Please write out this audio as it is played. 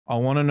I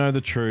want to know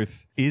the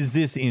truth. Is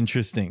this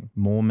interesting?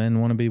 More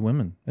men want to be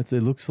women. It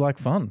looks like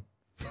fun.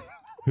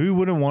 Who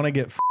wouldn't want to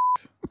get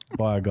f***ed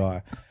by a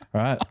guy?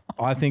 All right.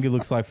 I think it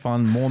looks like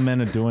fun. More men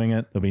are doing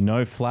it. There'll be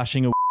no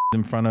flashing of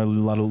in front of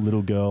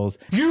little girls.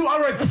 You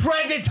are a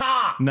predator!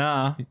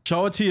 Nah.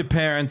 Show it to your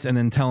parents and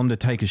then tell them to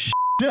take a shit.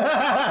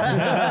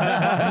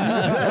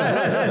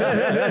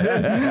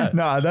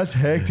 Nah, that's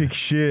hectic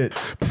shit.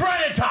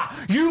 Predator!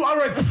 You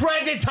are a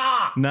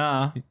predator!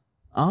 Nah.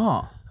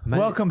 Oh.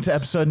 Welcome to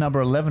episode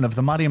number 11 of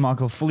the Marty and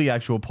Michael Fully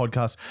Actual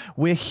podcast.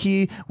 We're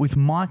here with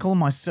Michael,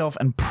 myself,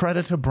 and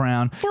Predator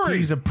Brown.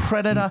 He's a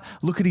predator.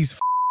 Look at his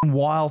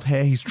wild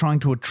hair. He's trying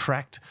to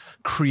attract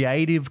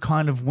creative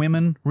kind of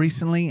women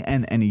recently,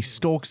 and he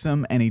stalks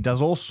them, and he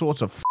does all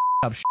sorts of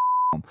up shit.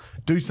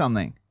 Do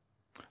something.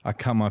 I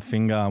cut my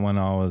finger when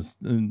I was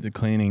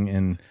cleaning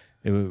and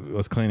it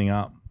was cleaning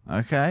up.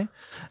 Okay,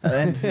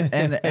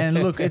 and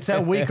look, it's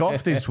our week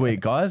off this week,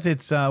 guys.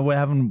 It's we're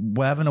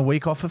having a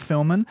week off of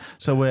filming,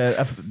 so we're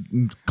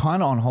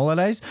kind of on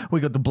holidays. We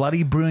got the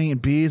bloody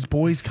Brilliant Beers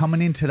boys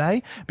coming in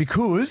today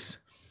because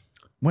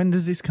when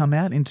does this come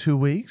out? In 2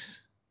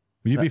 weeks?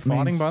 Will you be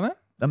fighting by then?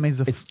 That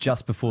means it's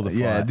just before the fight.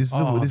 Yeah, this is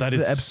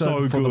the episode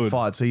so before the good.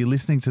 fight. So you're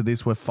listening to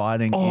this. We're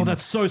fighting. Oh,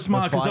 that's so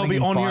smart because they'll be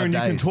on here and you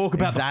can talk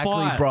about the fight.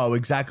 Exactly, bro.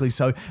 Exactly.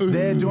 So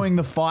they're doing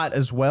the fight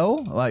as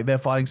well. Like they're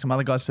fighting some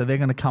other guys. So they're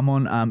going to come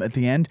on at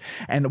the end.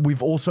 And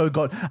we've also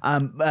got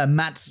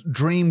Matt's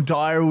Dream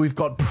Diary. We've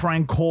got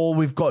Prank Call.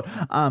 We've got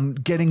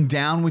Getting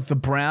Down with the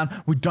Brown.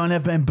 We don't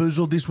have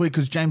Bamboozled this week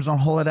because James is on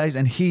holidays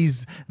and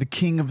he's the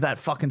king of that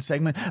fucking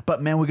segment.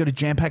 But man, we got a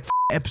jam-packed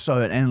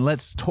episode and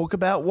let's talk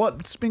about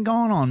what's been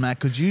going on, Matt,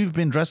 because you've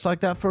been dressed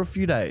like that for a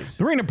few days.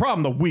 There ain't a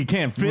problem that we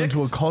can't fix. You went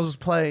to a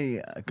cosplay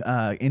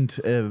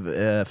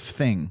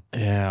thing.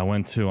 Yeah, I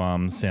went to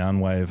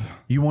Soundwave.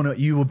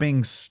 You were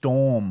being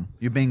Storm.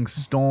 You're being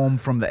Storm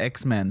from the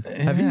X-Men.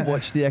 Have you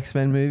watched the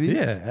X-Men movies?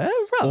 Yeah,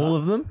 all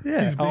of them.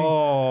 Yeah.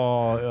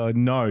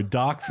 No,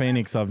 Dark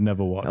Phoenix I've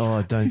never watched.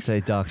 Oh, don't say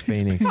Dark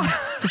Phoenix.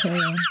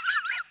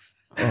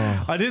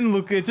 I didn't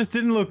look. It just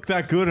didn't look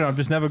that good, and I've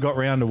just never got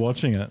round to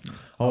watching it.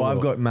 Oh,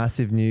 I've got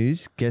massive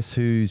news. Guess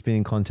who's been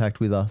in contact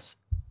with us?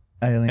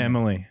 Alien.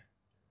 Emily.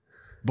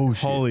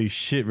 Bullshit. Holy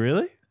shit!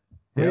 Really?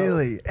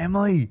 Really?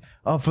 Emily.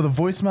 Oh, for the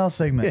voicemail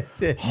segment.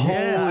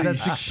 Yes,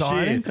 that's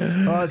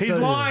exciting. Right, He's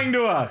lying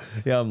to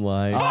us. Yeah, I'm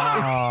lying.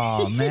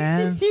 Oh,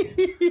 man.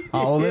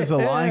 Oh, well, there's a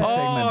lying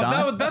segment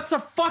done. That's a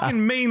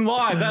fucking mean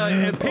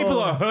lie. People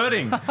are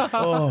hurting.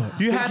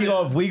 Speaking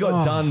of, we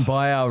got done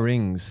by our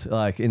rings.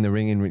 Like in the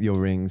ring, in your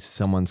rings,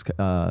 someone's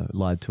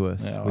lied to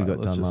us. Yeah, we right,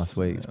 got done last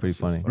week. It's pretty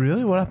funny.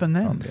 Really? What happened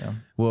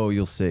then? Well,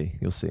 you'll see.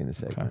 You'll see in a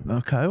second.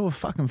 Okay, well,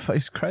 fucking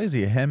face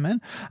crazy here, man.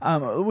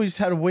 We just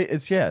had a week.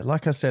 It's,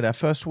 like I said, our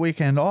first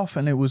weekend off,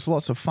 and it was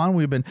lots of fun.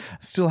 We've been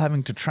still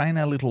having to train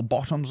our little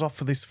bottoms off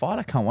for this fight.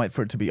 I can't wait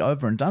for it to be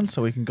over and done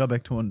so we can go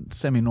back to a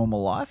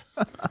semi-normal life.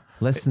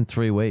 Less than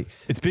 3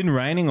 weeks. It's been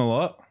raining a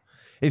lot.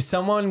 If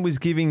someone was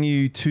giving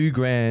you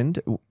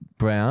 $2,000,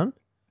 Brown,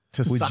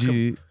 To would suck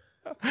you?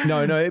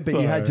 No, but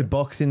you had to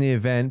box in the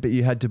event, but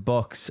you had to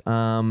box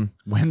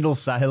Wendell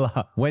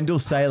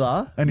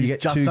Saylor. And he's you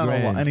get just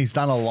 $2,000. and he's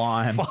done a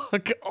line.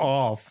 Fuck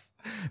off.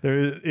 There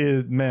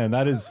is, man,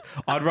 that is.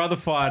 I'd rather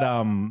fight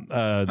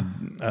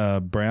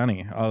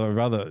Brownie. I'd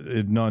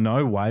rather.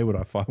 No way would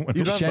I fight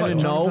Wendell. Shannon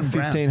Knoll,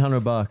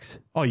 $1,500.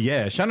 Oh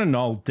yeah, Shannon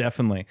Knoll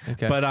definitely.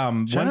 Okay. But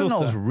Shannon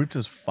Knoll's ripped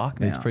as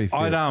fuck now. It's pretty fit.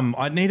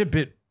 I'd need a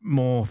bit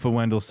more for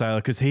Wendell Saylor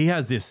because he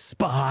has this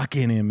spark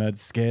in him that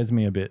scares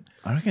me a bit.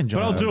 I reckon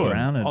But I'll do it.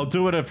 Brown I'll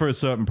do it for a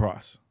certain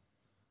price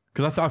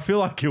because I feel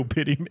like he'll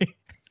pity me.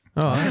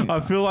 Oh, I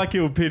feel like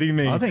he'll pity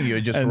me. I think you're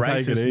just and take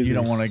racist it and you easy.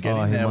 don't want to get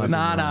in there. might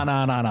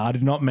Nah. I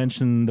did not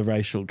mention the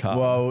racial card.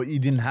 Well, you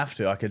didn't have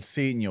to. I could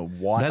see it in your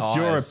white eyes. That's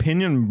your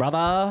opinion,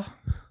 brother.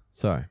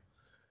 Sorry.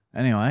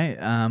 Anyway,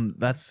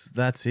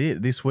 that's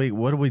it. This week,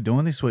 what are we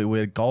doing this week?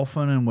 We're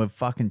golfing and we're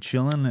fucking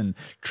chilling and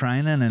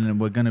training and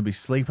we're going to be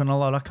sleeping a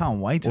lot. I can't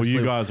wait to Well,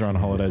 sleep. you guys are on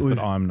holidays, but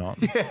I'm not.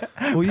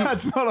 Well,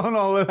 That's not on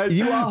holidays.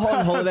 you are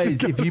on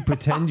holidays if you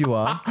pretend you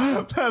are.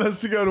 Pat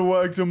has to go to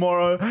work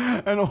tomorrow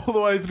and all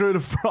the way through to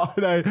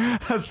Friday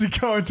has to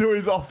go into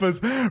his office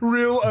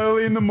real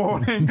early in the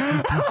morning.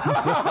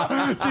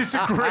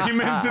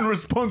 Disagreements and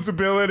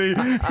responsibility.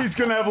 He's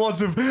going to have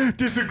lots of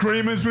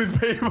disagreements with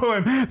people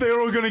and they're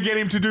all going to get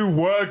him to do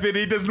work that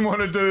he doesn't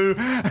want to do.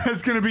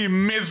 It's going to be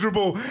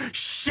miserable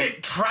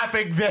shit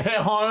traffic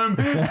there home.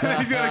 And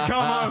he's going to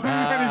come home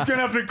and he's going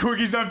to have to cook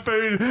his own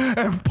food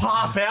and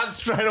pass out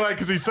straight away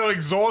because he's so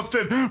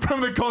exhausted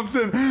from the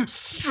constant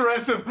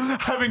stress of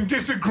having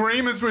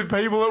disagreements with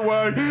people at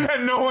work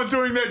and no one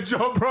doing their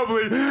job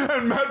properly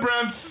and Matt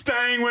Brown's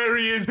staying where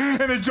he is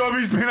in a job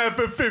he's been at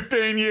for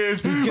 15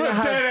 years. He's gonna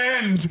have-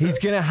 dead end. He's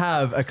going to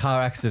have a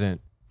car accident.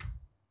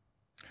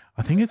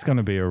 I think it's going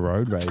to be a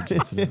road rage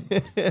incident.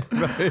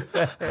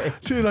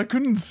 Dude, I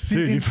couldn't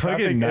sit in you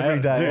traffic fucking every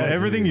nailed- day. Dude,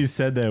 everything you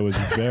said there was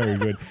very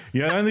good.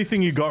 The only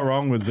thing you got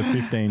wrong was the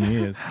 15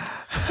 years.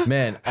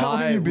 Man, How long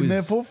have you been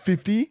there for?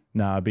 50?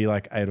 Nah, it'd be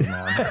like 8 or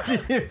 9.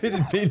 If it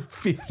had been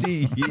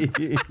 50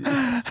 years.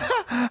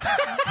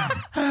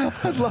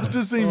 I'd love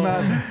to see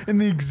Matt in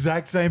the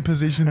exact same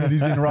position that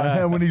he's in right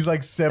now when he's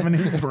like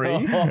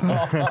 73.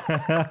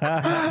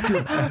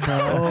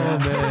 Oh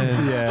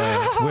man,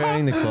 Yeah.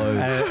 wearing the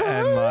clothes.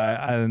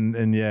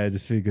 And yeah,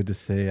 just be good to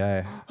see.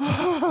 Eh?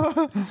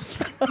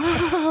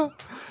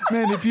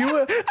 Man, if you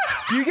were,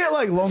 do you get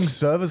like long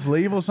service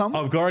leave or something?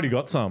 I've already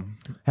got some.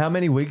 How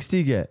many weeks do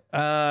you get?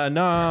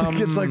 No,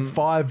 It's like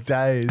 5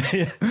 days.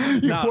 You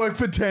No. work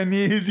for 10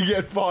 years, you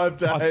get 5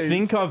 days. I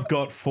think I've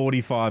got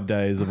 45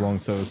 days of long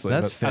service leave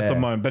That's at the fair.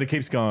 moment, but it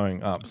keeps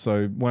going up.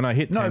 So when I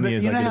hit 10 but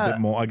years, you I know get a how- bit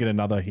more. I get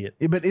another hit.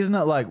 Yeah, but isn't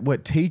it like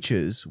what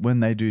teachers, when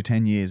they do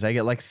 10 years, they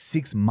get like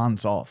 6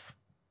 months off?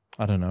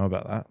 I don't know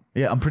about that.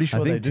 Yeah, I'm pretty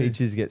sure I they think do.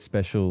 teachers get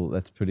special.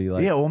 That's pretty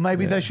like. Yeah, well,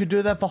 maybe they should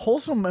do that for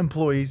wholesome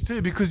employees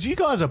too, because you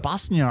guys are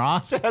busting your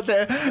ass out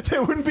there.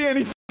 There wouldn't be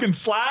any fucking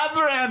slabs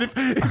around if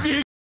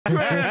you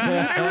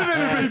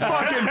everything would be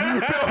fucking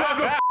built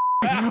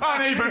on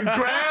uneven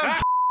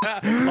ground. I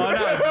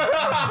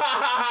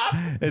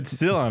know. It's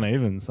still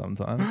uneven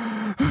sometimes.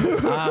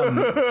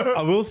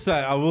 I will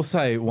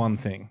say one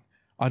thing.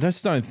 I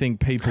just don't think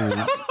people.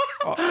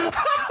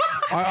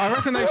 I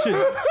reckon they should.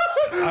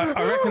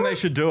 I reckon they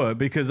should do it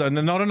because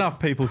not enough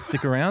people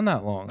stick around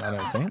that long. I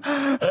don't think.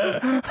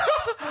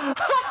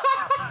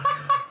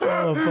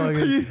 Oh,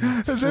 fucking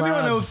Has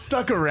anyone else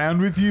stuck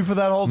around with you for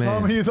that whole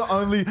time? Man. Are you the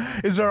only?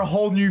 Is there a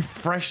whole new,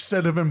 fresh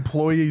set of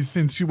employees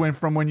since you went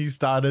from when you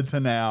started to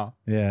now?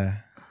 Yeah,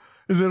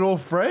 Is it all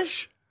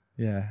fresh?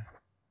 yeah.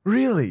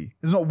 Really?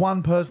 There's not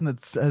one person that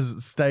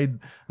has stayed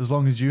as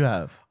long as you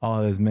have.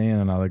 Oh, there's me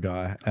and another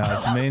guy.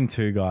 It's me and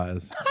two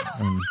guys.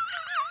 And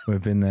we've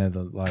been there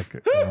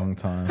a long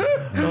time.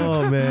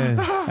 Oh man.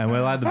 And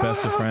we're like the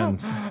best of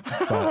friends.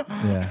 But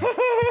yeah.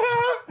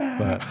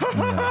 But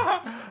yeah.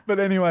 But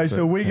anyway,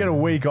 so we get a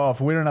week off.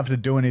 We don't have to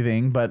do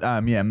anything. But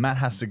yeah, Matt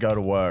has to go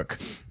to work.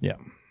 Yeah.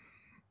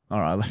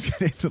 All right, let's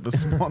get into the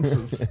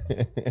sponsors.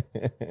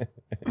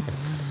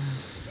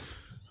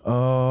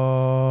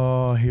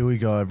 Oh, here we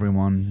go,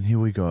 everyone. Here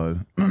we go.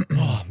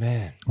 Oh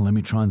man. Let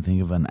me try and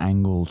think of an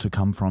angle to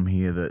come from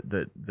here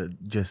that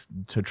just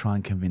to try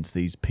and convince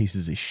these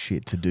pieces of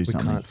shit to do We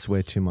something. can't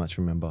swear too much.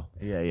 Remember.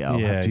 Yeah. I'll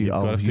Yeah, have to, you've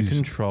I'll got to use,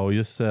 control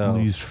yourself.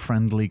 I'll use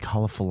friendly,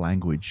 colourful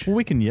language. Well,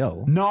 we can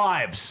yell.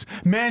 Knives.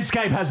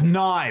 Manscaped has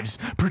knives.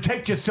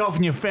 Protect yourself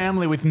and your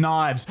family with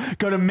knives.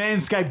 Go to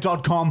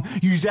manscaped.com.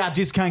 Use our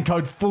discount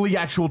code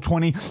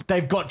FullyActual20.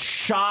 They've got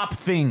sharp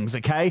things,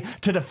 okay,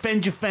 to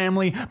defend your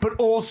family, but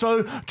also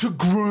to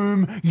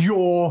groom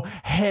your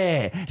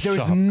hair. There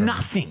is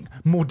nothing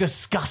more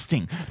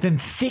disgusting than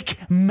thick,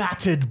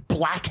 matted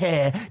black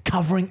hair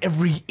covering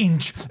every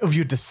inch of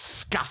your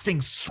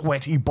disgusting,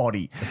 sweaty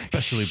body.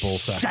 Especially ball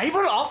sacks. Shave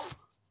it off.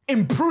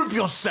 Improve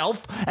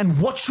yourself and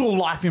watch your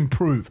life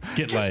improve.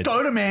 Get Just laid.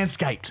 go to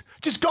Manscaped.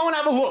 Just go and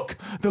have a look.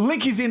 The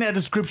link is in our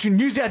description.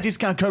 Use our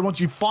discount code once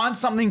you find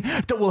something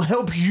that will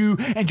help you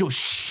and your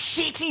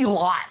shitty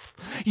life.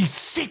 You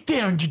sit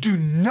there and you do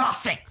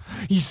nothing.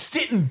 You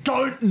sit and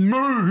don't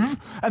move,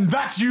 and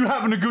that's you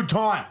having a good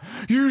time.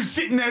 You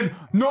sitting there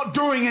not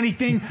doing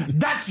anything,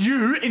 that's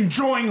you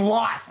enjoying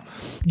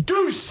life.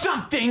 Do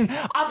something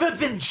other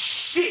than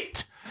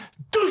shit.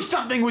 Do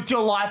something with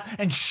your life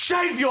and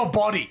shave your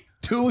body.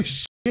 Do a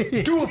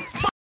shit. Do a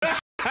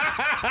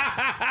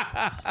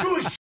do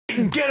a shit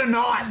and get a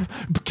knife.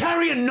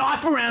 Carry a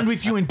knife around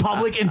with you in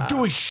public and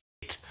do a shit.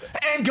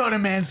 And go to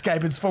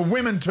Manscaped. It's for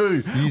women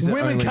too. Use it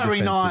Women only carry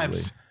defensively.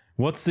 knives.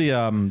 What's the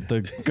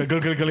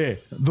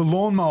The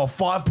lawnmower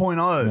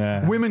 5.0.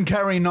 Yeah. Women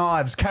carry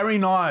knives. Carry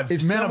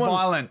knives. Men are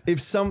violent.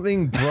 If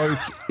something broke,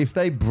 if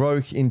they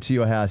broke into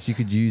your house, you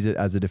could use it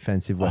as a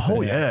defensive weapon.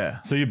 Oh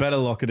yeah. So you better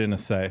lock it in a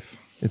safe,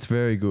 It's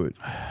very good.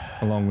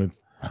 along with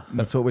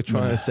That's what we're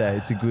trying to say.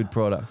 It's a good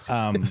product.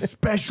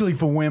 Especially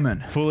for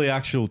women. fully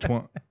actual.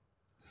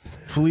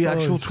 Fully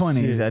actual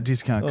 20 is shit. our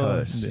discount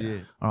code.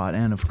 shit. All right,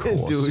 and of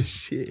course, Do a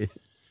shit.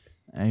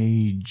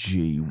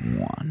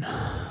 AG1.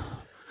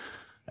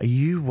 Are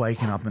you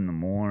waking up in the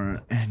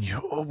morning and you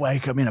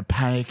wake up in a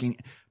panic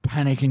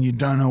and you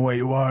don't know where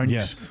you are and Yes.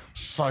 you're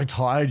just so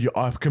tired you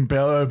can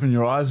barely open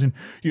your eyes and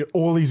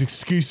all these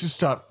excuses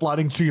start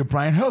flooding to your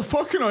brain. How the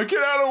fuck can I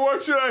get out of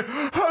work today?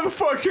 How the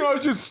fuck can I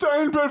just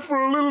stay in bed for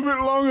a little bit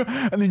longer?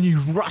 And then you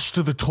rush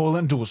to the toilet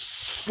and do a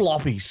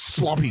sloppy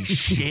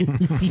shit.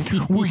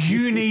 Well,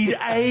 you need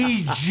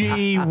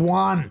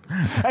AG1.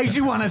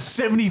 AG1 has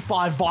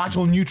 75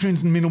 vital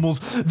nutrients and minerals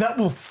that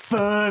will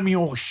firm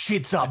your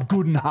shits up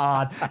good and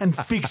hard and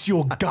fix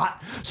your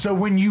gut. So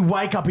when you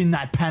wake up in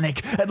that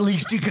panic, at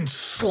least you can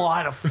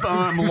slide a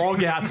firm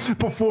log out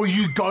before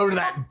you go to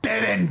that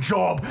dead-end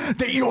job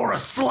that you're a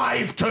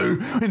slave to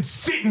and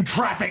sit in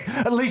traffic.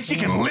 At least you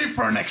can live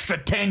for an extra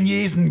 10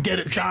 years and get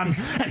it done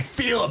and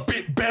feel a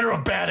bit better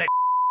about it.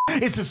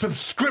 It's a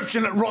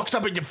subscription that rocks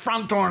up at your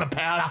front door in a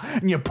powder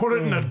and you put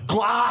it in a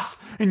glass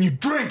and you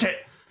drink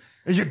it.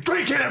 And you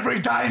drink it every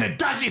day and it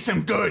does you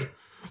some good.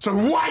 So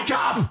wake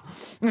up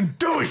and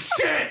do a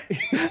shit.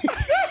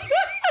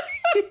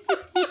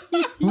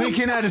 Link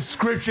in our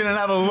description and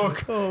have a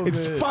look.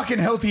 It's fucking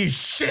healthy as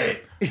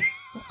shit.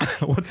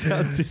 What's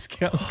our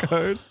discount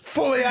code?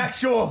 Fully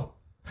actual.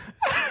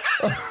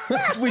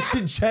 We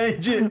should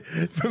change it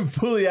from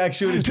fully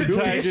actual to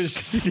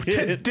Disc.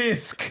 To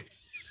disc.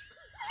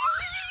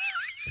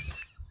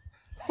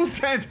 We'll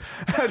change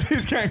our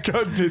discount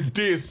code to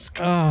disc.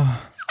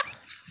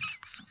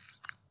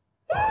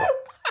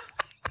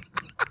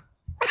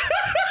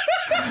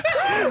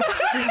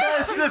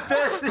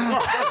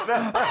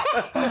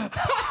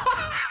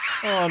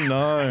 Oh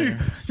no.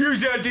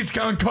 Use our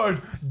discount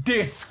code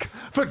DISC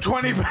for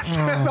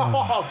 20%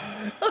 off.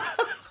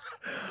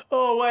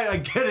 Oh wait, I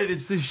get it.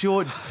 It's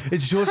short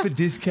for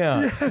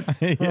discount. Yes.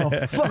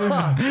 Yeah.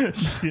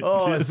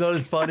 Oh, it's not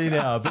as funny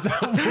now, but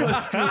that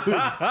was good.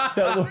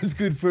 That was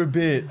good for a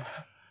bit.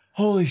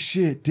 Holy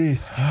shit,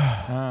 disc.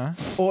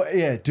 Or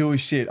yeah, do a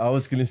shit. I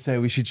was gonna say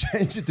we should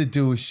change it to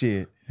do a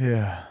shit.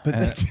 Yeah. But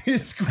the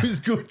disc was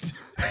good.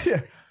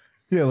 Yeah.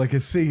 Yeah, like a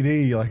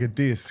CD, like a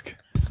disc.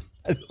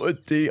 Or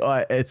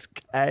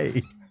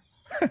D-I-S-K.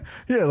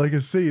 Yeah, like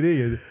a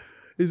CD.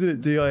 Isn't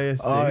it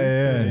D-I-S-C? Oh,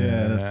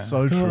 yeah. That's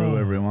so true,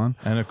 everyone.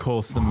 And of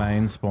course, the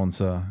main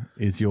sponsor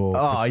is your.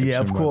 Oh,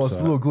 yeah, of course.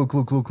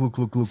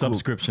 website. Look.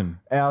 Subscription.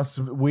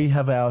 We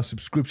have our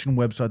subscription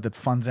website that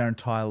funds our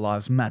entire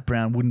lives. Matt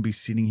Brown wouldn't be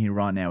sitting here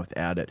right now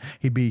without it.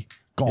 He'd be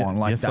gone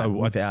like yes, that I'd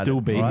without still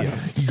it. be right? here.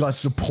 You guys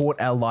support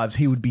our lives.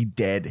 He would be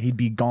dead. He'd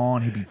be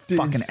gone. He'd be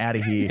fucking out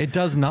of here. It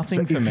does nothing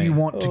So for if me. you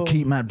want to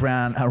keep Matt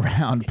Brown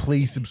around,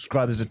 please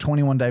subscribe. There's a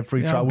 21-day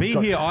free trial. I'll be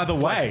here either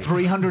way. Like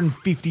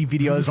 350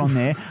 videos on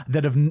there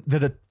that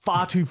are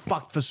far too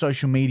fucked for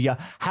social media.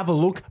 Have a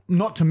look.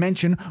 Not to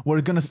mention, we're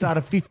going to start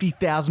a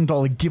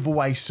 $50,000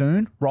 giveaway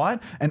soon, right?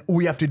 And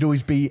all you have to do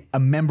is be a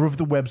member of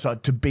the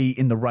website to be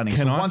in the running.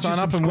 Can so I once sign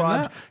you're up and win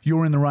subscribed, that?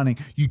 you're in the running.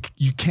 You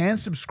can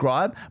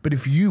subscribe, but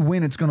if you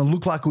win, it's going to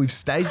look like we've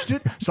staged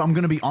it. So I'm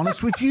going to be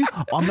honest with you.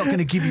 I'm not going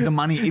to give you the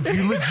money if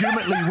you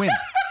legitimately win.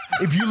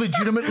 If you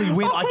legitimately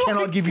win, I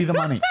cannot give you the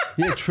money.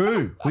 Yeah,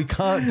 true. We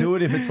can't do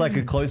it if it's like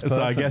a close person.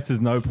 So I guess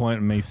there's no point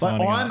in me Like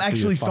signing up. I'm to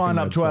actually your signed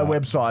up fucking to our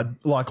website.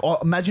 Like,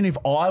 imagine if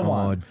I Oh,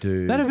 won.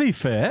 dude. That'd be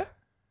fair.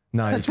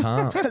 No, you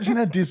can't. Imagine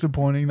how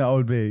disappointing that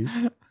would be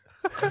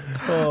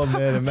Oh,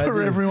 man. Imagine.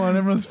 for everyone.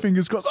 Everyone's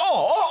fingers crossed.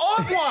 Oh,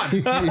 I've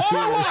won!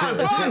 I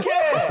won! Fuck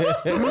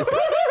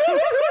yeah!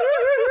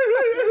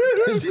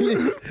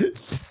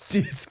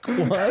 Disc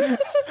one.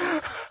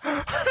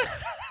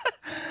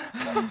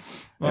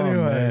 Anyway,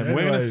 we're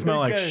anyway. gonna smell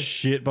like Okay.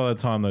 shit by the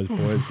time those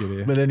boys get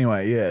here. But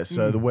anyway, yeah.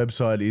 So the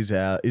website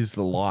is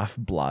the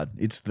lifeblood.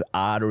 It's the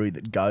artery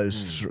that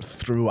goes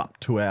through up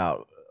to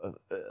our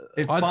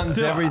It I'd funds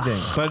still- everything.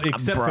 But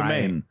except for me.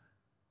 brain.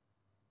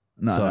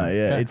 No, Sorry.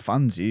 yeah, Okay. it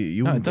funds you.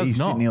 You No, wouldn't it be does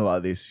not. sitting here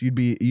like this. You'd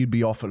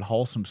be off at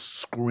Wholesome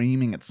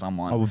screaming at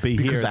someone. I would be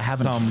because here they at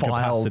haven't some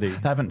filed. capacity.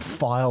 They haven't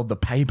filed the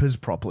papers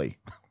properly.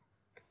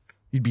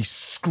 You'd be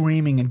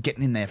screaming and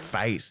getting in their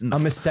face, and Are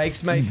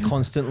mistakes made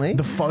constantly?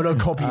 the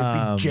photocopy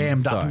would be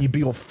jammed up, sorry. and you'd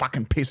be all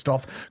fucking pissed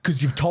off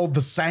because you've told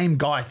the same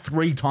guy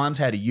 3 times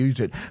how to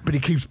use it, but he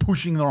keeps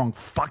pushing the wrong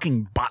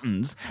fucking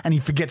buttons, and he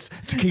forgets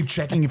to keep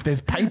checking if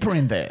there's paper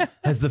in there.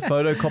 Has the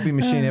photocopy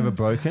machine ever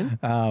broken?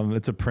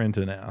 It's a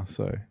printer now,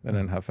 so they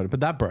don't have photo.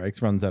 But that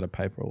breaks, runs out of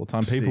paper all the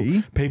time.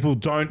 See? People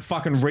don't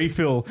fucking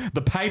refill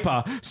the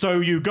paper, so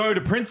you go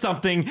to print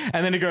something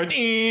and then it goes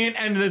in,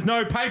 and there's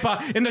no paper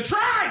in the tray.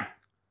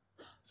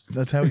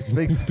 That's how he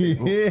speaks to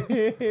people.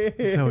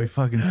 That's how he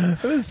fucking.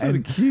 That's sort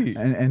of cute.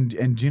 And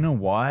do you know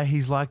why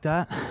he's like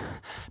that?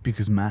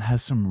 Because Matt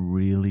has some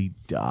really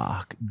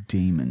dark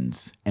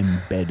demons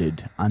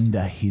embedded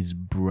under his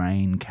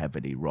brain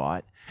cavity,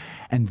 right?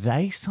 And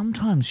they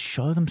sometimes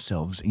show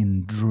themselves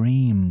in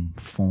dream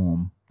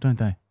form, don't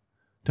they?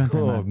 Don't they,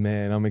 Oh, Matt?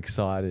 man, I'm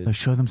excited. They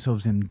show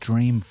themselves in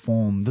dream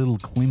form, little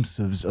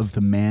glimpses of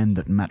the man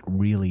that Matt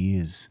really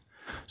is.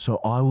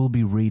 So I will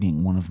be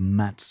reading one of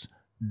Matt's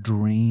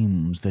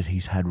dreams that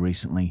he's had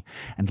recently,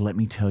 and let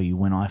me tell you,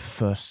 when I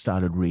first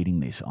started reading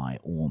this, I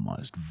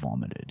almost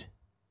vomited.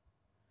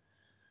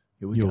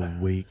 Here we You're go.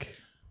 weak.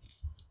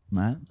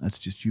 Matt, that's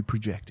just you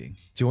projecting.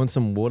 Do you want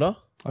some water?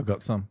 I've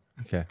got some.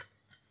 Okay.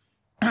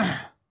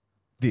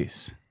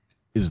 This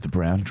is the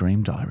Brown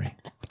Dream Diary.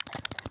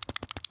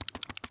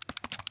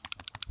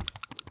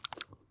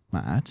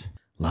 Matt,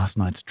 last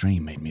night's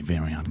dream made me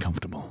very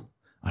uncomfortable.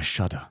 I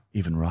shudder,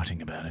 even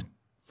writing about it.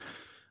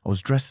 I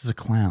was dressed as a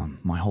clown.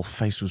 My whole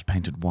face was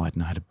painted white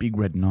and I had a big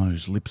red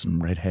nose, lips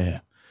and red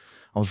hair.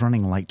 I was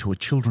running late to a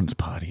children's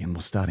party and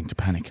was starting to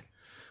panic.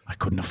 I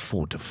couldn't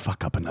afford to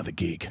fuck up another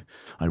gig.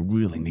 I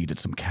really needed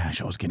some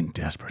cash. I was getting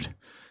desperate.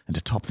 And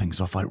to top things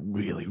off, I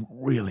really,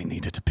 really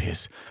needed to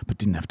piss, but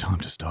didn't have time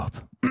to stop.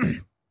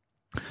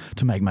 To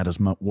To make matters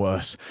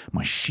worse,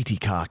 my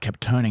shitty car kept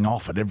turning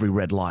off at every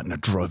red light and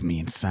it drove me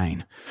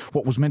insane.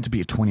 What was meant to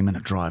be a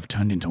 20-minute drive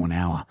turned into an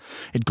hour.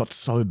 It got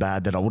so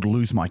bad that I would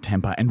lose my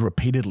temper and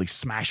repeatedly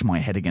smash my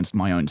head against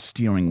my own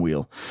steering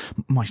wheel.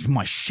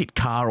 My shit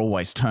car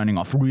always turning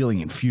off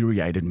really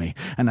infuriated me,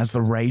 and as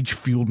the rage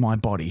fueled my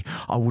body,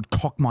 I would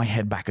cock my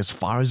head back as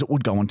far as it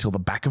would go until the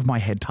back of my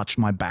head touched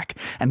my back,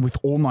 and with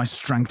all my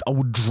strength I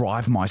would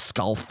drive my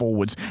skull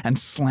forwards and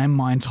slam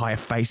my entire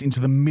face into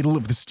the middle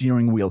of the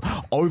steering wheel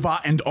over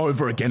and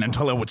over again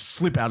until I would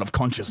slip out of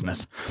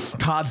consciousness.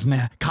 Cars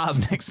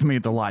next to me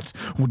at the lights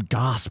would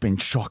gasp in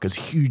shock as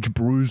huge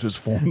bruises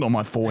formed on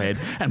my forehead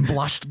and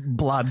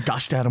blood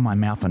gushed out of my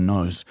mouth and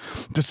nose.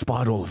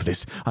 Despite all of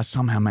this, I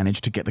somehow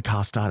managed to get the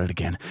car started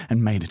again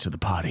and made it to the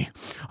party.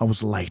 I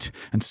was late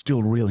and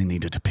still really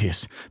needed to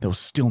piss. There was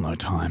still no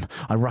time.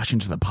 I rush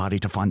into the party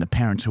to find the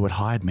parents who had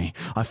hired me.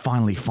 I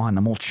finally find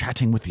them all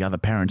chatting with the other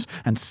parents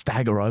and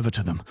stagger over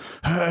to them.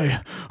 Hey,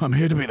 I'm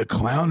here to be the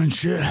clown and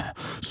shit.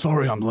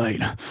 Sorry I'm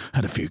late.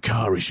 Had a few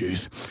car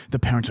issues. The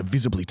parents are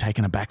visibly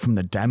taken aback from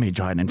the damage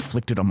I had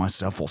inflicted on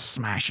myself while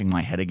smashing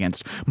my head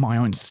against my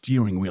own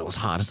steering wheel as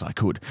hard as I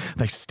could.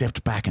 They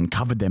stepped back and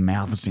covered their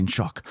mouths in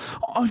shock.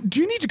 Oh, do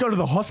you need to go to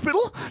the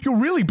hospital? You're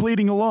really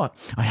bleeding a lot.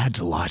 I had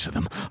to lie to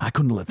them. I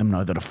couldn't let them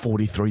know that a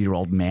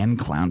 43-year-old man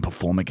clown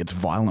performer gets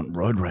violent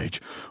road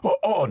rage.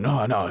 Oh,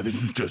 no,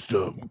 this is just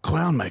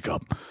clown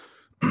makeup.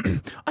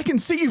 I can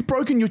see you've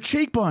broken your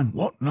cheekbone.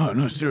 What?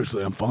 No,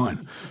 seriously, I'm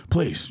fine.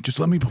 Please, just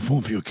let me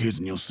perform for your kids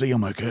and you'll see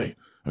I'm okay.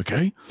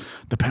 Okay?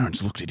 The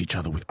parents looked at each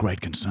other with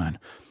great concern.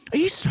 Are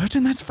you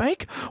certain that's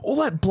fake? All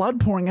that blood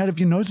pouring out of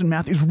your nose and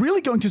mouth is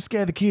really going to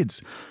scare the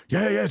kids.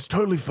 Yeah, it's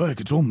totally fake.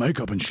 It's all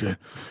makeup and shit.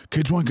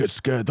 Kids won't get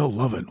scared. They'll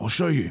love it. I'll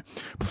show you.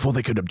 Before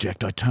they could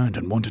object, I turned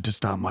and wanted to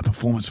start my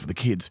performance for the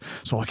kids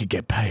so I could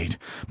get paid.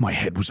 My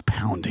head was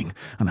pounding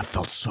and I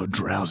felt so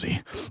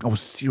drowsy. I was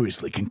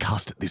seriously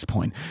concussed at this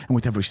point, and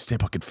with every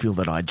step I could feel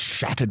that I'd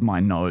shattered my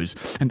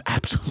nose and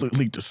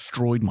absolutely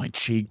destroyed my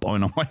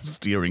cheekbone on my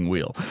steering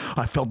wheel.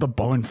 I felt the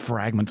bone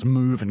fragments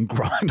move and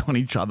grind on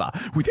each other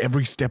with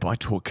every step I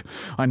took.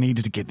 I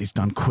needed to get this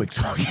done quick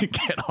so I could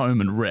get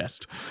home and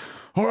rest.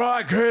 All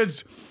right,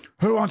 kids,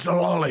 who wants a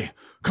lolly?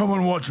 Come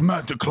and watch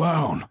Matt the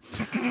Clown.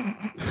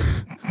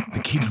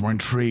 The kids were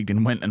intrigued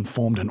and went and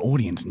formed an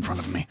audience in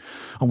front of me.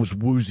 I was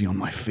woozy on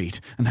my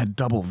feet and had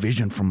double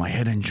vision from my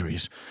head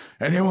injuries.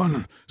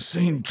 Anyone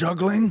seen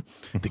juggling?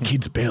 The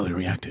kids barely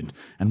reacted,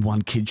 and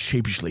one kid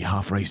sheepishly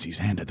half raised his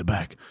hand at the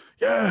back.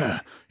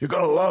 Yeah, you're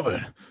gonna love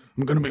it.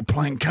 I'm going to be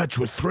playing catch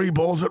with 3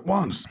 balls at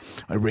once.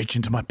 I reach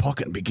into my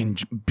pocket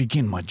and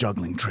begin my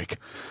juggling trick.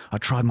 I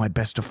tried my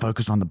best to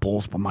focus on the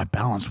balls, but my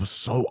balance was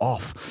so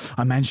off.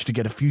 I managed to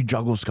get a few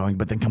juggles going,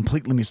 but then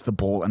completely missed the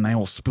ball and they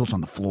all spilt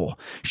on the floor.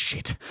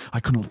 Shit, I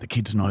couldn't let the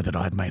kids know that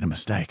I had made a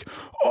mistake.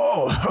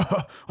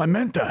 Oh, I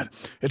meant that.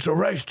 It's a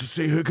race to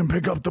see who can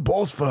pick up the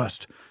balls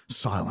first.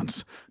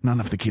 Silence. None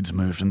of the kids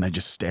moved and they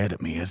just stared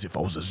at me as if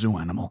I was a zoo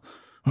animal.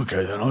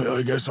 Okay, then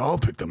I guess I'll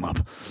pick them up.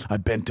 I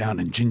bent down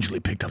and gingerly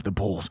picked up the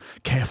balls,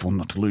 careful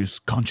not to lose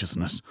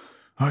consciousness.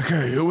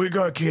 Okay, here we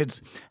go,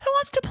 kids. Who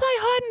wants to play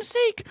hide and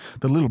seek?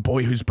 The little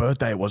boy whose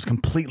birthday it was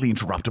completely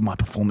interrupted my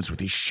performance with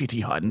his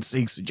shitty hide and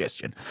seek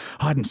suggestion.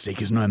 Hide and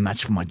seek is no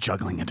match for my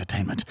juggling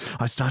entertainment.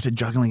 I started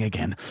juggling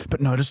again,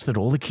 but noticed that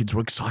all the kids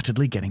were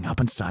excitedly getting up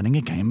and starting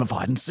a game of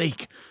hide and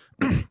seek.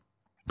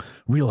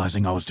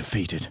 Realizing I was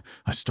defeated,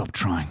 I stopped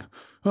trying.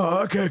 Oh,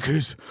 okay,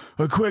 kids.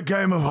 A quick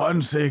game of hide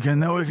and seek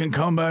and then we can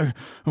come back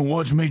and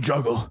watch me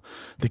juggle.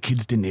 The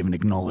kids didn't even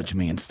acknowledge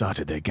me and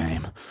started their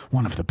game.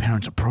 One of the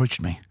parents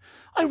approached me.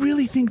 I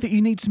really think that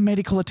you need some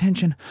medical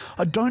attention.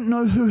 I don't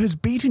know who has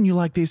beaten you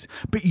like this,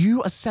 but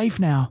you are safe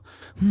now.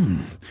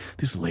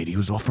 This lady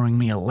was offering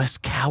me a less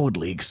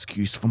cowardly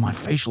excuse for my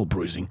facial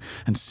bruising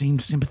and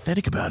seemed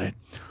sympathetic about it.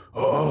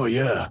 Oh,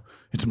 yeah,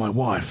 it's my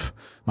wife.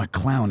 My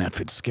clown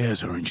outfit scares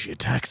her and she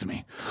attacks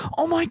me.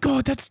 Oh my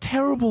God, that's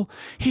terrible.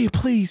 Here,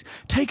 please,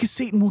 take a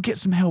seat and we'll get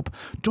some help.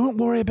 Don't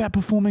worry about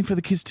performing for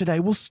the kids today.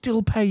 We'll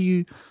still pay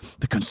you.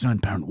 The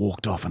concerned parent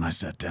walked off and I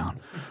sat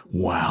down.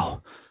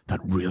 Wow, that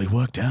really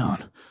worked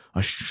out. I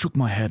shook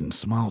my head and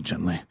smiled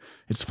gently.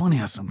 It's funny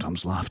how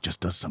sometimes life just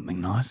does something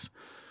nice.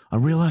 I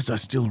realized I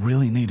still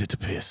really needed to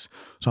piss,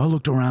 so I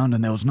looked around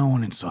and there was no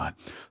one inside.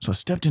 So I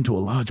stepped into a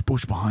large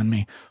bush behind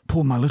me,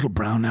 pulled my little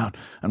brown out,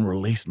 and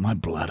released my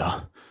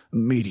bladder.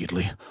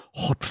 Immediately,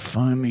 hot,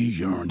 foamy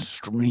urine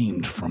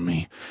streamed from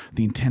me.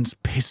 The intense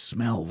piss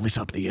smell lit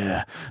up the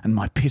air, and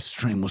my piss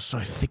stream was so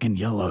thick and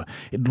yellow,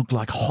 it looked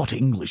like hot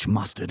English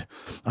mustard.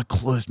 I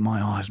closed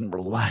my eyes and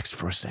relaxed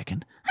for a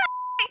second.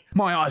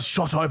 My eyes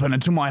shot open,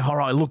 and to my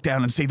horror, I looked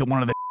down and see that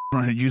one of the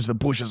had used the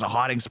bush as a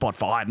hiding spot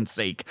for hide and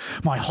seek.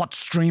 My hot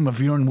stream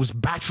of urine was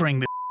battering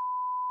the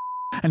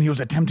and he was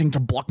attempting to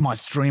block my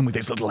stream with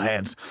his little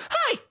hands.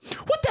 Hey,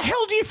 what the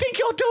hell do you think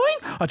you're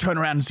doing? I turn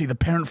around and see the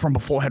parent from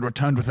before had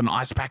returned with an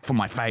ice pack for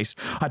my face.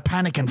 I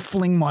panic and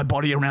fling my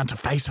body around to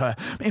face her.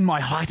 In my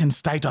heightened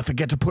state, I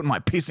forget to put my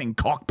pissing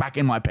cock back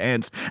in my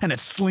pants, and it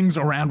slings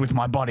around with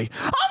my body.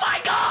 Oh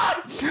my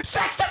God!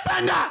 Sex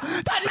offender!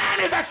 That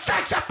man is a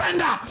sex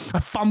offender! I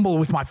fumble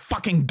with my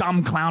fucking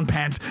dumb clown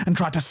pants and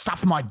tried to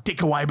stuff my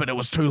dick away, but it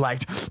was too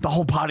late. The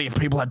whole party of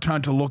people had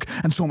turned to look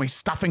and saw me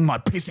stuffing my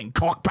pissing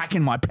cock back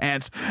in my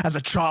pants as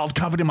a child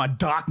covered in my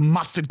dark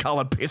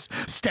mustard-coloured piss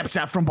steps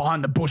out from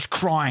behind the bush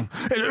crying.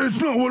 It's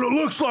not what it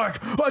looks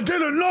like! I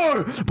didn't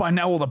know! By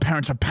now all the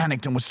parents have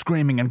panicked and were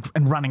screaming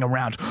and running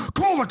around.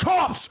 Call the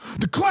cops!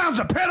 The clown's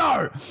a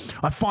pedo!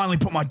 I finally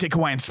put my dick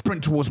away and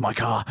sprint towards my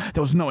car.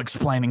 There was no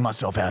explaining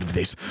myself out of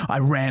this. I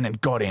ran and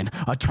got in.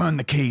 I turned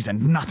the keys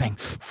and nothing.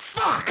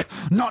 Fuck!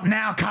 Not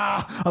now,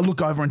 car! I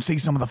look over and see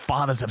some of the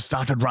fathers have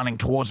started running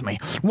towards me.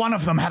 One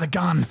of them had a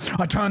gun.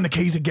 I turn the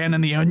keys again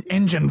and the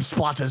engine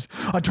splutters.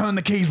 I turn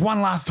the keys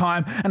one last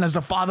time, and as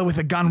the father with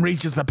the gun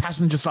reaches the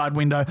passenger side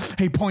window,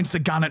 he points the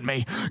gun at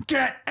me.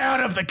 Get out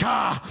of the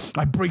car!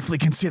 I briefly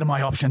consider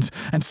my options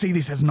and see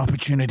this as an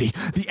opportunity.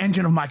 The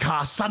engine of my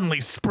car suddenly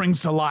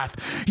springs to life.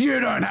 You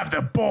don't have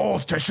the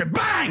balls to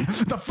bang!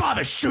 The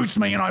father shoots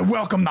me and I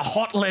welcome the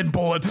hot lead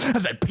bullet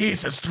as it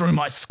pierces through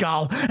my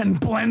skull and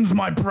blends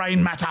my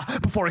brain matter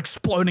before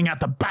exploding out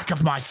the back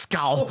of my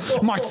skull.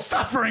 My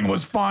suffering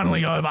was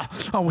finally over.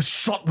 I was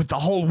shot with the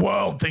whole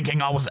world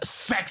thinking I was a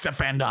sex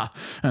offender.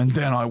 And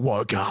then I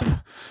woke up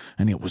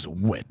and it was a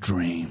wet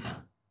dream.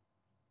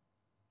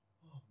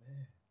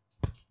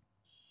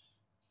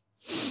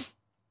 Is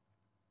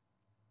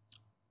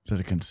that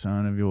a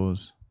concern of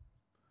yours?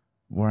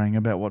 Worrying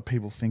about what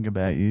people think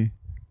about you?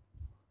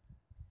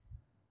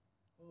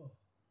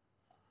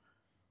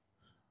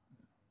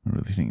 I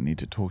really think you need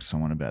to talk to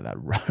someone about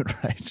that road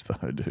rage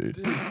though,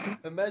 dude. Dude,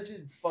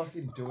 imagine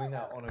fucking doing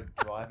that on a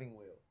driving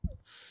wheel.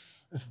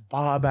 As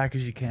far back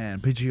as you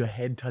can. Picture your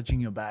head touching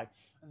your back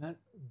and then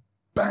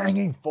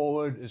banging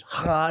forward as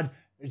hard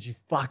as you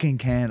fucking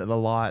can at the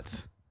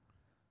lights.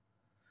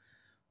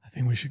 I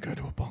think we should go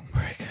to a bong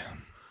break.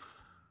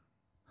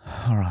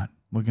 All right,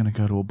 we're going to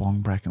go to a bong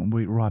break and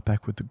we'll be right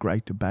back with the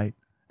great debate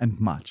and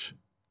much,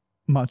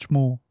 much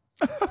more.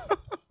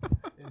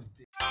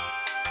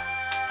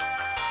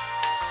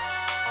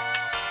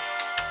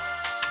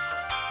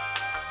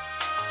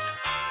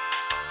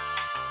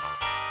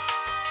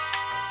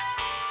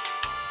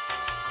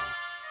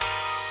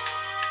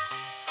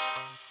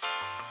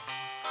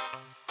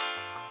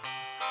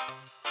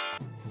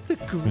 The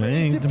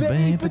great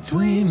debate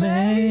between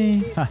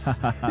mates.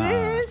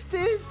 This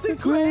is the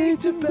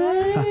great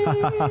debate.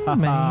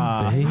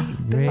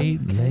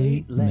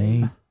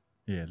 Late.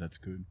 Yeah, that's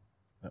good.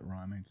 That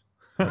rhymes.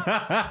 And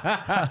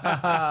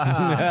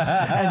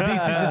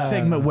this is a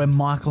segment where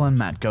Michael and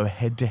Matt go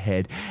head to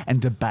head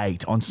and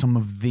debate on some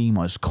of the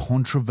most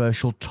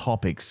controversial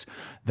topics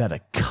that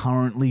are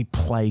currently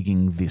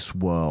plaguing this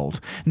world.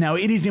 Now,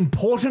 it is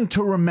important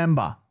to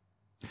remember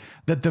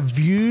that the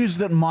views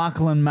that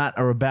Michael and Matt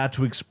are about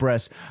to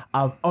express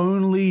are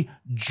only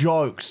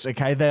jokes,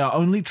 okay? They are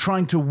only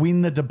trying to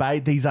win the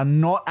debate. These are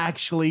not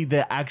actually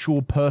their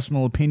actual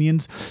personal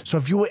opinions. So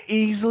if you were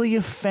easily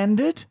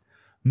offended,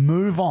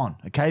 move on,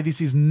 okay? This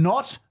is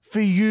not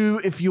for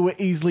you if you were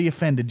easily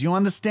offended. Do you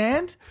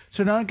understand?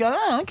 So don't go,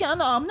 oh, okay,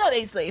 no, I'm not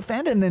easily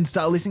offended, and then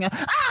start listening,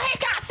 oh, he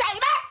can't say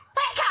that!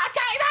 He can't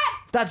say that!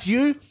 If that's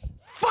you,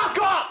 fuck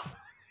off!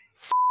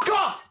 Fuck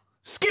off!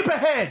 Skip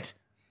ahead!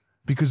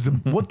 Because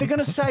what they're going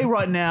to say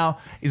right now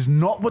is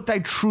not what they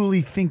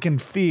truly think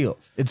and feel.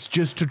 It's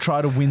just to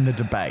try to win the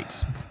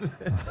debate.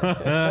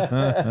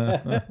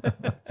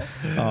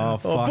 Oh,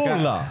 fuck.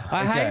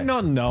 I hate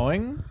not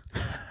knowing.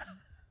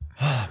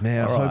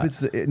 Man, I hope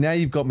it's... Now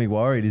you've got me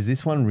worried. Is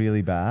this one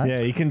really bad?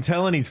 Yeah, you can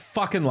tell in his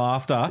fucking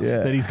laughter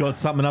that he's got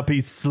something up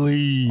his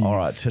sleeve. All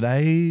right,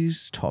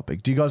 today's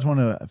topic. Do you guys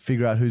want to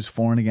figure out who's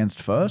for and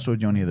against first, or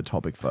do you want to hear the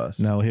topic first?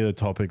 No, we'll hear the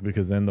topic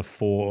because then the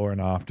for and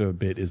after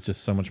bit is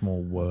just so much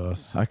more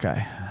worse.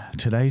 Okay,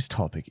 today's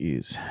topic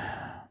is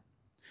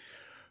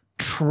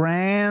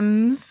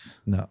trans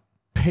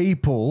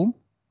people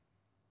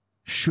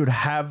should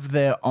have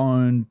their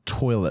own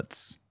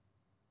toilets.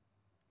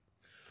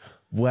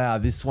 Wow,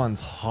 this one's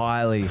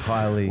highly...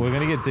 We're going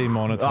to get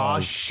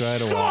demonetized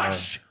straight away.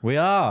 We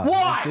are.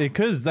 Why?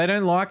 Because they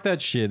don't like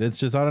that shit. It's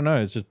just, I don't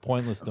know, it's just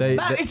pointless.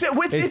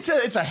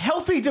 It's a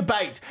healthy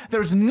debate.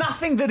 There's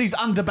nothing that is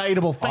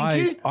undebatable.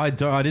 Thank you. I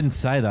didn't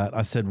say that.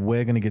 I said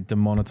we're going to get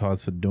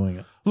demonetized for doing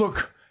it.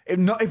 Look,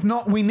 if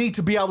not, we need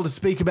to be able to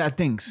speak about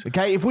things,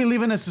 okay? If we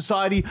live in a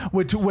society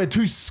where we're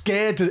too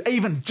scared to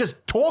even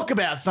just talk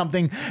about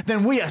something,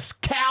 then we are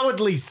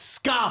cowardly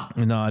scum.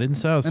 No, I didn't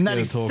say I was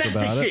scared to talk about it. And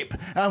that is censorship,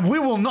 and we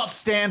will not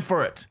stand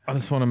for it. I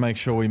just want to make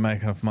sure we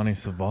make enough money to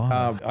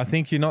survive. I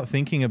think you're not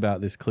thinking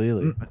about this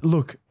clearly.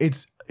 Look,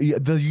 it's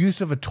the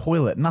use of a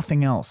toilet,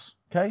 nothing else,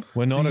 okay?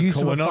 We're not a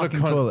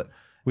toilet.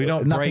 We're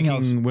not nothing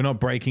else. we're not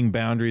breaking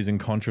boundaries and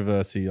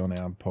controversy on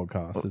our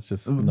podcast. It's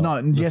just No,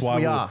 yes, we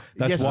we'll- are.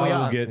 That's Yes, why we we'll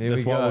are. get. Here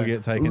That's we why go. we'll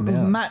get taken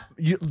down. Matt,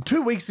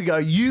 2 weeks ago,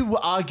 you were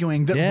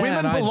arguing that and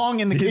women I belong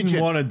in the didn't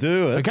kitchen. want to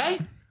do it. Okay?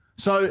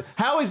 So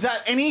how is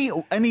that any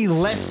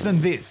less than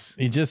this?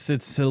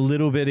 It's a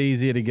little bit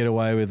easier to get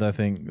away with, I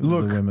think,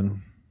 Look. the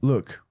women.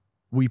 Look,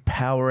 we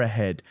power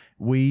ahead.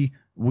 We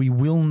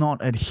will not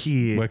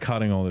adhere We're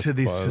cutting all this to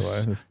by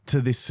this the way.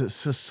 to this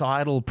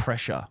societal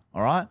pressure.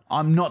 All right,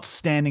 I'm not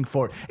standing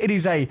for it. It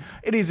is a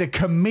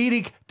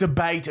comedic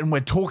debate, and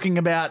we're talking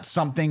about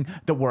something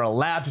that we're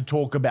allowed to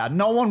talk about.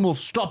 No one will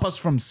stop us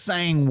from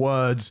saying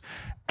words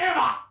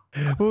ever.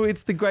 Well,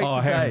 it's the great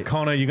Oh, hey, debate.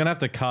 Connor, you're gonna have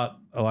to cut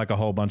like a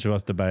whole bunch of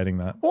us debating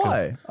that.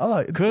 Why? I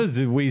like it. Because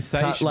we say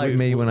Cut like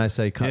me when I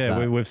say cut Yeah,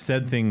 that. we've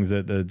said things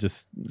that are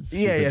just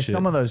Yeah, shit.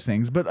 some of those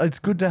things, but it's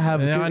good to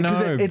have Yeah, I because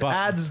know, it but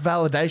adds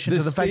validation the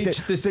to the fact speech-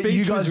 that, the that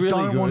you speech guys was really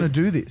don't want to good.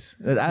 do this.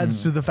 It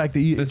adds to the fact that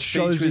it speech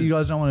shows that you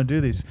was- guys don't want to do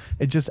this.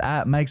 It just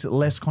makes it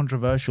less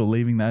controversial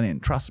leaving that in.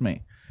 Trust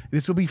me,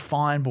 this will be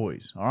fine,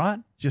 boys. All right,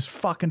 just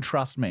fucking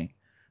trust me.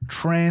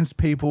 Trans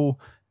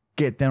people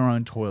get their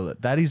own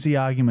toilet. That is the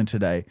argument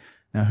today.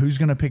 Now, who's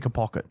going to pick a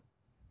pocket?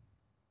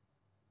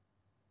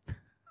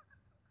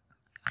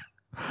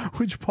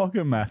 Which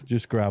pocket, Matt?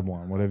 Just grab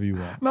one, whatever you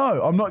want.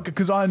 No, I'm not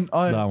because I.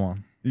 That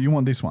one. You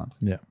want this one?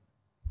 Yeah.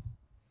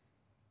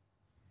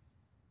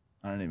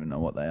 I don't even know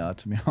what they are,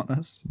 to be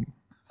honest.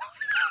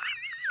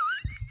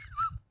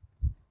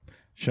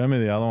 Show me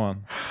the other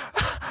one.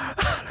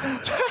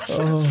 That's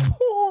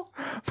four.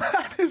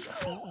 That is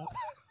four.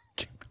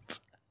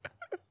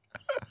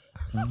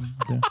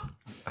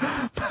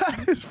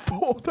 That is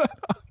for that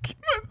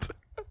argument.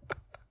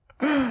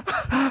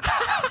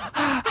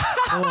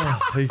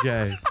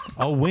 Okay.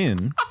 I'll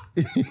win.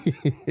 Okay,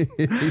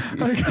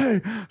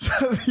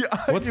 so the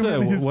What's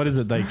argument is what is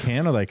it? They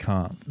can or they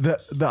can't?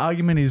 the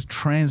argument is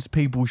trans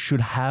people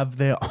should have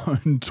their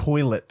own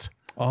toilet.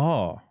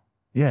 Oh,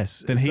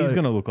 Yes, then he's so-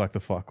 gonna look like the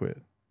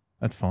fuckwit.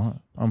 That's fine.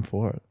 I'm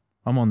for it.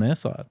 I'm on their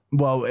side.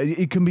 Well,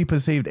 it can be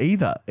perceived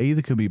either.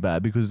 Either could be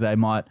bad because they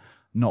might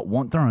not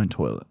want their own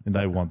toilet. And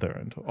they want their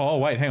own toilet. Oh,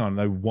 wait, hang on.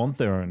 They want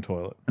their own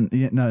toilet. And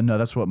yeah, no,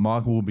 that's what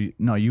Michael will be.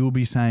 No, you will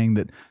be saying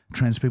that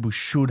trans people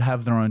should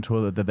have their own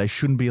toilet. That they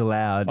shouldn't be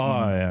allowed.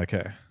 Oh, yeah,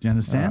 okay. Do you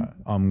understand? All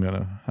right, I'm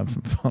gonna have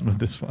some fun with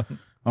this one.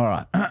 All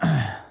right.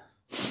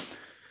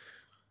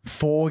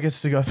 4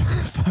 gets to go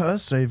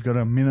first, so you've got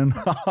a minute and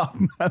a half,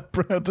 Matt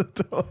Brown, to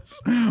tell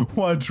us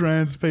why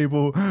trans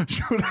people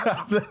should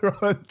have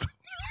their own.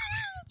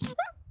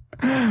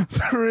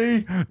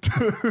 3,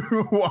 2,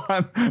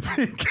 1.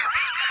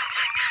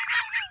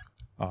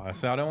 Oh,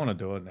 see, I don't want to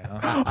do it now.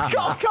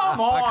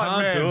 Come on,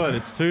 I can't do it.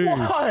 It's too.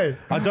 Why?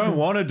 I don't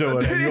want to do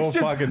it. Dude, And you're it's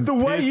just fucking the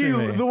way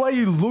pissing me. the way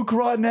you look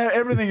right now.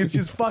 Everything is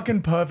just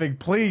fucking perfect.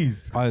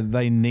 Please.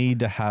 They need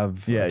to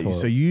have. a Yeah. toilet.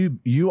 So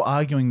you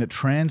arguing that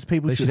trans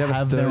people should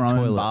have their third own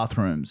toilet.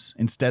 bathrooms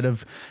instead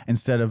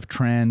of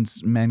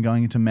trans men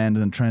going into men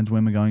and trans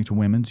women going to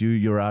women's.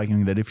 You're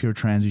arguing that if you're a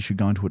trans, you should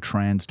go into a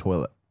trans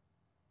toilet.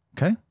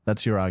 Okay,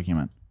 that's your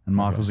argument. And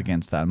Michael's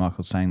against that.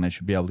 Michael's saying they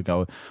should be able to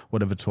go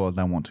whatever toilet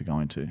they want to go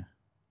into.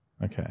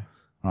 Okay.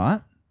 All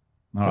right.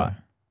 All Okay. right.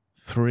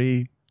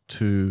 3,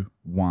 2,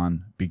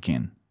 1.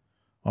 Begin.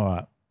 All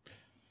right.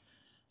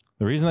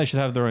 The reason they should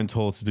have their own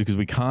toilets is because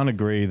we can't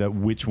agree that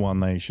which one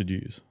they should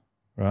use.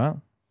 Right?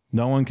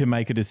 No one can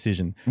make a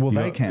decision. Well,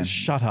 they can.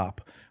 Shut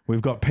up.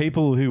 We've got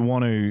people who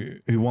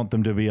want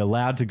them to be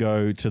allowed to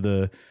go to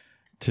the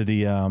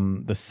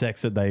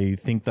sex that they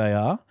think they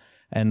are,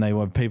 and they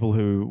want people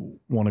who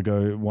want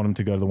them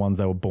to go to the ones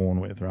they were born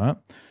with, right?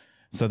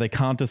 So they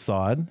can't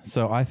decide.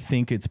 So I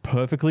think it's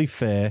perfectly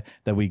fair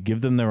that we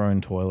give them their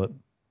own toilet,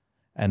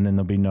 and then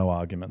there'll be no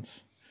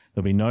arguments.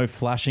 There'll be no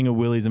flashing of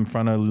willies in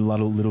front of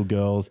little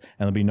girls, and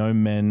there'll be no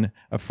men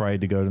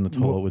afraid to go to the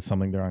toilet with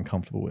something they're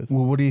uncomfortable with.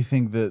 Well, what do you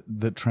think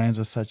that trans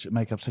are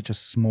make up such a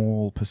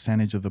small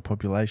percentage of the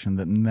population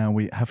that now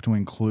we have to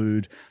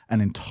include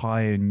an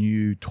entire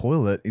new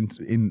toilet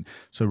in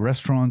so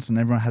restaurants and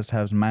everyone has to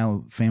have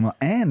male, female,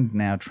 and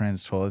now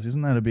trans toilets?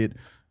 Isn't that a bit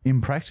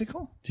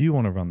impractical? Do you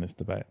want to run this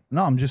debate?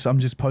 No, I'm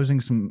just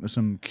posing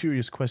some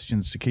curious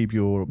questions to keep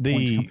your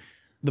points.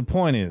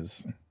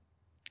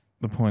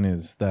 The point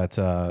is that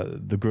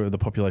the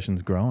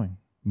population's growing.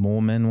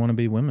 More men want to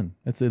be women.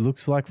 It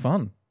looks like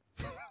fun.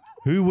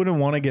 Who wouldn't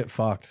want to get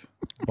fucked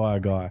by a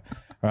guy?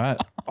 Right?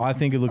 I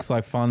think it looks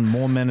like fun.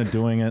 More men are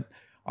doing it.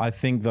 I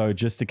think though,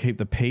 just to keep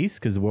the peace,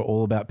 because we're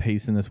all about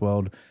peace in this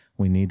world,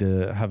 we need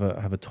to have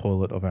a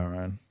toilet of our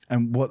own.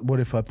 And what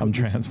if I put I'm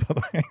this, trans, by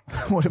the way.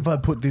 what if I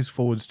put this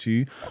forwards to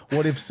you?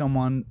 What if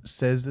someone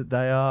says that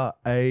they are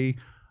a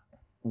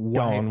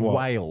on, what?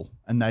 whale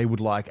and they would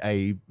like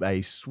a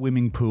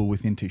swimming pool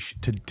within to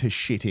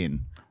shit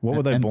in? What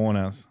were they born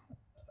as?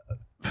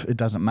 It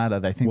doesn't matter.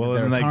 They think Well, that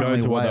they're then they go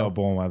currently to a what they whale. were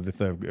born with if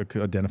they're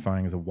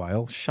identifying as a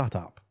whale. Shut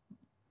up.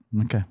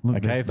 Okay. Look,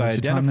 Okay, if they that's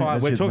your time identify,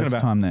 there. we're That's talking that's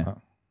about time there.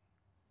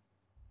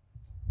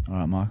 All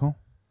right, Michael.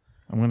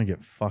 I'm gonna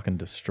get fucking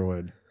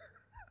destroyed.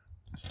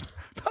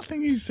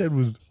 Nothing you said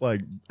was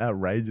like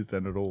outrageous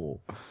and at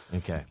all.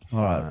 Okay. All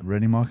right,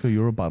 ready, Michael?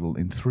 Your rebuttal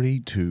in 3,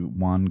 2,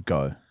 1,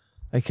 go.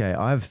 Okay,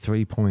 I have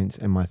 3 points,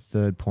 and my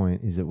third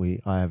point is that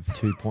I have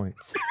 2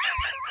 points.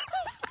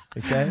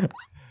 Okay?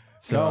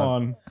 So Go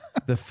on.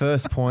 the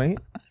first point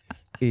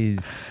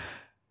is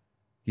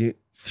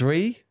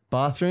 3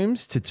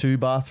 bathrooms to 2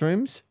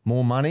 bathrooms,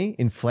 more money,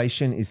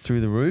 inflation is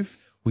through the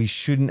roof. We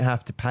shouldn't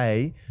have to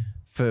pay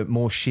for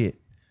more shit.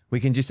 We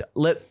can just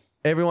let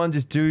everyone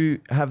just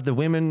have the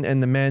women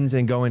and the men's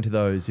and go into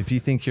those. If you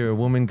think you're a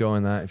woman, go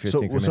in that. If you're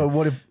So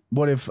what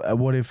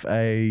if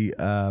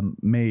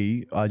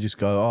me, I just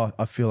go, oh,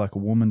 I feel like a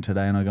woman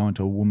today, and I go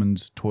into a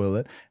woman's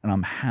toilet and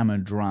I'm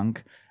hammered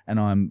drunk, and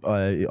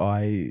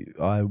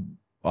I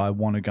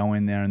want to go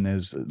in there and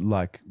there's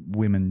like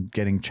women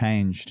getting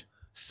changed.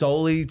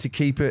 solely to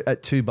keep it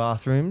at 2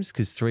 bathrooms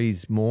because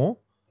 3's more.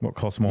 What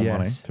costs more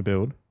money to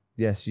build?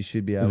 Yes, you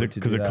should be able Is to it do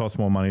because it that. costs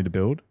more money to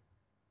build?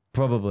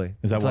 Probably.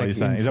 Is that It's what like you're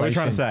saying? Is that what you're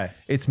trying to say?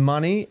 It's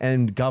money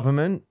and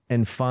government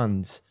and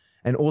funds.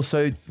 And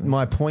also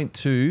my point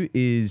 2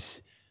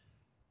 is,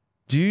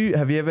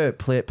 have you ever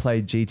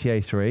played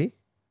GTA 3?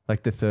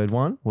 Like the third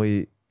one?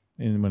 When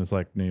It's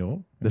like New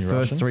York? the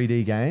first Russian?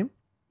 3D game?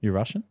 You're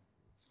Russian?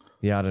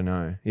 Yeah, I don't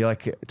know. You're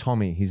like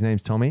Tommy. His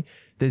name's Tommy.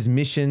 There's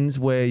missions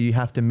where you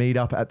have to meet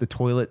up at the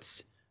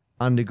toilets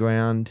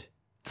underground.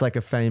 It's like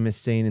a famous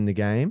scene in the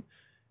game.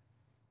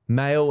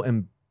 Male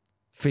and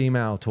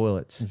female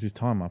toilets. Is his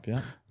time up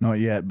yet? Not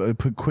yet, but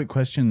a quick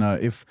question though.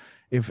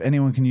 If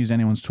anyone can use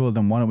anyone's toilet,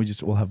 then why don't we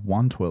just all have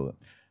one toilet?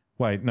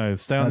 Wait, no,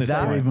 stay on this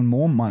That's point. even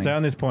more money. Stay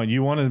on this point.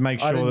 You want to make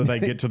sure that didn't- they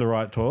get to the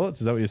right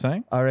toilets? Is that what you're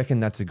saying? I reckon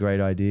that's a great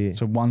idea.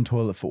 So one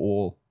toilet for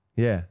all.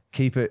 Yeah,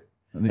 keep it.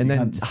 And then And you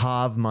then can't-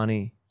 halve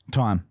money.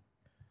 Time.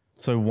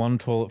 So one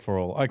toilet for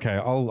all. Okay,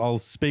 I'll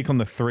speak on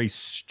the 3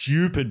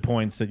 stupid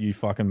points that you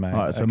fucking made.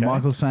 All right, so okay?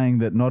 Michael's saying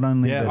that not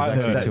only Yeah, that, I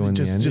that- heard that- two in the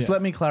just end. just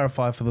let me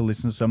clarify for the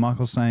listeners. So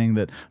Michael's saying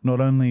that not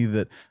only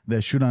that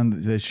there should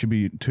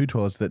be 2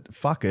 toilets. That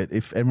fuck it,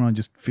 if everyone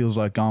just feels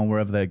like going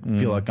wherever they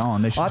feel like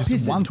going, there should I just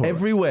piss be one toilet.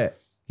 everywhere.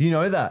 You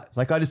know that.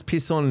 Like I just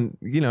piss on,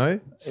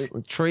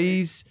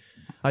 trees.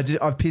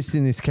 I've pissed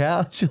in this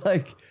couch.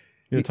 Like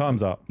Your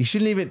time's up. you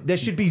shouldn't even. There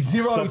should be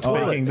 0 Stop speaking.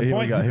 toilets. The Here we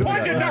point, go, here we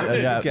point go.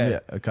 deducted. Yeah,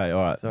 okay,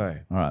 all right. Sorry.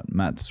 All right,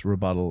 Matt's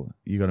rebuttal.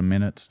 You got a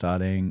minute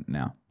starting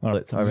now.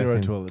 Toilets, I 0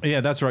 reckon. toilets.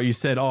 Yeah, that's right. You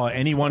said,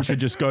 anyone should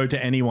just go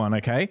to anyone,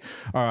 okay?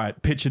 All right,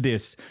 picture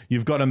this.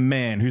 You've got a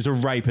man who's a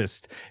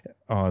rapist.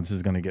 Oh, this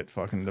is going to get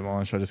fucking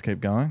demolished. I just keep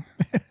going.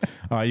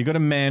 All right, you've got a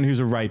man who's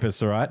a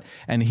rapist, all right?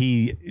 And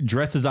he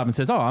dresses up and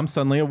says, I'm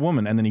suddenly a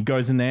woman. And then he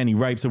goes in there and he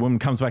rapes a woman,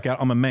 comes back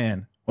out, I'm a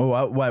man.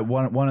 Oh, wait,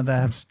 one of them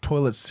have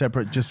toilets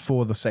separate just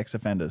for the sex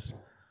offenders.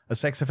 A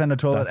sex offender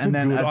toilet That's and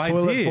then good a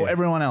toilet idea. for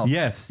everyone else.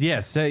 Yes.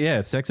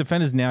 Sex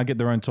offenders now get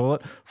their own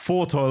toilet.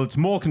 4 toilets,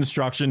 more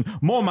construction,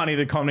 more money to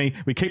the economy.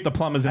 We keep the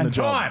plumbers in And the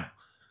job. time.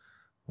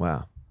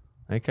 Wow.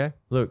 Okay.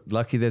 Look,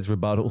 lucky there's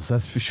rebuttals.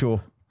 That's for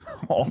sure.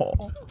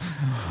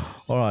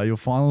 All right, your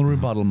final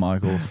rebuttal,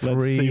 Michael. Let's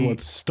 3, see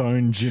what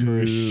stone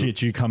gibberish 2,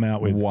 shit you come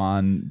out with.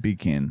 1,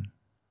 begin.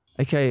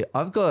 Okay,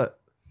 I've got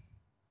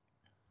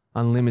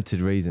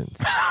unlimited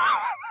reasons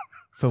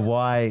for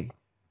why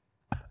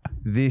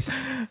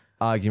this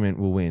argument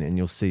will win, and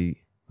you'll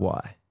see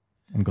why.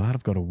 I'm glad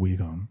I've got a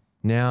wig on.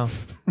 Now,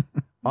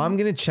 I'm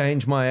going to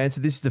change my answer.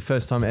 This is the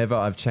first time ever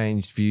I've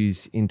changed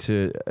views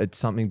into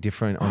something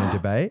different on a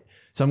debate.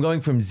 So I'm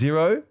going from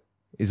 0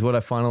 is what I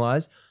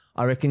finalized.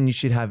 I reckon you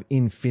should have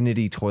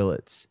infinity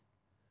toilets.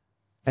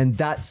 And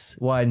that's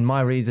why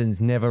my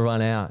reasons never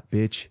run out,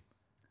 bitch.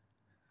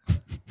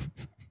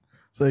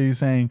 So you're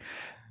saying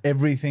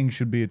everything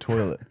should be a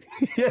toilet.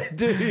 Yeah,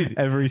 dude. should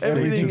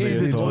Everything be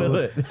is a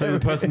toilet. So the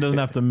person doesn't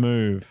have to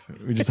move.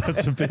 We just have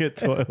to be a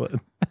toilet.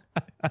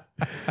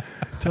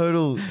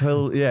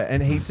 Total, yeah.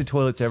 And heaps of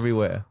toilets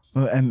everywhere.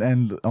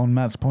 And on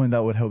Matt's point,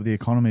 that would help the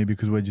economy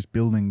because we're just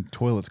building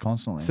toilets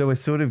constantly. So we're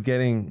sort of we're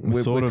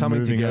coming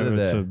moving together over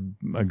there. to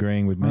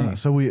agreeing with me.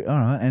 all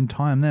right, and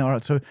time there. All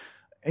right, so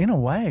in a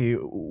way,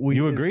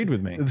 You agreed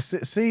with me.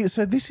 See,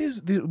 so this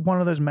is one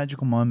of those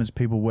magical moments,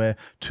 people, where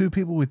 2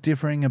 people with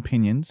differing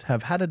opinions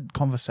have had a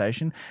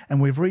conversation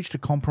and we've reached a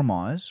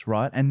compromise,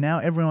 right? And now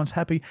everyone's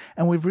happy,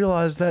 and we've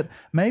realized that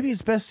maybe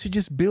it's best to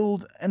just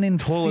build an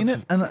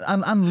infinite,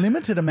 an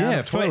unlimited amount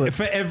of toilets.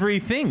 for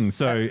everything.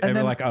 So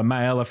then- like a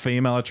male, a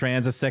female, a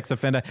trans, a sex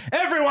offender,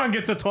 everyone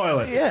gets a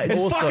toilet. Yeah,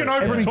 it's also fucking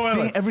open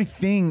toilets.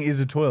 Everything is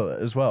a toilet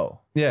as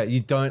well. Yeah, you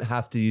don't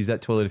have to use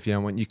that toilet if you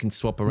don't want. You can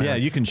swap around. Yeah,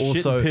 you can shit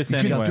also, and piss You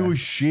can anywhere. do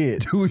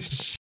shit. Do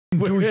shit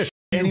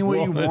anywhere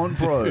you want,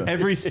 bro.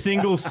 Every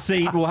single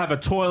seat will have a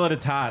toilet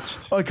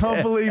attached. I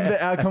can't believe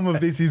the outcome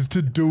of this is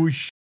to do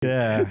shit.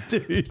 Yeah.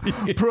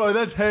 Bro,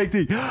 that's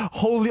hectic.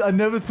 Holy, I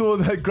never thought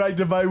that great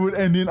debate would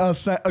end in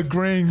us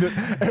agreeing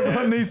that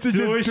everyone needs to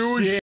just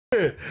do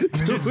shit.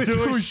 Just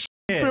do shit.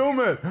 Film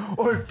it.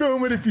 Or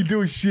film it if you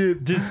do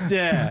shit. Just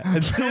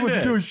and Film send it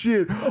it. doing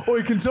shit.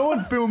 Or can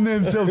someone film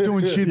themselves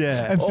doing shit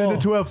and send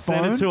it to our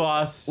phone? Send it to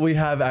us. We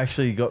have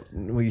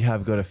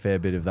got a fair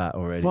bit of that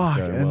already. Fuck,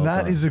 so and well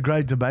that done. is a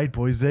great debate,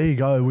 boys. There you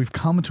go. We've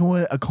come to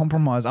a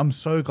compromise. I'm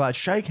so glad.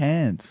 Shake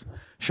hands.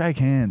 Shake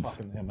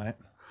hands. Yeah, mate.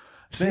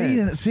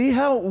 See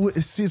how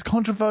it's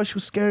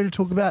controversial, scary to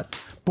talk about.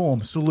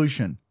 Boom,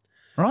 solution.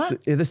 Right? So,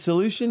 the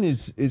solution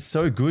is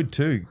so good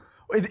too.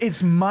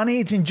 It's money.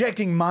 It's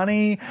injecting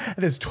money.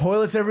 There's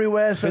toilets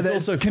everywhere, so It's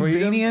that's also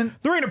convenient.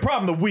 There ain't a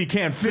problem that we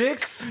can't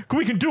fix.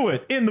 We can do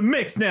it in the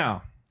mix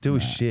now. Do a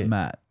shit.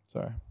 Matt.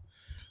 Sorry.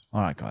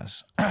 All right,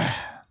 guys.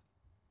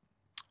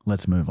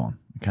 Let's move on.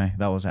 Okay,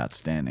 that was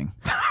outstanding.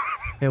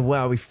 Yeah,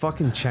 wow, we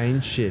fucking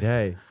changed shit,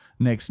 hey.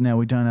 Next, now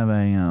we don't have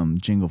a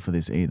jingle for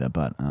this either,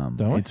 but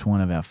we? it's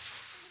one of our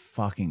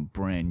fucking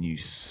brand new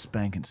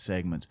spanking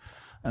segments,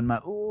 and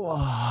Matt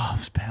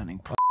loves pounding.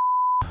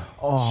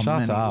 Oh,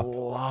 Shut man, up. He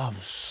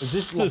loves Is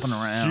this the slopping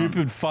around.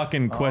 stupid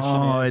fucking question?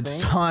 Oh, it's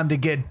time to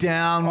get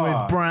down with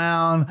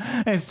Brown.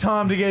 It's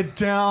time to get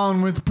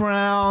down with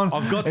Brown.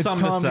 I've got it's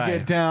something to time say.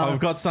 get down. I've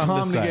got something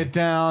to It's say. time to get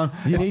down.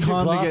 You It's need your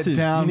time to glasses. get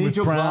down You need with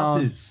your Brown.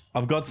 glasses.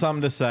 I've got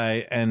something to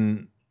say,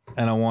 and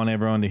I want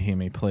everyone to hear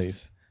me,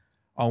 please.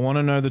 I want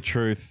to know the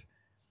truth.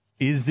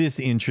 Is this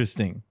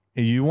interesting?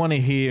 You want to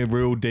hear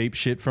real deep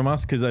shit from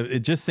us? Because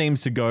it just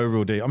seems to go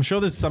real deep. I'm sure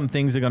there's some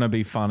things that are going to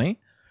be funny,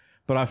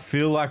 but I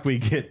feel like we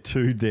get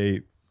too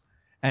deep.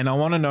 And I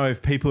want to know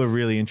if people are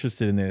really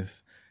interested in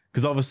this.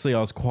 Because obviously I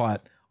was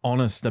quite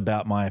honest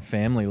about my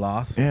family in the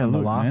last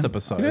man.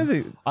 episode. You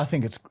know I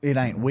think it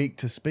ain't weak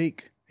to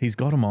speak. He's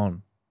got him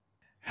on.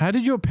 How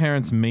did your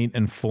parents meet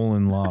and fall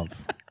in love?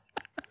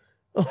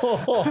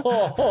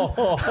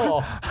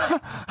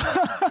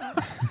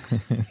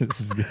 This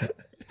is good.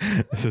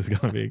 This is going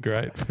to be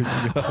great.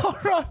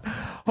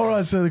 All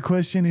right. So the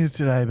question is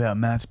today about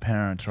Matt's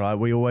parents, right?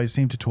 We always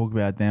seem to talk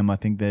about them. I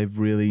think they've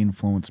really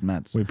influenced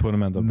Matt's We put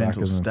him at the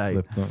mental back of state.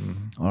 the flip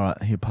button. All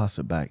right, here, pass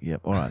it back.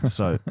 Yep. All right.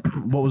 So,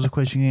 what was the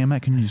question again,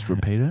 Matt? Can you just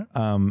repeat it?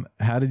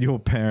 How did your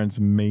parents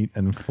meet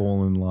and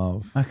fall in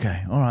love?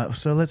 Okay. All right.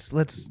 So let's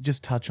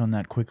just touch on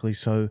that quickly.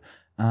 So,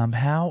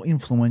 how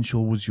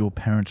influential was your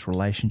parents'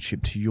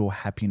 relationship to your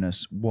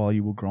happiness while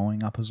you were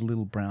growing up as a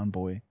little brown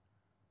boy?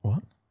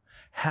 What?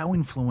 How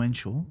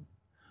influential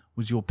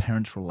was your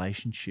parents'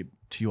 relationship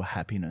to your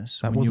happiness?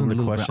 That when you wasn't were a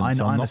the little question, brown?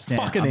 so I I'm not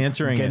understand. fucking I'm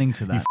answering getting it.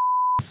 to that.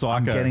 Psycho.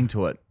 I'm getting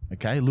to it.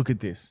 Okay. Look at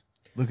this.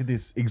 Look at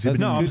this exhibit.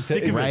 No, I'm good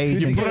sick to- of it.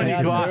 rage You put, on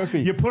and your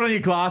sadness. you put on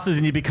your glasses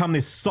and you become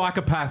this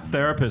psychopath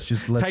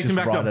therapist. Let's Takes him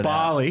back write to it out.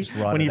 Bali Just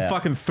write when it he out.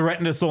 fucking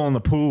threatened us all in the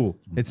pool.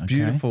 It's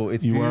beautiful.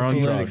 It's You were on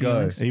beautiful. Let it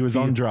drugs. go. He was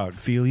on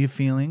drugs. Feel your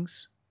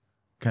feelings.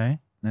 Okay.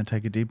 Now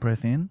take a deep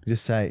breath in.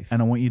 Just safe.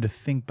 And I want you to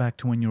think back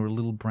to when you were a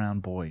little brown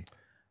boy.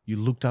 You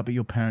looked up at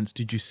your parents.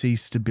 Did you see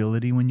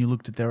stability when you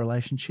looked at their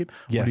relationship?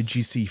 Yes. Or did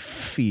you see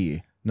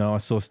fear? No, I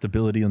saw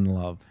stability and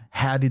love.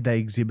 How did they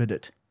exhibit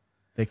it?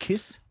 Their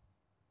kiss?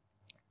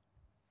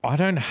 I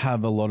don't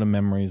have a lot of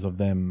memories of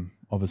them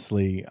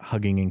obviously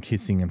hugging and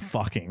kissing and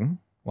fucking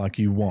like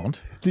you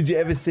want. Did you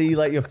ever see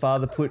like your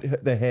father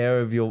put the hair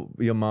of your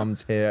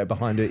mum's hair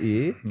behind her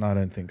ear? I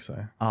don't think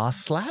so. Arse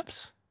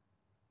slaps?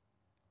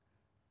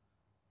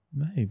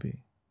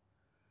 Maybe.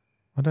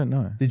 I don't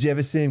know. Did you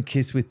ever see him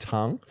kiss with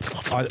tongue?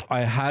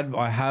 I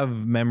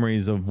have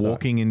memories of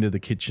walking into the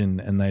kitchen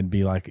and they'd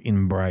be like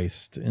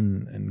embraced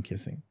and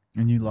kissing.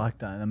 And you liked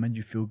that? That made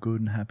you feel good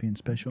and happy and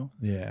special?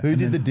 Yeah. Who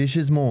did the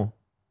dishes more?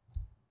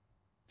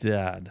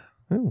 Dad.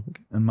 Oh,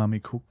 okay. And mummy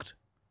cooked?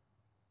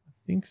 I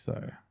think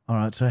so. All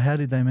right. So how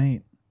did they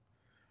meet?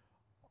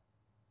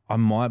 I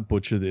might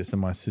butcher this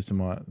and my sister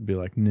might be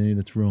like, no,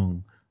 that's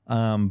wrong.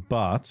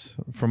 But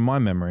from my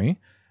memory,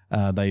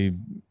 they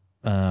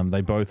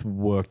both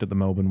worked at the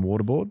Melbourne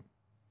Water Board. Do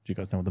you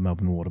guys know what the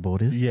Melbourne Water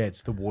Board is? Yeah,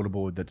 it's the water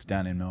board that's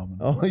down in Melbourne.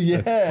 Oh yeah.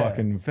 That's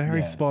fucking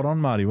very spot on,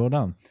 Marty. Well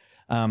done.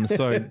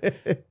 So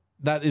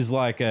that is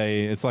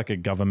it's like a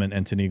government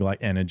entity like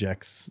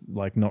Energex,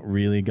 like not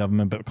really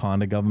government, but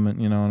kind of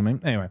government, you know what I mean?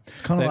 Anyway.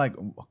 It's kind of like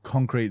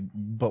concrete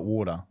but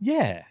water.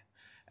 Yeah.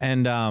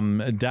 And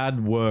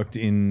Dad worked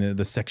in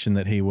the section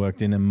that he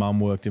worked in and Mum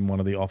worked in one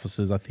of the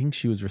offices. I think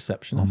she was Oh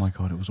receptionist. my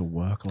God, it was a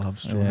work love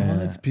story. Yeah. Oh,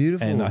 that's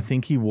beautiful. And I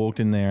think he walked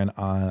in there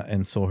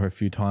and saw her a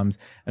few times.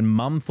 And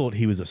Mum thought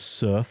he was a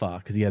surfer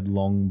because he had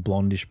long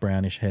blondish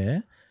brownish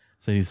hair.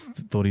 So he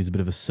thought he was a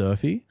bit of a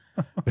surfy,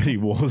 but he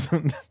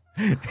wasn't.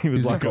 He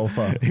was like a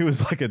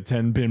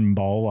 10-pin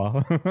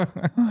bowler.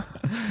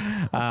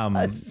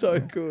 That's so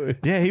good.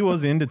 Yeah, he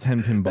was into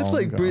 10-pin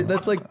bowling.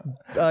 That's like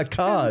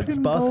cards,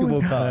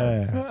 basketball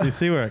cards. Yeah. So you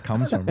see where it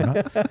comes from,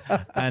 right?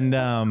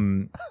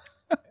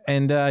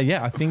 And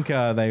I think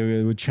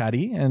they were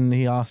chatty, and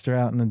he asked her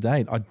out on a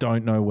date. I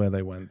don't know where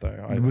they went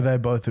though. Were they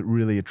both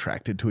really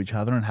attracted to each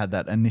other and had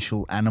that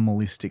initial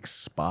animalistic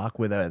spark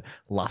where their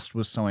lust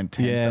was so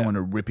intense Yeah. they want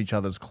to rip each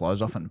other's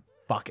clothes off and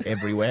fuck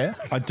everywhere?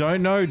 I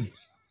don't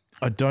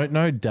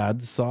know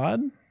Dad's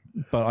side,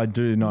 but I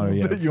do know.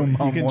 Yeah, That your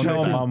mum you can wanted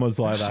tell to- Mum was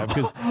like that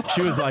because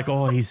she was like,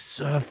 "Oh, he's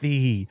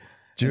surfy."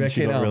 Do you And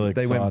she reckon got really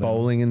they went excited.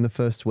 bowling in the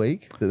first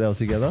week that they were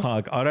together?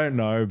 Fuck, I don't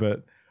know,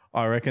 but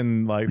I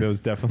reckon like there was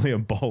definitely a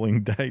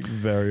bowling date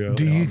very early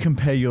Do you on.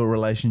 compare your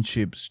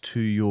relationships to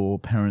your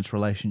parents'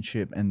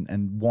 relationship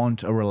and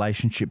want a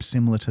relationship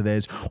similar to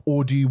theirs,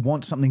 or do you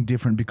want something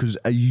different because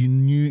you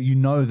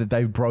know that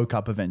they broke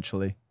up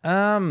eventually?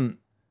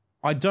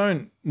 I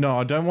don't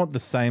want the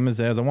same as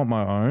theirs. I want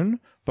my own,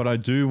 but I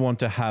do want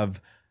to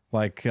have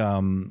like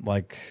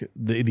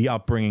the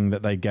upbringing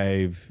that they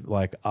gave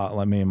like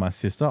me and my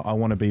sister. I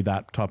want to be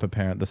that type of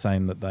parent, the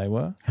same that they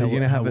were. Are you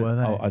gonna have were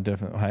they? Oh, I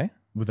definitely. Hey,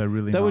 Were they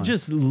really? they were nice?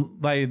 just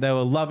they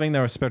were loving. They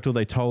were respectful.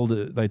 They told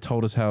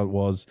us how it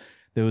was.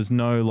 There was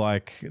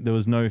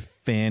no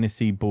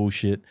fantasy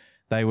bullshit.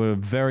 They were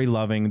very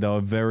loving. They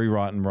were very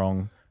right and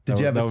wrong. Did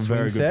you have a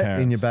swing set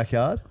in your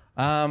backyard?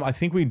 I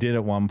think we did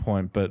at one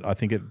point, but I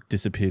think it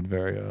disappeared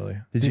very early.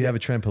 Did you have a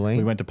trampoline?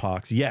 We went to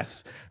parks.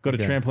 Yes. Got a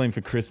trampoline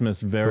for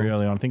Christmas very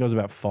early on. I think I was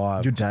about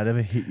 5. Did your dad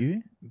ever hit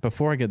you?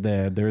 Before I get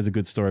there is a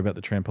good story about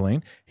the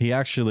trampoline. He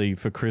actually,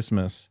 for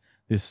Christmas,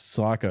 this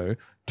psycho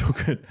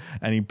took it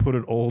and he put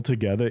it all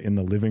together in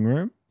the living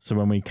room. So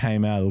when we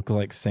came out, it looked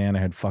like Santa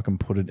had fucking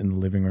put it in the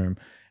living room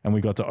and we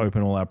got to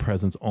open all our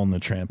presents on the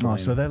trampoline. Oh,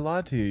 so they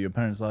lied to you. Your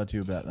parents lied to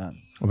you about that.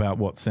 About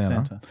what,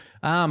 Santa?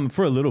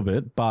 For a little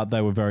bit, but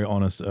they were very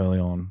honest early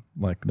on.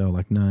 Like they were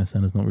like, no,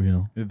 Santa's not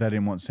real. They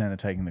didn't want Santa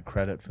taking the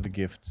credit for the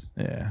gifts.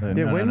 Yeah.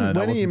 When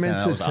are you meant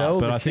to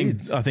tell But the I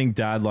kids? think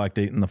Dad liked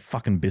eating the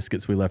fucking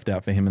biscuits we left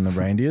out for him and the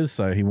reindeers,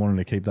 so he wanted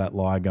to keep that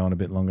lie going a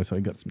bit longer. So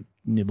he got some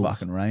nibbles,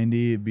 Fucking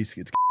reindeer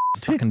biscuits.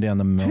 sucking down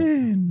the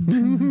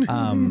milk.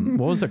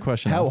 What was the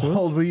question? How afterwards?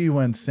 old were you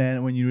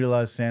when you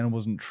realized Santa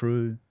wasn't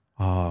true?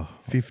 Oh,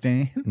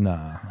 15.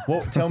 nah.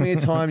 Well, tell me a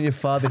time your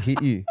father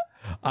hit you.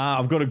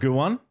 I've got a good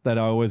one that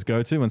I always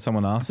go to when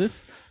someone asks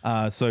this.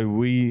 So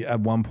we at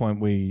one point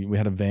we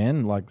had a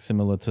van like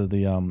similar to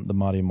the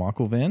Marty and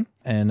Michael van,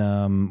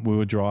 and we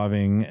were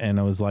driving, and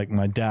it was like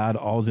my dad.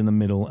 I was in the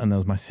middle, and there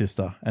was my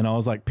sister, and I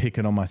was like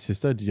picking on my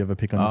sister. Did you ever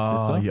pick on your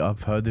sister? Yeah,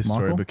 I've heard this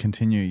story, Michael? but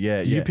continue.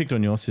 Yeah, You picked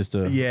on your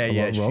sister. Yeah, a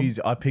yeah. lot, Rob?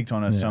 I picked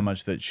on her so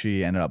much that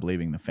she ended up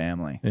leaving the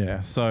family. Yeah.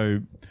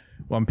 So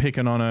I'm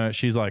picking on her.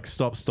 She's like,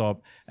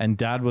 stop. And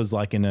Dad was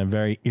like in a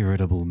very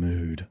irritable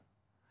mood.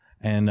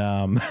 And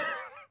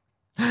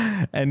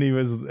and he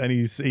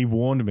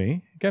warned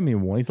me. He gave me a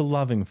warning. He's a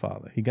loving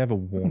father. He gave a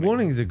warning.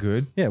 Warnings are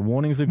good. Yeah,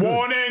 warnings are good.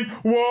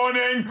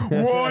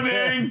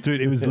 Warning. Dude,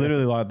 it was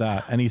literally like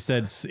that. And he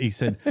said stop.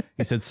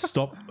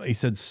 He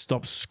said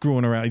stop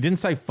screwing around. He didn't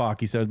say fuck.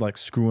 He said like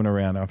screwing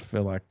around. I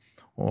feel like,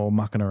 or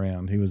mucking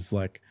around. He was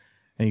like,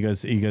 and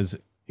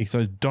he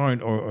said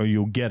don't or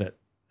you'll get it.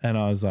 And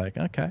I was like,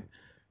 okay,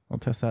 I'll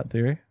test that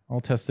theory.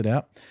 I'll test it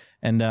out.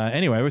 And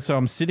anyway, so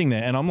I'm sitting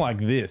there and I'm like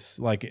this,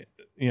 like,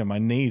 you know, my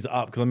knees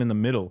up because I'm in the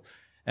middle,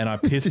 and I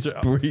pissed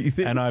Just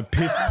breathing. and I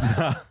pissed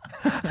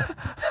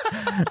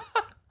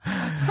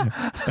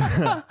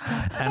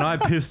and I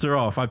pissed her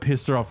off. I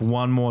pissed her off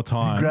one more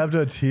time. Grabbed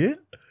her tit?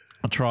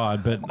 I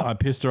tried, but I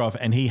pissed her off,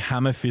 and he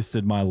hammer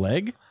fisted my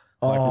leg,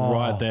 like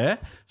right there.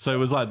 So it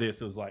was like this.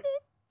 It was like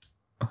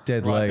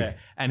Dead right leg. there.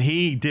 And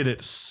he did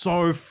it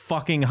so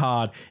fucking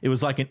hard. It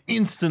was like an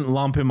instant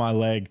lump in my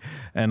leg,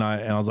 and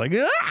I was like,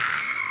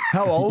 ah!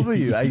 How old were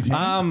you? 18?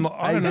 I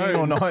don't 18 know.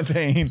 or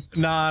 19?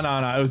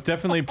 No. It was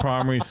definitely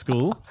primary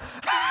school.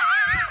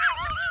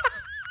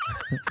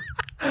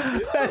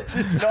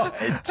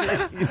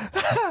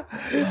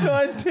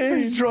 19.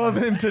 He's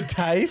driving him to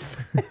TAFE.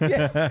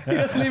 He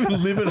doesn't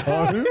even live at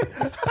home.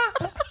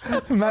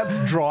 Matt's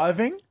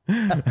driving.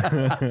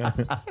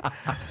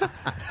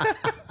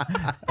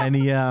 And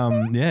he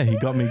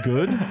got me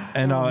good,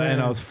 and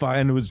I was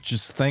fine. It was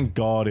just, thank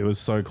God it was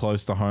so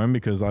close to home,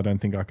 because I don't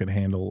think I could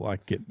handle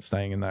like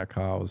staying in that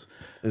car. I was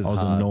hard.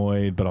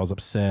 annoyed, but I was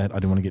upset. I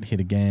didn't want to get hit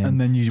again. And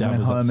then you Dad went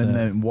was home upset. and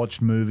then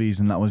watched movies,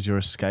 and that was your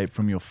escape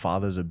from your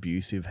father's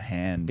abusive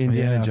hand.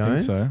 Indiana I think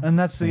Jones. so. And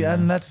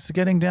that's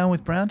getting down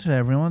with Brown today,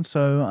 everyone.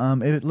 So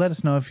let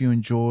us know if you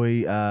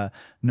enjoy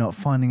not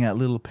finding out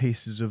little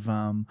pieces of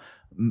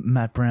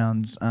Matt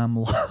Brown's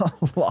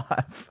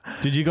life.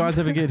 Did you guys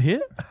ever get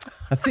hit?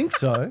 I think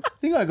so. I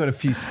think I got a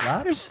few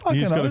slaps. You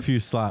just got a oath. few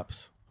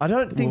slaps. I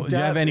don't think. Well, do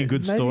you have any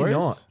good maybe stories?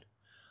 Not.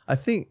 I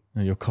think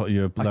No, your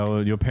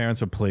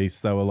parents were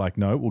police. They were like,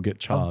 no, we'll get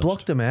charged. I've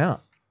blocked them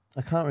out.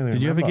 I can't really.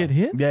 Did you ever remember.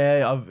 get hit?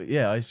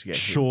 Yeah, I used to get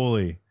hit.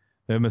 Surely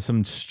there were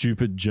some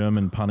stupid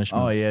German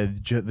punishments. Oh yeah,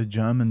 the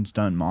Germans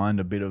don't mind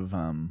a bit of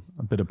a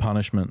bit of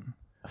punishment.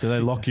 Do they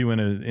lock you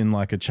in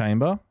like a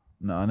chamber?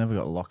 No, I never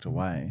got locked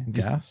away.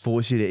 Just Gas?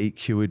 force you to eat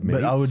cured meats?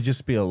 But I would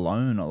just be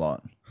alone a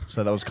lot,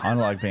 so that was kind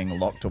of like being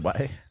locked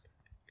away.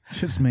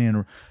 Just me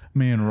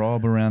and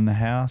Rob around the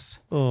house.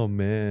 Oh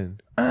man.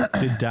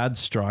 Did Dad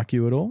strike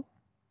you at all?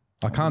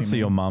 I can't see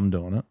your mum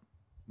doing it.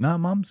 No,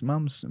 mum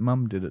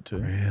did it too.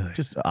 Really?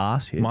 Just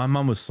ass hits. My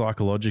mum was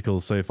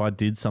psychological, so if I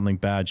did something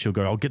bad, she'll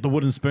go, I'll get the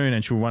wooden spoon,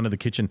 and she'll run to the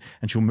kitchen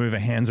and she'll move her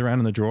hands around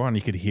in the drawer, and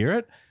you could hear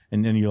it,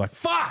 and then you're like,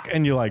 fuck,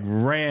 and you like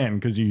ran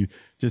because you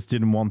just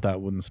didn't want that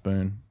wooden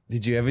spoon.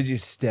 Did you ever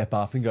just step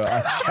up and go,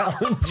 I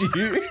challenge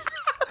you?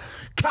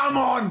 Come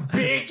on,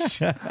 bitch.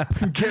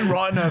 Get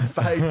right in her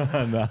face.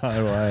 No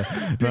way.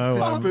 No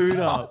way. Spoon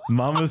up.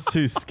 Mum was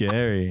too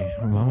scary.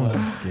 Mum was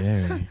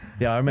scary.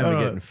 Yeah, I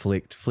remember getting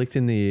flicked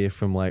in the ear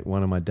from like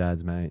one of my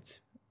dad's mates.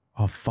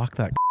 Oh, fuck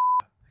that.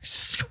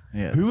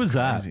 Yeah, Who that's was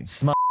crazy. that?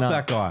 Smart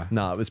That guy.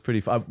 No, it was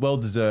pretty well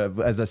deserved.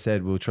 As I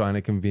said, we were trying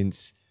to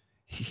convince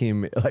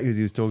him, like, as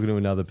he was talking to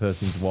another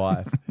person's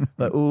wife,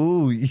 like,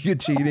 "Ooh, you're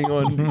cheating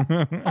on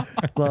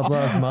blah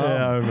blah's mum."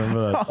 Yeah, I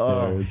remember that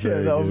story. It's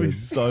very that would be good.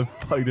 so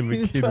fucked if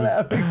a kid was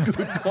having a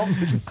good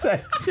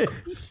conversation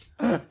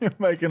You're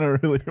making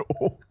it really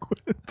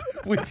awkward.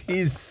 with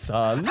his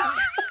son.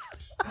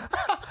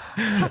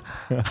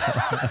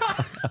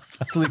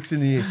 Flicks in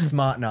the ear,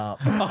 smarten up.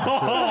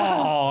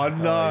 Oh,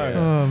 no.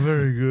 Oh,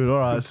 very good. All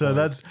right, so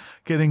that's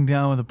getting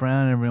down with the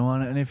Brown,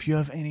 everyone. And if you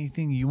have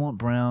anything you want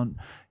Brown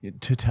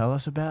to tell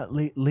us about,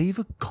 leave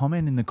a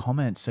comment in the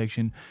comments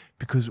section,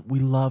 because we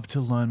love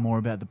to learn more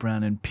about the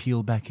Brown and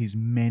peel back his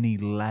many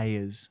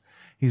layers.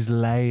 He's a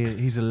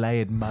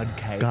layered mud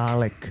cake.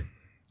 Garlic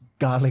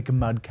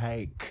mud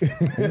cake.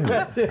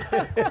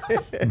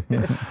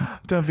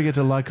 Don't forget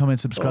to like, comment,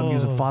 subscribe, give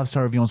us a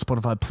 5-star review on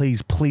Spotify.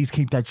 Please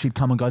keep that shit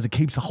coming, guys. It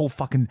keeps the whole Keeps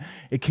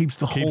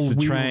whole the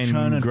wheel train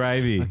churning.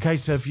 gravy. Okay,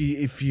 so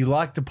if you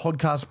like the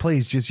podcast,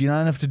 please you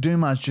don't have to do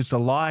much, just a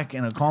like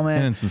and a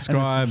comment And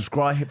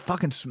subscribe. Hit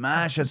fucking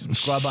smash that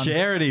subscribe button.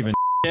 Share it even.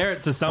 Share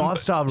it to somebody.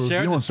 5-star review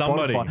Share it on to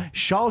somebody. Spotify.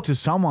 Show it to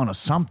someone or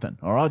something.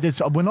 All right,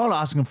 we're not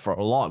asking for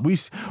a lot.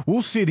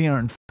 We'll sit here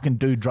and fucking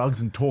do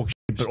drugs and talk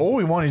shit, but all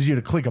we want is you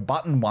to click a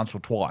button once or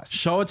twice.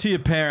 Show it to your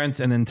parents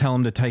and then tell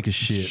them to take a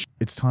shit.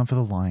 It's time for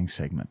the lying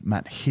segment.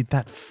 Matt, hit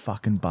that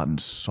fucking button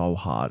so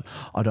hard.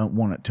 I don't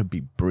want it to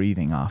be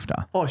breathing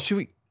after. Oh, should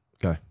we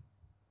go?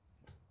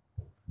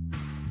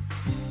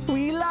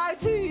 We lie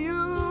to you.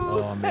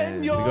 Oh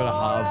man, we gotta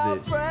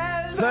halve this.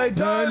 They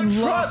don't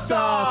trust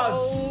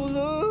us. Oh,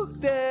 look,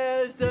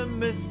 there's the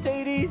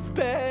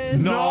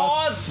Mercedes-Benz.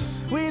 Not.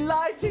 We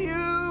lie to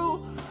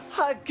you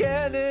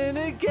again and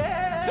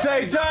again.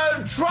 They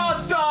don't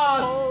trust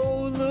us.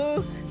 Oh,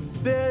 look,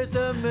 there's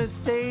a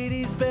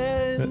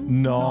Mercedes-Benz.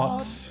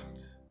 Not.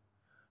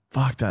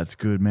 Fuck, that's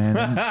good, man.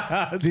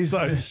 That's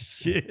so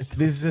shit.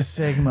 This is a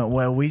segment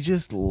where we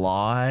just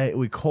lie.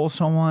 We call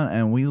someone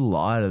and we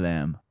lie to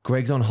them.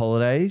 Greg's on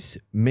holidays.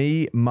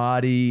 Me,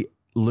 Marty,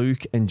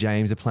 Luke, and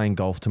James are playing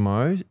golf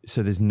tomorrow,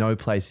 so there's no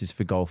places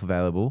for golf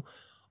available.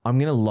 I'm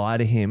going to lie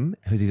to him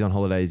because he's on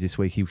holidays this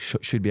week. He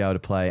should be able to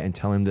play, and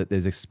tell him that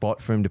there's a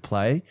spot for him to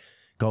play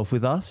golf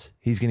with us.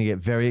 He's going to get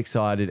very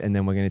excited, and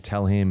then we're going to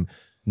tell him,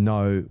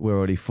 no, we're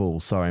already full.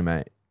 Sorry,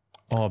 mate.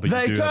 Oh, but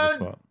They you do have a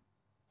don't- spot.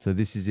 So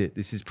this is it.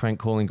 This is prank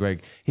calling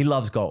Greg. He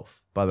loves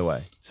golf, by the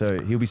way. So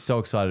he'll be so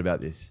excited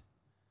about this.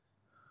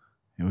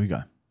 Here we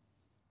go.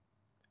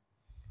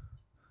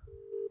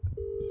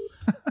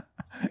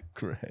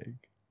 Greg.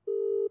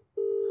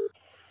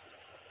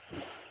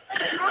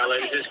 Hello,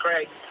 this is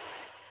Craig.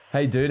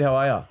 Hey, dude, how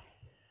are you?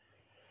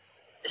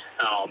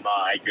 Oh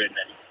my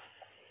goodness.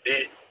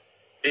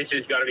 This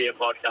has got to be a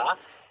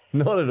podcast.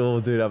 Not at all,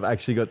 dude. I've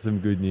actually got some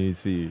good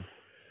news for you.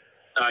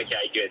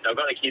 Okay, good. I've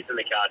got the kids in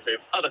the car too,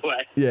 by the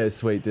way. Yeah,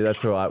 sweet, dude.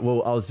 That's all right.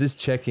 Well, I was just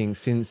checking,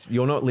 since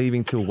you're not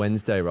leaving till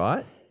Wednesday,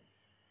 right?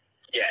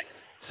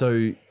 Yes.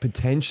 So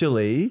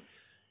potentially,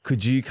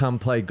 could you come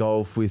play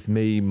golf with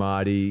me,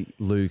 Marty,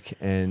 Luke,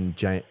 and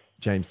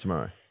James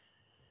tomorrow?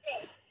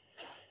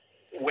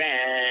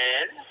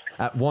 When?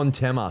 At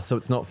Wantema, so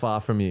it's not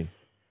far from you.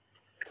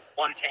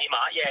 One teamer?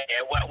 Yeah.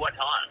 What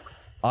time?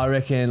 I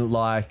reckon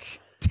like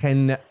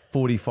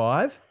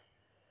 10:45.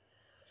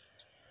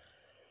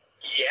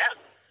 Yeah.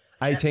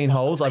 18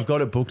 holes. I've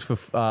got it booked for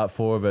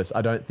 4 of us.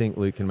 I don't think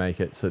Luke can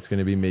make it, so it's going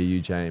to be me, you,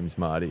 James,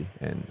 Marty,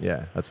 and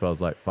yeah, that's why I was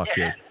like, fuck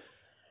Yeah. yeah.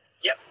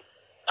 Yep.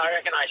 I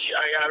reckon I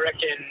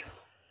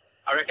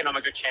reckon I'm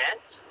a good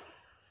chance.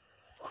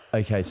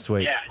 Okay,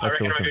 sweet. Yeah, I That's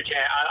reckon awesome. I'm a good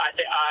chance.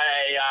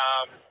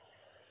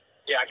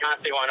 I can't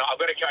see why not. I've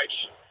got a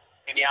coach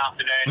in the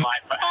afternoon, like.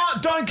 Oh,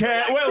 don't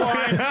care. We're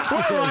lying.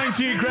 We're lying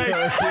to you, Greg.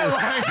 We're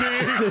lying to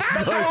you.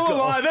 That's all a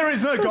lie. There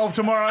is no golf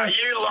tomorrow. Are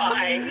you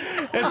lying?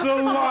 It's a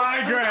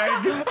lie,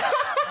 Greg.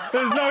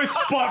 There's no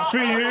spot for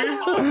you.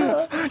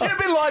 You've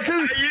been lied to.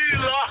 Are you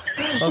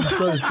lying? I'm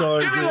so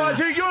sorry. You've been dude. lied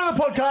to. You're on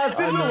the podcast.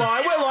 This is a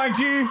lie. We're lying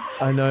to you.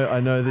 I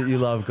know that you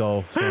love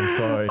golf, so I'm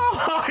sorry.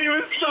 Oh, he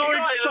was so You guys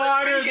are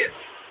excited. idiots.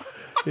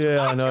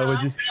 Yeah, I know. We're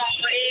just. I can't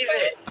believe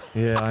it.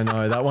 Yeah, I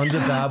know. That one's a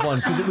bad one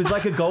because it was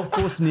like a golf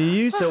course near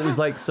you, so it was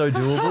like so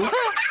doable.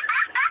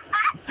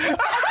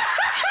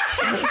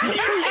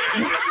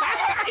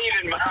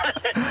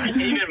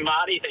 Even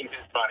Marty thinks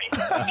it's funny. I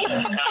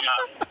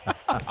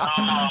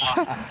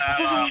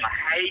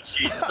hate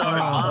you so much.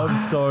 I'm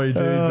sorry,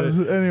 dude.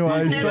 But Anyway,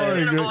 I'm never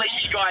sorry, going to Greg. believe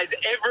you guys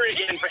ever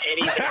again for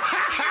anything.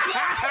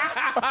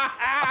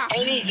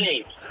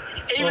 Anything.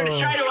 Even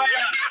straight away.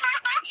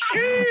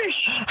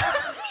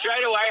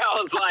 Straight away, I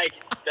was like,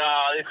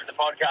 "Oh, this is the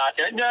podcast."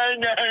 No,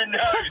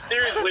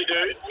 seriously,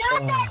 dude.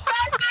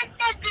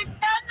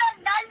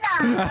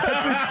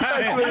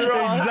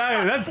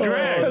 Exactly. That's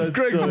Greg. That's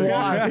Greg's so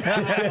wife.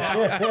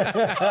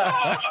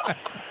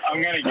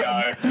 I'm gonna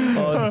go.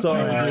 Oh,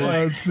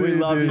 sorry, dude. We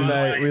love you,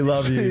 mate. We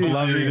love you.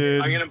 Love you,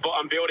 dude.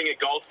 I'm building a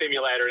golf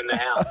simulator in the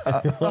house.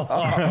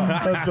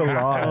 That's a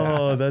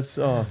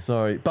lie.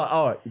 Sorry.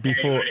 But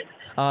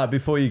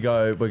before you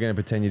go, we're going to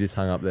pretend you just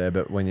hung up there.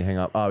 But when you hang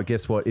up,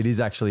 guess what? It is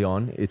actually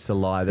on. It's a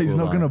lie that He's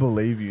we're not going to lying.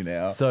 believe you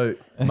now. So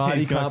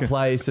Marty can't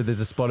play. So there's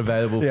a spot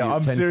available for you.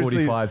 I'm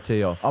 10:45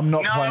 tee off. I'm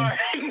not No,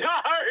 playing. no.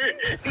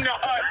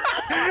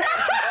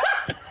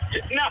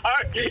 No,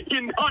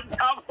 you're not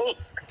double.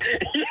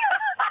 You're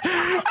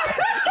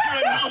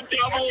not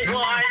double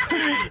line.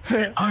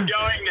 I'm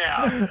going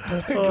now.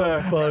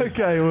 Oh, fuck.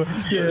 Okay, well,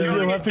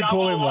 you'll have to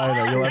call him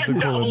later. You'll have to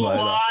call him later.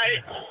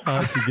 Lie.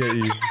 I have to get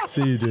you.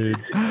 See you,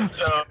 dude.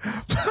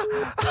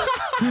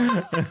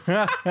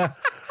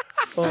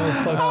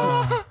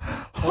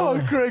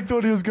 Oh, Greg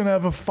thought he was going to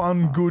have a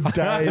fun, good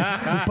day.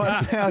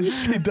 But now,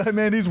 shit,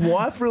 man, his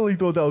wife really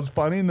thought that was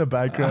funny in the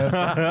background.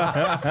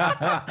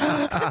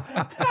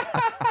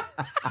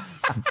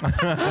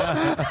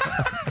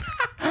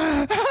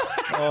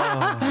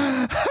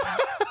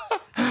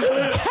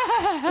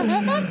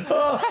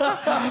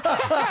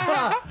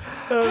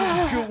 That was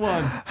a good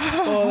one.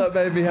 Oh, that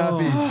made me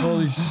happy.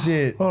 Holy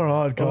shit. All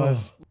right,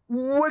 guys.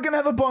 We're going to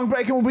have a bong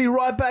break and we'll be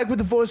right back with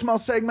the voicemail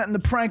segment and the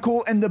prank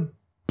call and the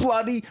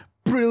bloody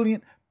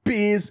brilliant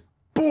beers.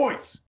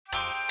 Boys!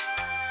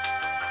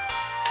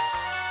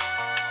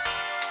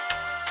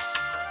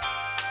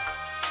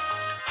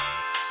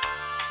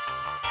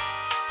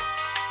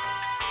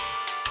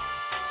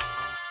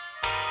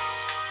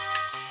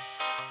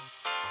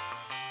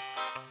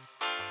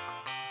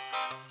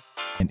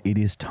 And it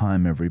is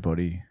time,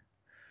 everybody,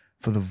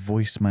 for the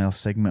voicemail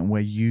segment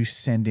where you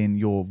send in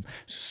your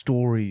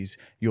stories,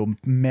 your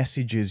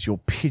messages, your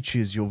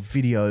pictures, your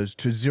videos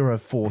to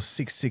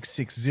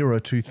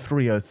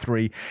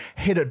 0466602303.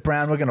 Hit it,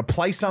 Brown. We're going to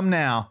play some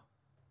now.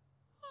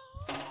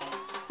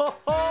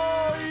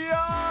 Oh,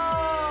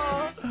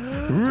 yeah.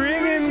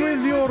 Ringing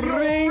with your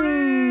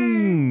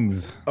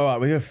rings. All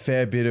right, we got a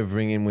fair bit of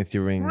ringing with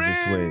your rings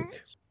this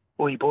week.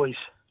 Oi, boys.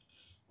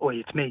 Oi,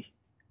 it's me.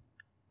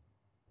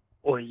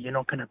 Oi, you're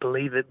not going to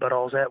believe it, but I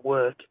was at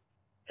work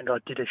and I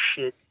did a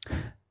shit.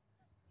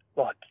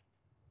 Like,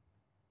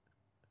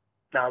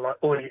 I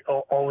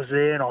was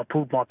there and I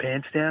pulled my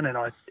pants down and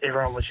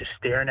everyone was just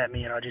staring at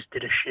me and I just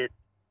did a shit.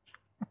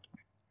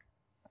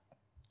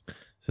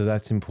 So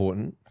that's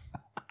important.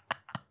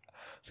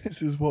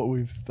 This is what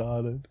we've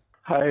started.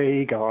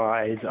 Hey,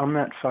 guys. I'm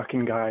that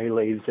fucking guy who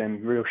leaves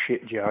them real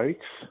shit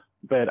jokes.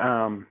 But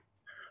I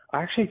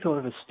actually thought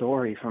of a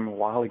story from a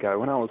while ago.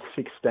 When I was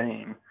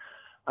 16,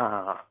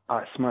 I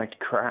smoked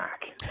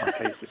crack.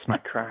 Like, I used to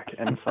smoke crack,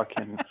 and I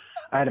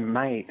had a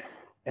mate,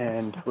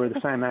 and we're the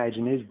same age,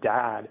 and his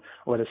dad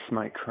let us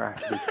smoke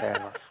crack at his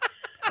house.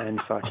 And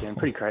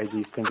pretty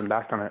crazy thinking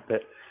back on it.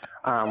 But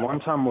one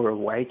time we were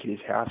awake at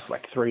his house for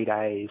like 3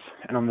 days,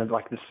 and on the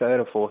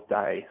third or fourth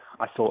day,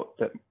 I thought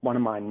that one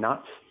of my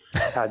nuts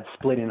had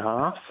split in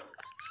half,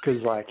 because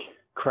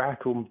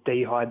crack will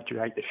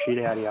dehydrate the shit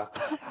out of you,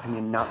 and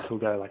your nuts will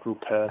go real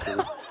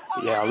purple.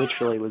 But yeah, I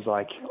literally was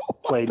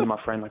pleading to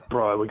my friend,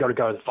 bro, we got to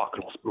go to the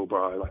fucking hospital,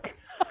 bro.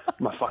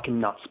 My fucking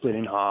nut split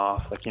in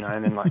half,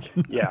 and then next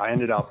day I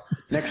ended up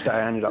just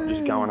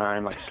going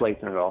home,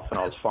 sleeping it off, and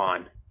I was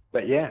fine.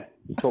 But yeah,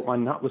 I thought my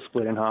nut was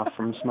split in half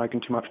from smoking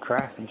too much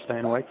crack and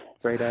staying awake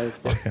for 3 days.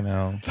 Fucking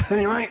hell.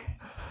 Anyway,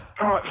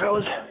 all right,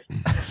 fellas.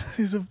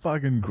 It's a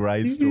fucking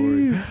great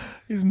story.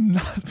 He's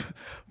not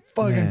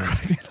fucking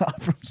cracked it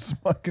up from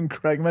smoking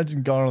crack.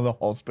 Imagine going to the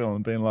hospital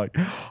and being like,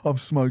 I've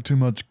smoked too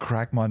much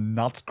crack. My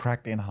nuts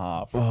cracked in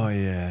half. Oh,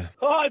 yeah.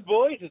 Hi,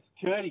 boys. It's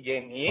Kurt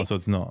again here. Oh, so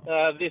it's not.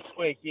 This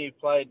week you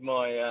played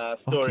my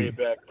story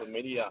about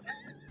chlamydia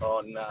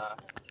on the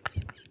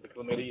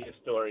chlamydia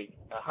story.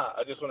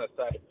 I just want to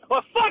say,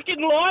 I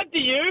fucking lied to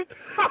you.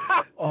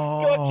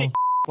 Oh,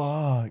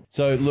 fuck.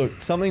 So, look,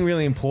 something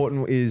really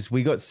important is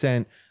we got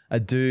sent a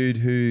dude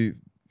who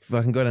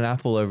fucking got an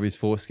apple over his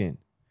foreskin.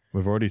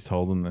 We've already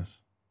told them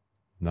this.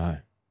 No.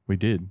 We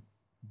did.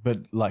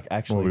 But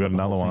actually, Well, we got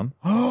another one.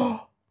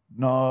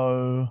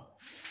 No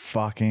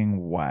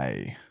fucking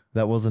way.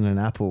 That wasn't an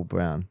apple,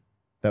 Brown.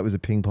 That was a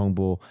ping pong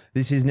ball.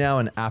 This is now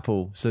an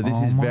apple. So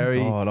this is very.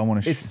 God, I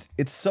want to. It's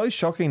so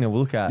shocking to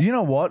look at. You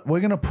know what?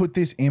 We're gonna put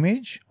this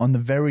image on the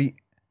very.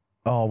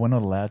 Oh, we're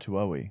not allowed to,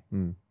 are we?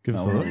 Give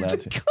us No, a we're not look.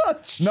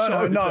 allowed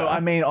to. No. I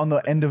mean, on the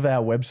end of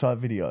our website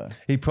video.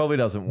 He probably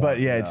doesn't want. But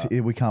yeah,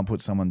 we can't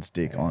put someone's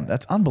dick on.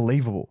 That's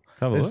unbelievable.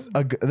 Have a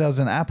look. There was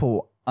an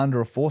apple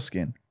under a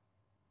foreskin.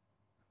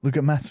 Look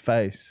at Matt's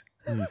face.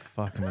 You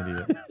fucking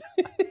idiot.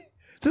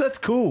 So that's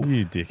cool.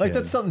 You dickhead.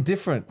 That's something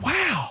different.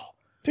 Wow.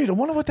 Dude, I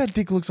wonder what that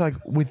dick looks like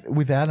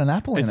without an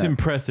apple in It's it.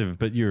 impressive,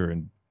 but you're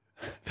in.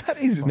 That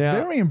is Now,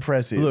 very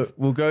impressive. Look,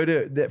 we'll go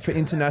to for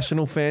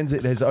international fans.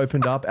 It has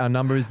opened up. Our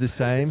number is the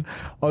same: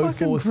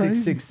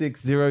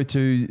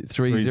 0466602303.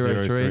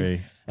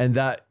 303. And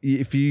that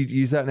if you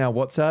use that in our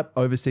WhatsApp,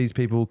 overseas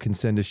people can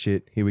send us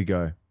shit. Here we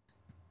go.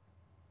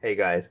 Hey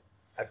guys,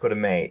 I've got a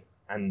mate,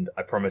 and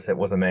I promise it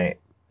was a mate.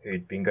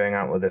 who'd been going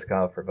out with this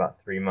girl for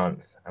about 3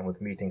 months and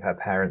was meeting her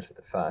parents for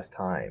the first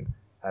time.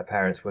 Her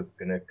parents were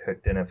going to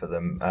cook dinner for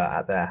them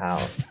at their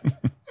house.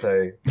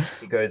 So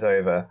he goes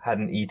over,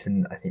 hadn't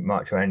eaten, I think,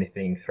 much or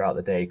anything throughout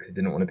the day because he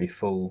didn't want to be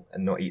full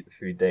and not eat the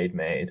food they'd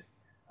made.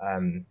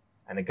 And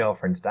the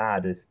girlfriend's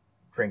dad is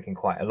drinking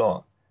quite a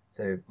lot.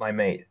 So my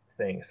mate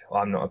thinks,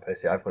 well, I'm not a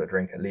pussy, I've got to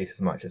drink at least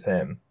as much as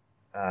him,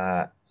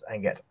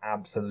 and gets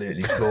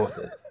absolutely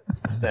slaughtered.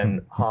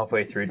 Then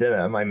halfway through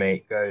dinner, my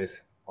mate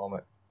goes, oh my,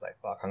 like,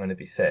 fuck, I'm going to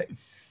be sick.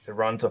 So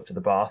runs off to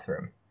the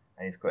bathroom,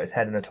 and he's got his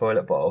head in the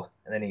toilet bowl,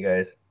 and then he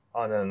goes,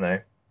 oh, no,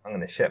 I'm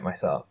going to shit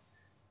myself.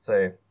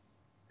 So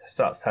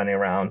starts turning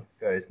around,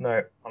 goes,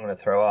 no, I'm going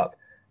to throw up.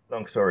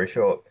 Long story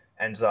short,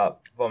 ends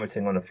up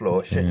vomiting on the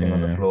floor, shitting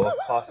on the floor,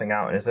 passing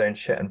out in his own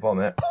shit and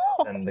vomit.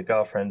 And the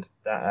girlfriend,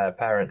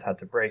 parents had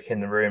to break in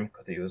the room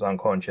because he was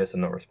unconscious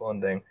and not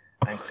responding,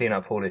 and clean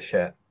up all his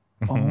shit.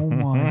 Oh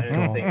my I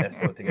don't think they're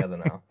still together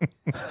now.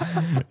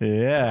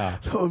 Yeah.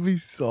 That would be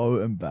so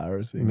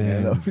embarrassing,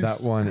 Man, man. that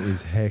one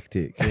is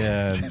hectic.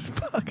 Yeah. Just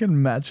fucking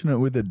matching it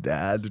with a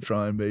dad to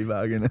try and be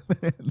fucking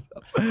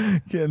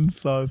getting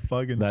so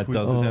fucking That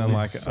twisted. does sound Oh,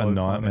 like so a funny.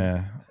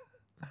 nightmare.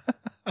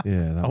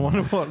 Yeah, that I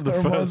wonder what the It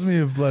reminds first. me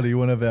of bloody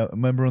one of our.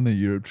 Remember on the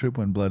Europe trip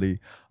when bloody,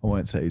 I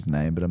won't say his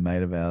name, but a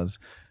mate of ours,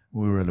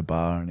 we were at a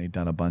bar and he'd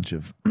done a bunch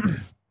of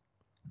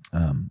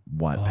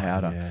white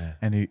powder, yeah.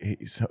 and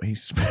he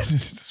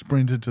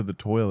sprinted to the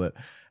toilet,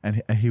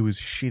 and he was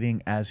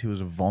shitting as he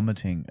was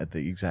vomiting at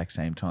the exact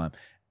same time,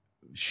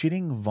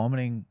 shitting,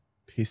 vomiting,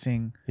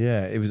 pissing,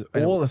 Yeah, it was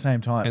all at the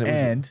same time, and it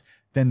was- and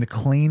then the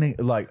cleaning,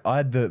 like I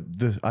had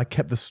I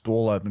kept the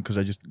stall open because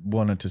I just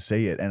wanted to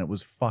see it, and it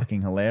was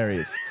fucking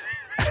hilarious.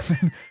 And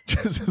then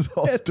just as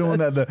I was doing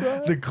that,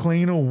 the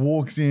cleaner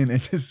walks in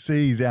and just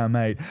sees our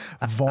mate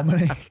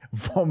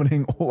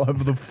vomiting all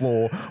over the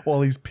floor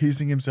while he's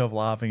pissing himself,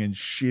 laughing and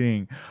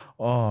shitting.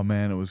 Oh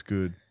man, it was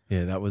good.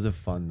 Yeah, that was a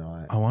fun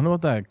night. I wonder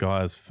what that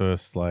guy's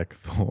first like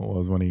thought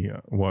was when he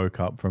woke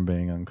up from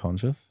being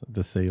unconscious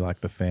to see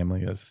like the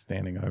family is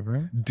standing over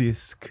him.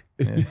 Disc.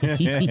 All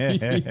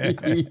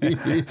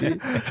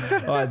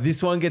right,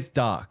 this one gets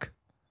dark.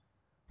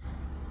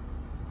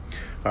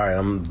 All right,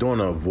 I'm doing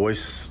a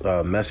voice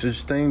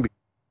message thing.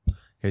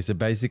 Okay, so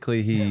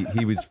basically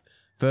he was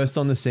first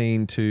on the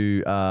scene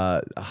to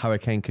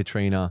Hurricane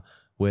Katrina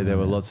where there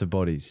were lots of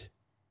bodies.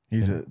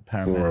 He's a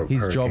paramedic.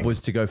 His job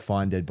was to go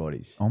find dead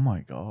bodies. Oh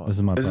my god. This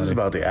is my This is buddy.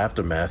 about the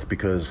aftermath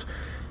because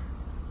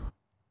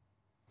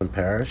in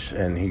parish,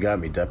 and he got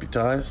me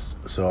deputized,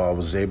 so I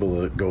was able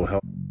to go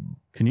help.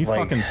 Can you like,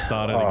 fucking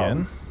start it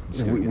again?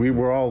 We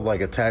were all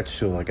like attached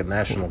to like a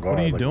National Guard,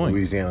 are you like doing?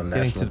 Louisiana getting to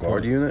National the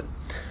Guard point. unit,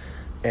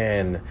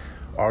 and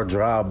our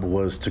job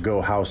was to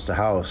go house to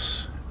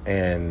house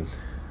and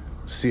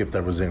see if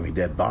there was any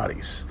dead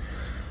bodies.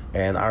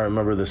 And I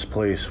remember this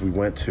place we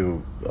went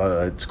to.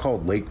 It's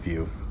called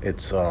Lakeview.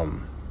 It's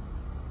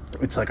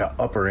like a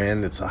upper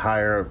end. It's a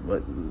higher.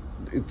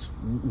 It's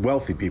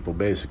wealthy people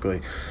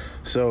basically.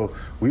 So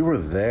we were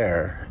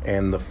there,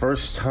 and the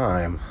first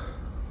time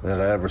that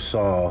I ever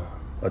saw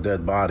a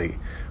dead body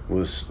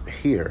was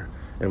here.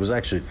 It was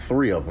actually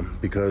 3 of them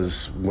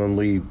because when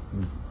we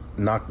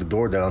knocked the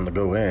door down to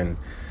go in,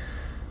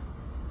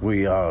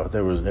 we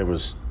there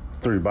was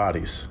 3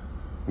 bodies.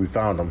 We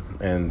found them,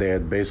 and they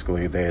had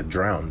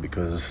drowned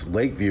because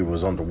Lakeview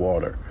was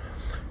underwater,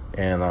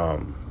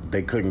 and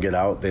they couldn't get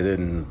out. They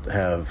didn't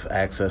have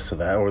access to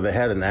that, or they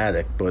had an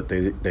attic, but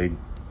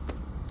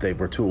they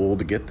were too old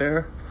to get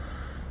there,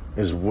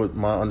 is what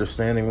my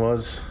understanding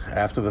was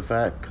after the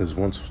fact, because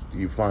once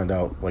you find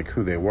out like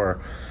who they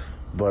were.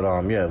 But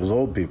yeah, it was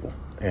old people,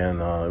 and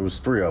it was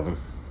 3 of them,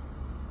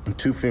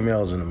 2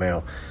 females and a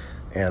male,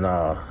 and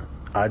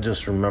I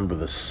just remember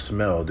the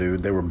smell,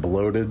 dude. They were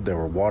bloated, they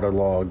were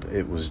waterlogged.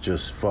 It was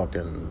just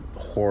fucking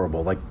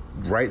horrible. Like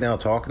right now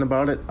talking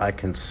about it, I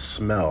can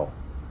smell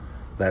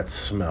that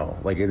smell.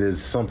 Like it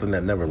is something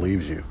that never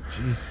leaves you.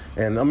 Jesus.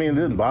 And I mean, it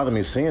didn't bother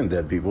me seeing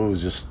dead people. It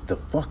was just the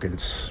fucking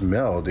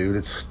smell, dude.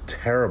 It's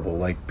terrible.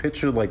 Like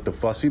picture like the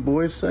Fussy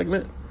Boys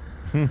segment.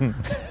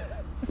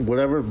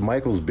 Whatever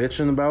Michael's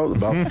bitching about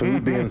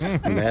food being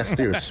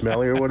nasty or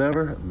smelly or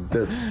whatever.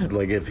 That's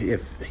like if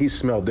he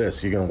smelled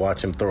this, you're gonna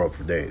watch him throw up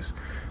for days.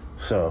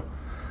 So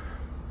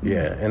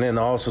yeah. And then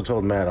I also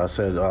told Matt, I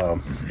said,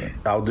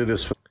 I'll do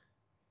this for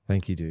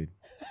Thank you, dude.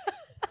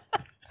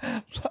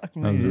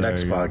 the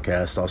next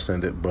podcast. I'll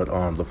send it. But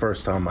the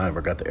first time I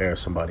ever got to air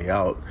somebody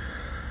out.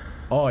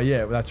 Oh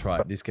yeah, that's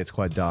right. This gets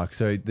quite dark.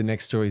 So the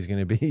next story is going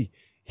to be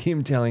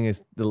him telling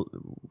us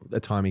the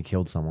time he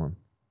killed someone.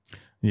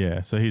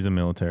 Yeah, so he's a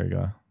military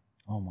guy.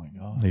 Oh my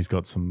god. He's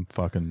got some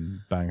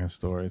fucking banger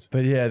stories.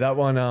 But yeah, that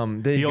one.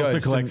 There He you go.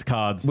 also collects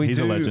cards. We He's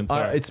a legend,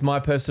 sorry. It's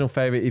my personal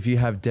favorite. If you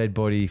have dead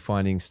body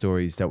finding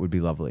stories, that would be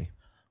lovely.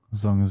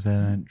 As long as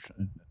they're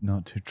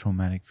not too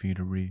traumatic for you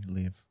to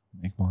relive,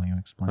 like while you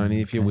explain. Only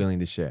it, if you're okay? willing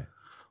to share.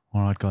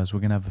 All right, guys,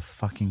 we're going to have a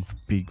fucking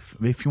big...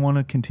 If you want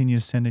to continue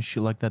to send us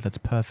shit like that, that's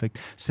perfect.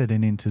 Send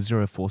it in to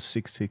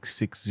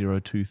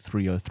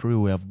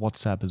 0466602303. We have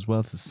WhatsApp as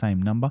well. It's the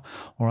same number.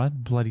 All right,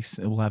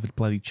 we'll have a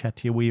bloody chat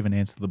here. We even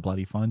answer the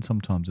bloody phone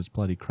sometimes. It's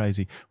bloody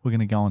crazy. We're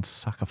going to go and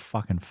suck a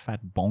fucking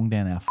fat bong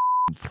down our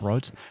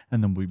throats,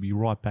 and then we'll be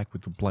right back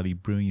with the bloody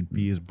Brilliant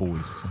Beers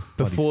boys. So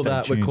Before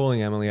that, we're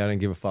calling Emily. I don't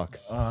give a fuck.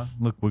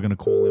 Look, we're going to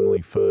call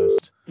Emily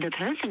first. The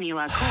person you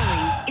are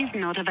calling is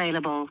not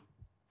available.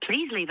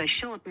 Please leave a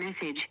short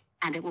message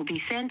and it will be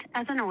sent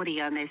as an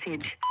audio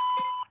message.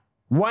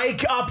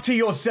 Wake up to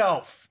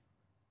yourself.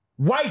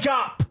 Wake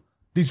up.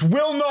 This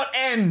will not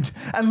end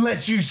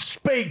unless you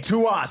speak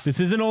to us. This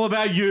isn't all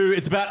about you.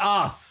 It's about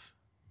us.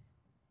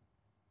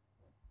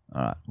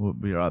 All right, we'll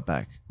be right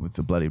back with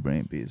the bloody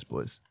Brilliant Beers,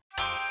 boys.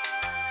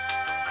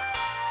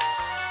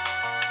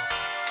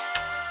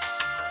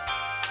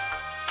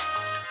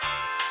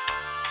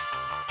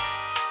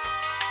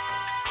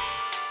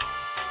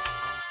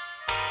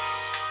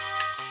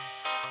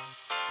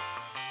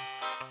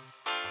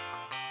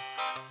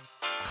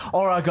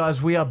 All right,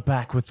 guys, we are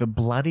back with the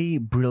bloody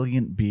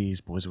Brilliant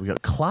Beers, boys. We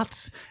got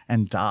Klutz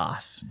and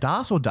Das.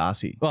 Das or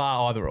Darcy? Well,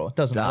 either or.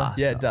 Doesn't matter.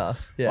 Yeah,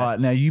 Das. Yeah. All right,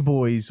 now you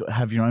boys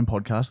have your own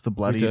podcast, the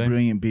bloody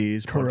Brilliant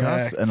Beers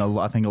podcast. And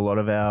I think a lot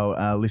of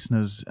our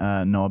listeners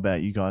know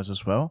about you guys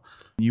as well.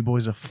 You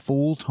boys are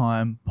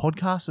full-time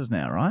podcasters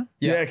now, right?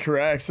 Yeah,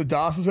 correct. So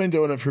Das has been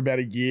doing it for about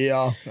a year.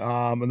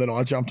 And then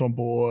I jumped on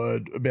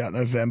board about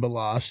November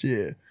last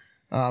year.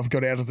 I've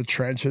got out of the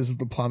trenches of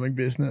the plumbing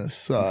business,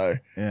 so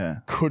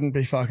couldn't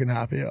be fucking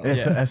happier.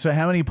 Yeah, so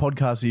how many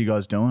podcasts are you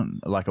guys doing,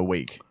 like a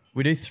week?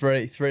 We do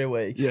three a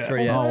week. Yeah.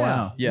 3 Oh, hours.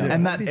 wow. Yeah.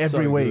 And that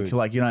every week, good.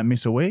 Like you don't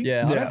miss a week?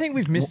 Yeah, I don't think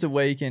we've missed a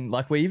week, and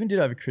like we even did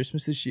over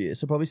Christmas this year,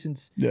 so probably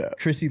since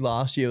Chrissy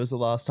last year was the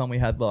last time we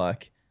had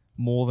like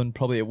more than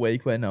probably a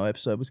week where no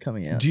episode was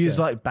coming out. Do you just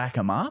like back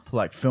them up,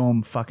 like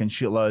film fucking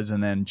shitloads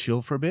and then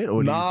chill for a bit? Or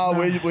we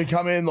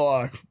come in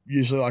like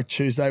usually like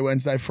Tuesday,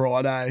 Wednesday,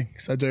 Friday.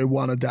 So do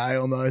one a day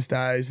on those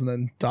days, and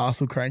then Das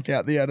will crank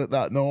out the edit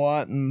that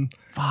night and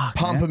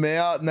pump them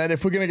out. And then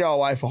if we're gonna go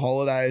away for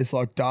holidays,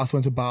 like Das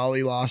went to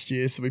Bali last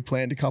year, so we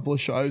planned a couple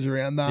of shows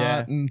around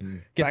that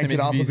and get some banked it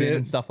up a interviews in bit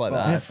and stuff like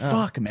that. Yeah,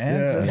 fuck,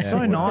 man. That's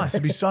so nice.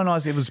 It'd be so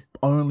nice if it was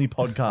only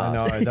podcasts.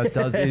 I know, that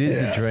does. It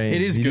is the dream.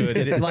 It is You good. just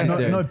get It is to like sit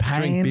there no and pain.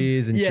 drink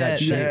beers and chat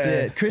shit. That's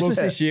it. Christmas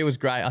this year was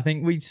great. I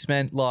think we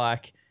spent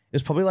like it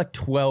was probably like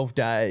 12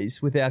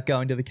 days without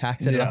going to the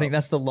Caxton. I think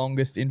that's the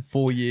longest in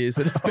 4 years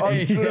that it's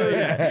been. So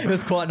it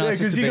was quite nice.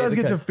 because you guys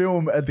get to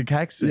film at the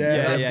Caxton.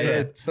 That's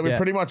it. So we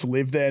pretty much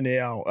live there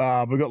now.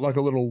 We've got like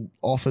a little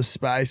office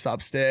space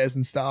upstairs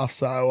and stuff.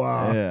 So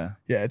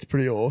yeah, it's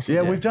pretty awesome.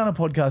 Yeah, we've done a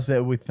podcast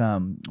there with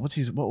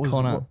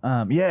Connor.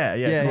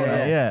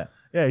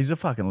 Yeah, he's a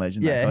fucking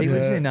legend. Yeah, that guy. he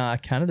lives in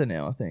Canada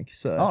now, I think.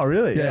 So. Oh,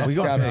 really? Yeah, we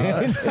got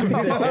I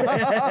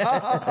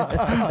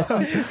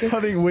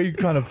think we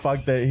kind of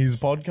fucked his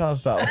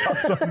podcast up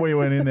last time we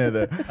went in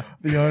there.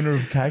 The owner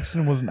of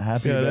Caxton wasn't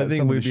happy. I don't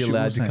think we'd be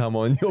allowed to come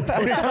on your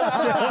podcast.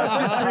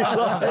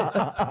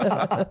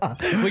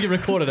 We can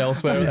record it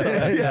elsewhere. Or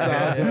something.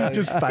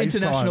 Just FaceTime.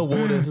 International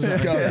waters.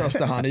 Just go across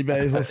to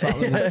Honeybees or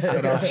something and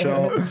set up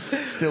shop.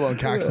 Still on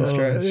Caxton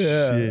Street.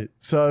 Shit.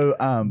 So,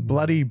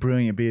 bloody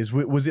Brilliant Beers.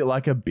 Was it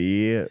like a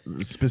beer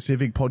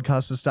specific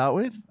podcast to start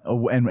with,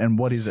 and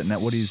what is it now?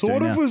 What is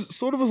sort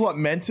of was like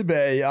meant to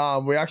be.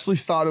 We actually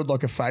started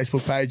like a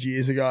Facebook page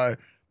years ago,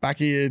 back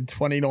in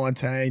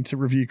 2019, to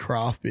review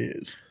craft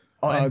beers.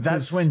 Oh, and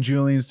that's when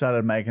Julian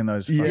started making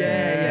those.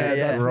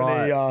 That's right.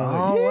 when he.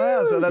 Oh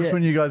wow! So that's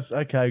when you guys.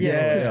 Okay,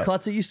 yeah. Because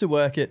Klutzer used to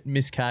work at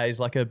Miss K's,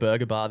 like a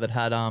burger bar that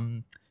had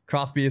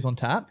craft beers on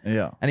tap.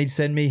 Yeah, and he'd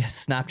send me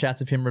Snapchats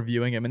of him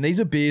reviewing them, and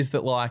these are beers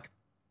that like.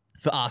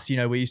 For us, you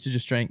know, we used to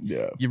just drink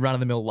your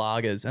run-of-the-mill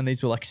lagers, and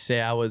these were like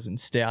sours and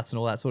stouts and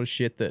all that sort of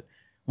shit that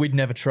we'd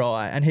never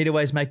try. And he'd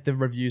always make the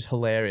reviews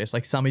hilarious.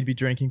 Like some he'd be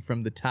drinking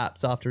from the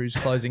taps after he was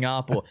closing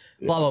up or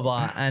blah, blah,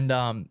 blah. And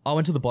I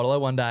went to the Bottle-O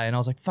one day and I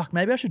was like, fuck,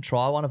 maybe I should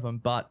try one of them.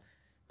 But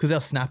because our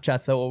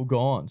Snapchats, they were all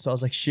gone. So I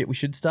was like, shit, we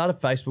should start a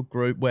Facebook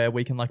group where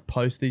we can like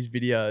post these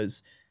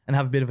videos and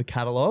have a bit of a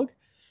catalog.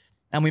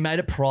 And we made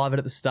it private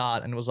at the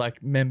start, and it was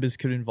like members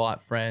could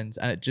invite friends,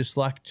 and it just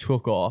like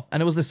took off.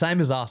 And it was the same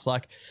as us.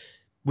 Like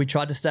we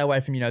tried to stay away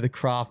from, you know, the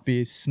craft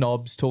beer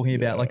snobs talking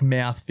about like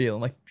mouthfeel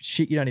and like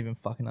shit you don't even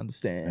fucking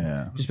understand.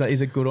 Yeah. Just about,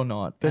 is it good or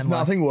not? There's and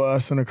nothing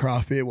worse than a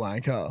craft beer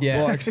wanker.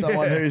 Yeah. Like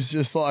someone who's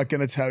just like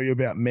going to tell you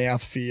about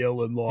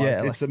mouthfeel and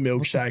like it's a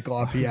milkshake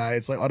IPA.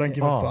 It's like, I don't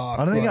give a fuck.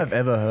 I don't think like, I've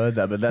ever heard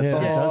that, but that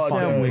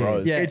sounds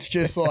weird. Yeah. It's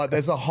just like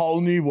there's a whole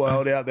new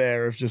world out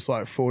there of just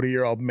like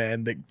 40-year-old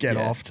men that get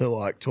off to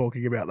like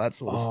talking about that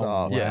sort of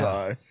stuff.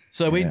 Yeah.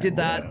 So we did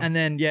that, and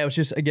then it was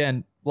just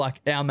again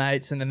like our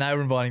mates, and then they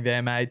were inviting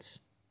their mates.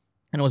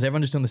 And it was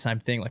everyone just doing the same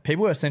thing. Like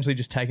people were essentially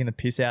just taking the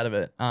piss out of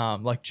it.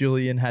 Like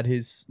Julian had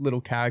his little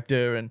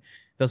character, and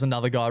there's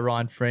another guy,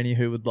 Ryan Freeney,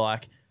 who would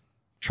like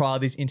try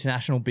these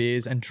international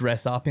beers and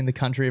dress up in the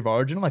country of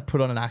origin, and like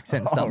put on an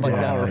accent and stuff like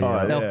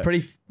that. They were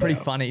pretty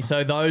funny.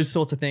 So those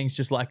sorts of things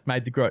just like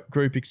made the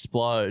group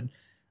explode.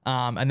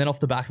 And then off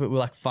the back of it, we're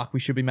like, fuck, we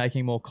should be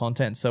making more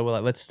content. So we're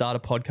like, let's start a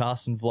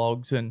podcast and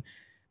vlogs. And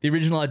the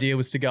original idea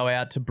was to go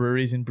out to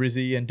breweries in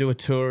Brizzy and do a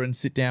tour and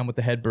sit down with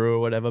the head brewer or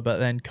whatever. But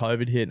then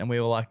COVID hit and we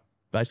were like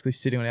basically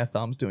sitting on our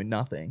thumbs doing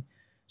nothing.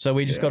 So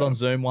we just got on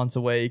Zoom once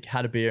a week,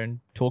 had a beer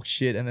and talked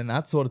shit. And then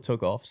that sort of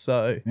took off.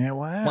 So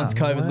once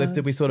COVID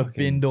lifted, we sort of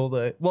binned all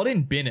the, well, I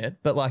didn't bin it,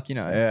 but like, you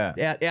know,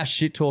 our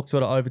shit talk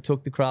sort of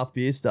overtook the craft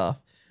beer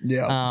stuff.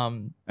 Yeah.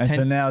 And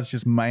so now it's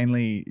just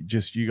mainly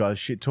just you guys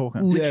shit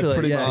talking. Literally,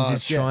 pretty much. And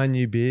just trying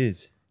new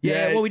beers.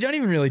 Yeah, well, we don't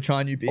even really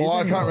try new beers. Oh, I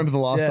anymore. can't remember the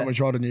last time we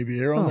tried a new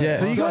beer on there.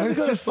 So you guys have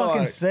got a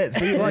fucking set.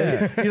 So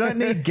you don't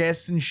need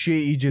guests and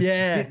shit. You just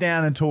sit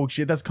down and talk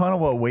shit. That's kind of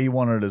what we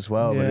wanted as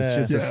well. But it's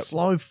just a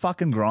slow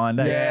fucking grind.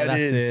 Eh? Yeah,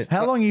 that's it.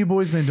 How long have you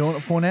boys been doing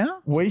it for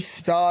now? We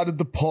started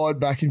the pod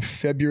back in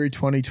February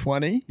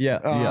 2020.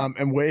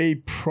 And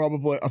we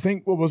probably, I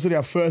think, what was it,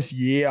 our first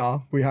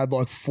year, we had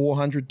like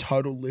 400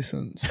 total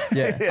listens.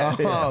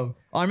 I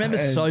remember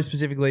so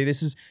specifically,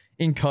 this is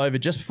in COVID,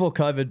 just before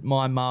COVID,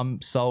 my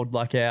mum sold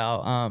like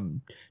our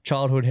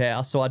childhood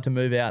house, so I had to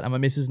move out, and my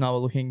missus and I were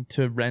looking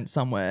to rent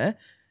somewhere,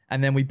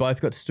 and then we both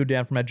got stood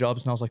down from our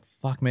jobs, and I was like,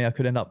 fuck me, I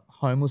could end up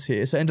homeless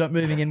here. So I ended up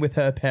moving in with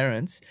her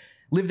parents,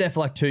 lived there for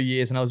like 2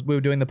 years, and we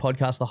were doing the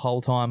podcast the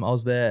whole time I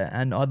was there,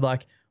 and I'd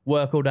like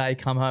work all day,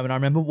 come home, and I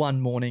remember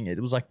one morning,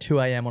 it was like 2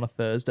 a.m. on a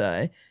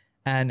Thursday,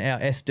 and our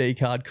SD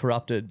card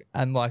corrupted,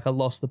 and like I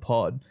lost the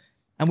pod.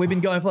 And we've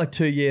been going for like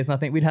 2 years, and I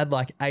think we'd had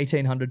like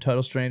 1,800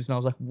 total streams, and I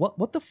was like,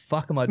 what the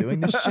fuck am I doing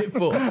this shit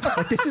for?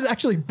 Like, this is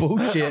actually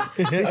bullshit.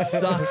 This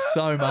sucks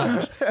so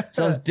much.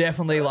 So it was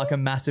definitely like a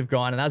massive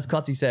grind. And as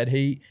Clutzy said,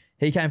 he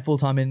came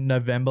full-time in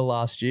November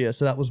last year.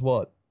 So that was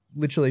what?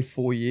 Literally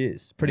 4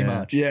 years, pretty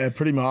much. Yeah,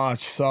 pretty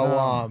much. So,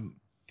 and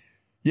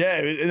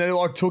it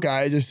like took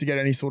ages to get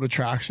any sort of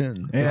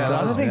traction. Yeah,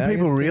 I don't think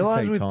people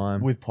realize with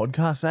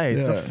podcasts,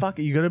 it's a fuck.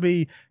 You got to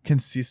be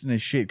consistent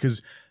as shit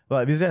because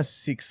like this is our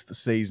 6th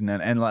season,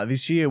 and like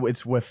this year,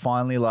 we're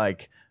finally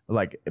like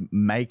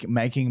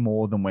making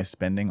more than we're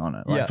spending on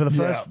it. Like for the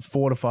first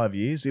 4 to 5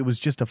 years, it was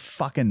just a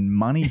fucking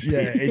money pit.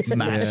 Yeah, it's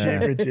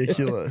massive,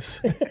 ridiculous.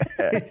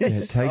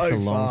 It takes a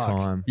long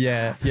time.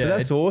 Yeah, But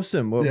that's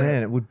awesome. Well,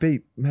 man, it would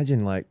be,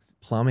 imagine like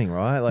plumbing,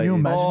 right? Like, Can you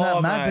imagine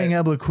that, Matt, being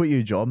able to quit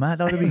your job, Matt?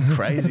 That would be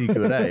crazy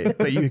good, eh?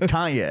 But you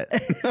can't yet.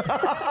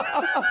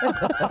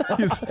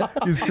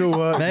 you still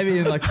work. Maybe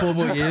in like 4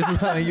 more years or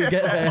something, you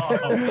get there.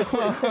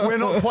 We're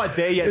not quite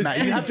there yet,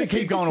 Matt. You have to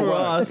keep going to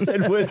work. us,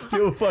 and we're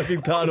still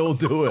fucking can't all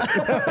do it.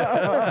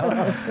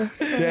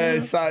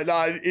 So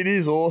no, it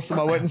is awesome.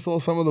 I went and saw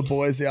some of the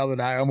boys the other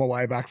day on my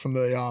way back from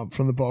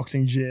the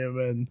boxing gym,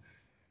 and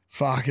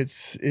fuck,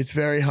 it's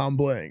very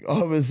humbling.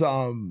 I was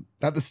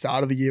at the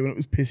start of the year when it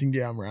was pissing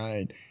down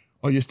rain,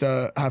 I used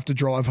to have to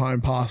drive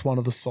home past one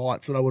of the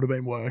sites that I would have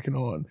been working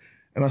on,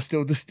 and I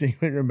still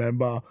distinctly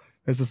remember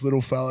there's this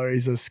little fella,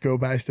 he's a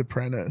school-based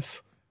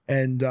apprentice,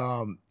 and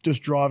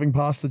just driving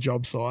past the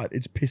job site,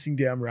 it's pissing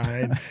down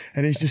rain,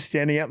 and he's just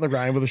standing out in the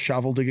rain with a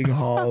shovel digging a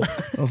hole.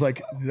 I was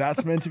like,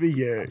 that's meant to be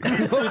you.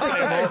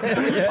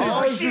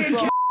 I was just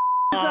like,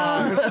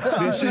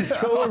 This is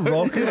so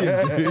rocket,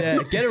 Yeah,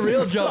 get a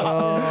real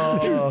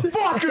job. You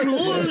fucking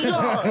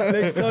loser.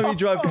 Next time you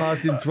drive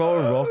past him, throw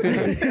a rock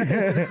at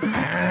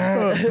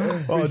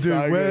him. Oh,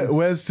 dude,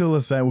 we're still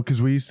the same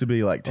because we used to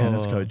be like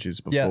tennis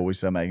coaches before we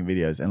started making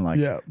videos, and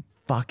like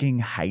fucking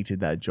hated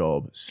that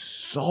job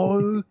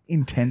so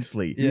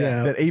intensely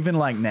that even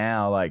like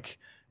now, like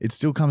it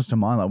still comes to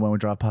mind, like when we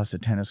drive past a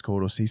tennis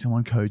court or see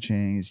someone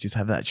coaching, it's just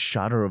have that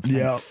shudder of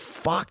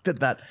fuck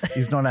that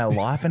is not our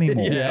life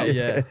anymore.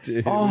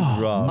 Dude,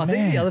 rough. I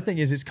think the other thing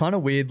is it's kind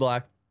of weird,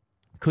 like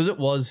because it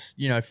was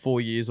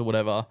 4 years or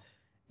whatever.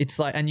 It's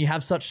like, and you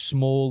have such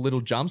small little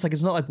jumps. Like,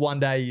 it's not like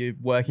one day you're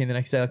working, the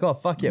next day, like, oh,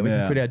 fuck yeah, we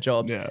can quit our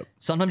jobs. Yeah.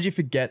 Sometimes you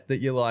forget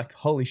that you're like,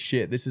 holy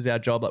shit, this is our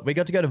job. Like, we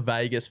got to go to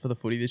Vegas for the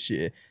footy this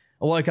year.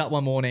 I woke up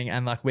one morning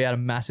and like we had a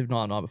massive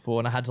night before,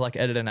 and I had to like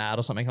edit an ad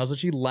or something. I was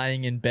actually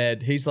laying in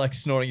bed. He's like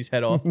snoring his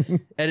head off,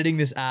 editing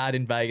this ad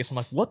in Vegas. I'm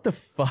like, what the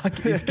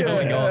fuck is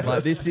going on?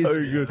 Like, this is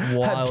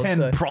wild. Had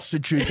 10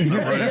 prostitutes in the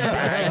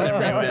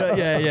room.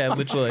 Yeah,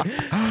 literally.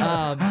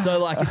 So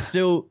like, it's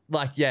still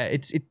like,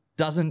 it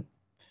doesn't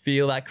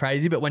feel that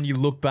crazy, but when you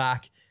look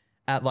back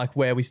at like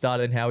where we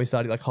started and how we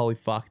started, like, holy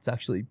fuck, it's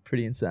actually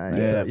pretty insane.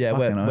 Yeah, so,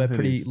 we're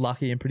pretty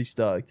lucky and pretty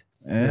stoked.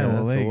 Yeah,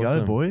 well, there you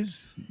go,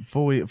 boys.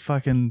 Before we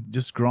fucking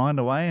just grind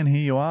away, and here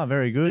you are.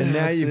 Very good. And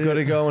now you've got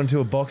to go into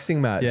a boxing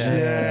match.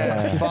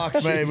 Yeah.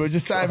 Fuck me. We were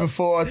just saying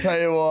before, I tell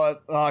you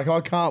what, like, I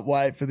can't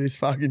wait for this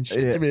fucking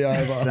shit to be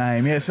over.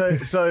 Same. Yeah. So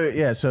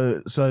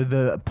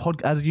the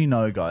pod, as you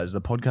know, guys, the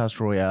Podcast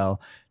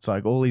Royale, it's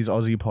like all these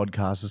Aussie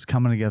podcasters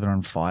coming together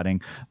and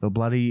fighting. The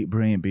bloody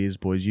Brilliant Beers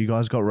boys. You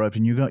guys got roped,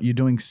 and you're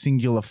doing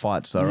singular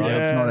fights though, right?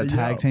 It's not a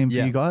tag team for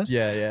you guys.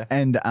 Yeah.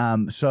 And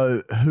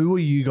so who are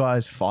you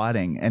guys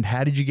fighting, and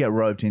how did you get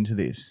roped into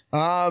this?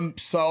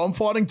 So I'm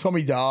fighting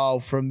Tommy Dahl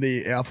from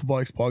the Alpha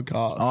Blokes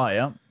podcast. Oh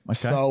yeah. Okay.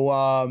 So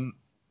I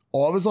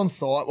was on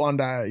site one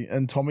day,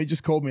 and Tommy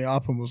just called me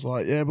up and was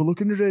like, "Yeah, we're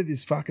looking to do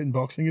this fucking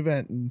boxing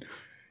event, and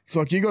He's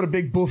like, you got a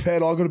big buff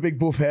head, I got a big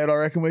buff head. I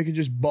reckon we can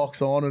just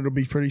box on and it'll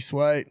be pretty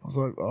sweet. I was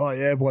like, oh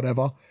yeah,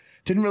 whatever.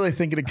 Didn't really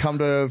think it'd come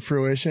to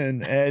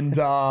fruition. And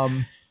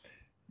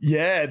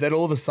yeah, then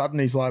all of a sudden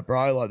he's like,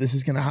 bro, like this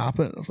is going to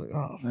happen. I was like,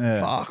 oh,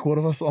 fuck, what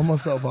have I signed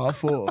myself up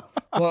for?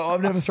 Like,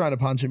 I've never thrown a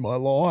punch in my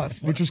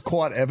life, which was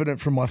quite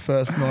evident from my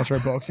first Nitro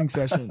boxing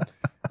session.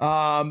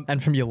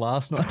 And from your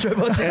last Nitro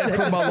boxing and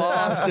from my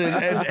last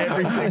and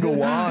every single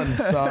one.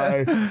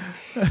 So,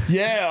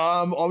 yeah,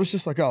 I was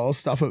just like, oh, I'll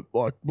stuff it.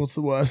 Like, what's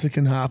the worst that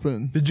can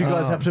happen? Did you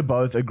guys have to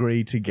both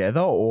agree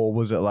together, or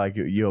was it like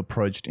you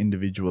approached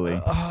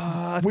individually?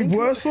 We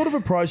were sort of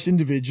approached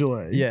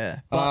individually.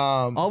 Yeah. But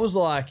I was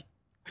like,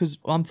 because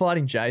I'm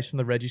fighting Jace from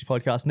the Reggie's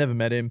podcast. Never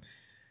met him,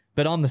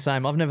 but I'm the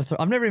same. I've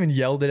never even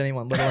yelled at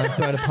anyone, let alone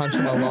thrown a punch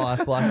in my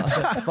life. Like I was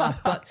like,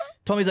 fuck. But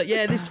Tommy's like,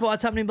 yeah, this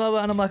fight's happening, blah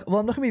blah. And I'm like,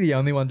 well, I'm not gonna be the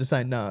only one to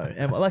say no.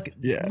 And like,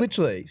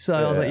 literally. So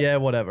I was like, yeah,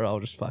 whatever.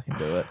 I'll just fucking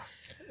do it.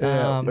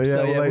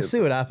 We'll see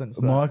what happens.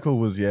 But. Michael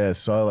was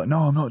so like, no,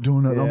 I'm not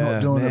doing it. I'm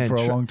not doing it for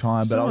a long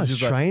time. But I was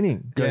just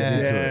training goes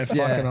into it.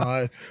 Fucking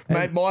hell.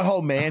 Mate, my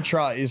whole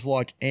mantra is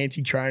like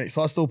anti-training.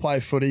 So I still play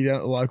footy down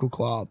at the local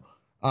club.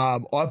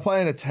 I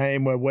play in a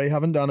team where we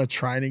haven't done a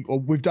training, or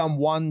we've done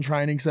one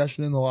training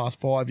session in the last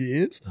 5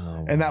 years.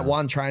 And that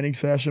one training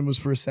session was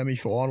for a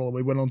semi-final and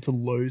we went on to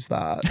lose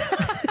that.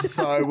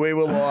 So we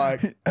were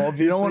like,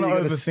 obviously. You don't want to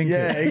overthink it.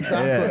 Yeah,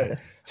 exactly. Yeah.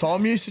 So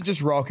I'm used to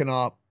just rocking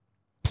up,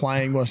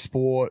 playing my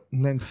sport,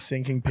 and then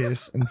sinking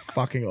piss and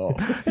fucking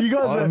off. You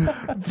guys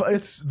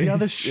it's the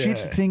other shit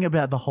thing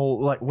about the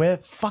whole, like, we're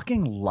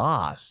fucking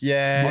last on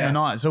the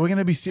night. So we're going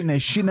to be sitting there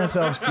shitting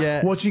ourselves,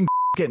 watching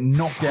get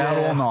knocked out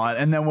all night,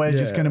 and then we're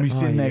just going to be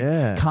sitting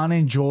there, can't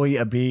enjoy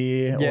a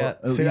beer.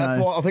 See, that's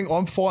why I think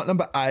I'm fight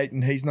number 8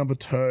 and he's number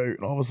 2.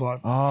 And I was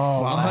like,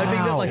 I'm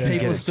hoping that like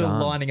people are still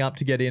lining up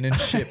to get in and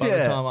shit by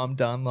the time I'm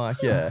done. Like,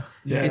 it's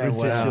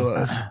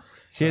ridiculous.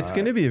 Yeah, it's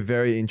going to be a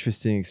very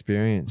interesting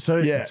experience. So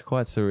it's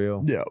quite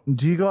surreal. Yeah.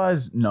 Do you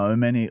guys know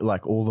many,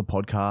 like all the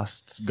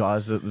podcasts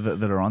guys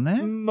that are on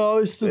there?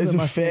 Most of them. There's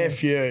a fair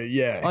few.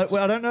 Yeah.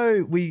 I don't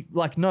know. We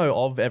know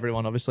of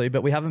everyone obviously,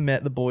 but we haven't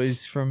met the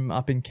boys from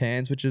up in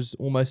Cairns, which is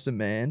Almost a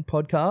Man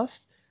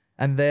podcast,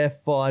 and they're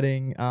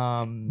fighting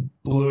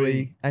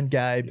Bluey and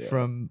Gabe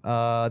from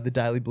the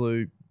Daily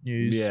Blue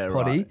News potty.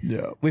 Right.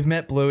 Yeah. We've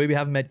met Bluey, we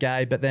haven't met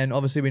Gabe, but then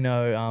obviously we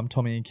know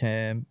Tommy and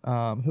Cam.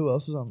 Who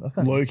else is on?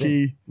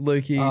 Lukey.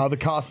 The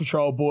Cast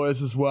Patrol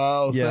boys as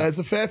well. So there's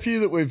a fair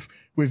few that we've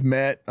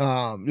met.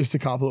 Just a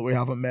couple that we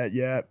haven't met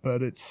yet,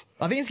 but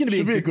I think it's going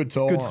to be a good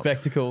time. Good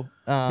spectacle.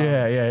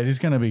 It is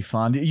going to be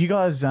fun. You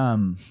guys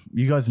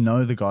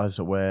know the guys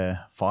that we're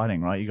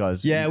fighting, right? You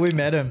guys. Yeah, we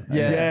met him.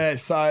 Yeah.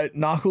 So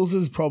Knuckles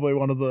is probably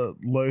one of the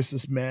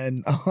loosest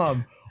men.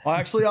 I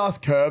actually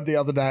asked Curb the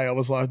other day, I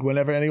was like,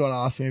 whenever anyone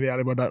asks me about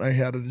him, I don't know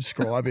how to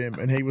describe him.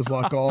 And he was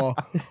like,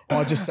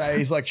 I just say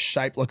he's like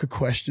shaped like a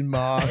question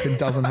mark and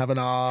doesn't have an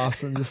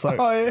ass, and just like,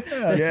 I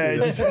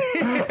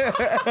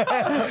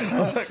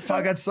was like,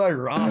 fuck, that's so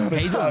rough.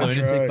 He's a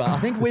lunatic, but I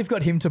think we've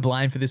got him to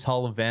blame for this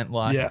whole event.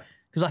 Like,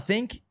 because I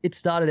think it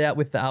started out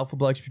with the Alpha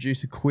Blokes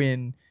producer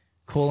Quinn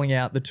calling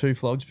out the Two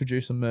Flogs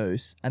producer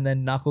Moose, and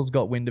then Knuckles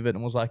got wind of it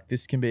and was like,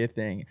 this can be a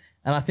thing.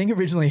 And I think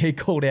originally he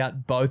called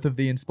out both of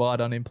the Inspired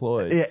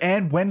Unemployed. Yeah,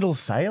 and Wendell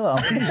Saylor.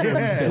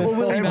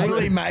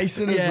 Willie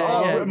Mason as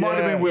well. It might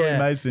have been Willie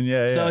Mason,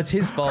 So it's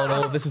his fault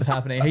all of this is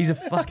happening. He's a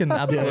fucking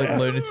absolute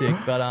lunatic.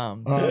 But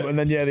and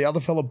then the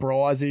other fella,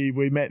 Brizey,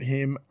 we met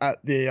him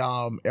at the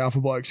Alpha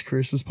Blokes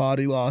Christmas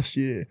party last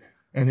year,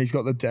 and he's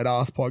got the Dead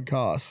Ass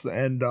podcast,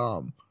 and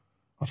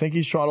I think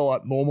he's trying to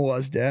like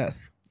normalize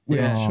death.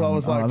 Yeah, so I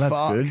was like, that's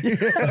fuck. good.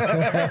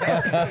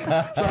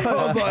 So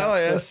I was like, oh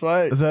yeah,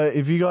 sweet. So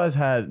if you guys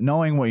had,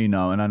 knowing what you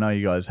know, and I know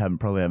you guys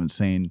probably haven't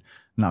seen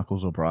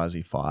Knuckles or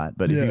Brizey fight,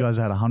 but if you guys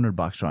had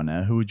 $100 right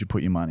now, who would you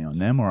put your money on,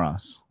 them or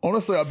us?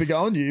 Honestly, I'd be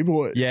going you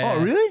boys. Yeah.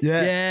 Oh, really?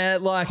 Yeah,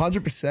 like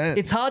 100%.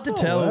 It's hard to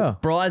tell. Wow.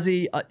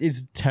 Brizey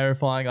is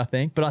terrifying, I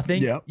think, but I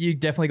think you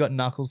definitely got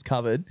Knuckles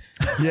covered.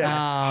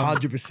 Yeah,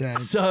 100%.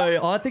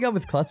 So I think I'm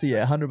with Klutzy.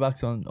 Yeah,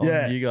 $100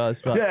 on you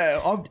guys.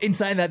 But in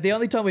saying that, the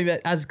only time we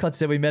met, as Klutzy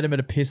said, we met him at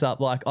a piss up.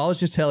 Like I was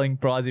just telling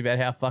Brizey about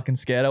how fucking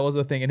scared I was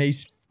of the thing, and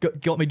he's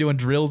got me doing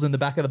drills in the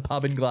back of the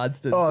pub in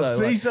Gladstone.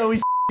 So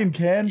he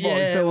can box.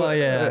 Yeah,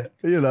 so,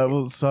 you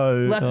know,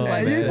 so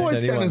you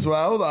boys can as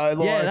well though.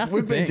 Like, that's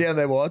we've been down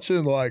there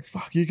watching. Like,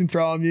 fuck, you can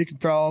throw him.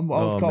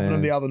 I was copping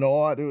him the other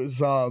night. It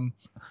was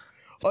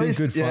It's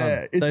been good fun.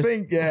 Yeah, it's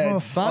been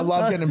it's fun. I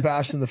love getting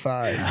bashed in the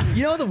face.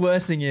 You know what the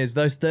worst thing is?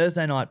 Those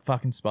Thursday night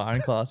fucking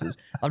sparring classes.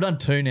 I've done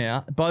 2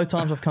 now. Both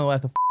times I've come away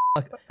with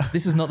like,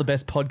 this is not the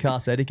best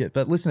podcast etiquette,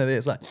 but listen to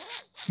this. Like,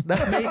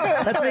 that's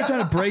me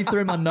trying to breathe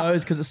through my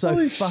nose because it's so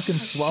fucking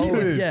swollen.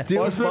 I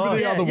remember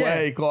the other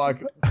week,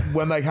 like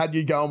when they had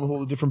you going with all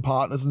the different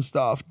partners and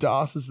stuff.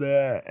 Das is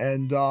there,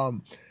 and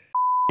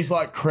he's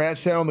like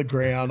crouched there on the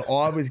ground.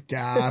 I was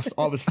gassed.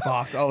 I was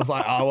fucked. I was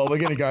like, oh well, we're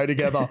gonna go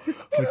together.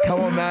 So come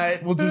on,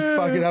 mate, we'll just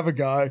fucking have a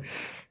go.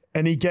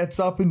 And he gets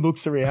up and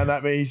looks around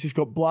at me. He's just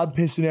got blood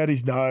pissing out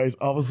his nose.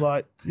 I was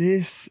like,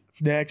 this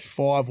next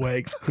 5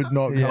 weeks could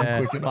not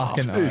come quick enough.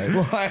 fucking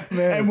oath. Like,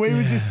 and we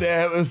were just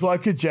there. It was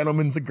like a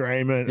gentleman's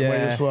agreement. And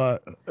we're just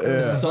like,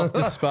 The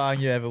softest sparring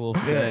you ever will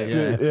see.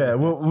 Yeah,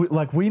 well,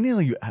 we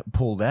nearly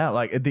pulled out.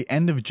 Like at the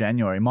end of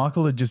January,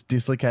 Michael had just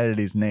dislocated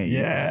his knee.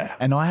 Yeah.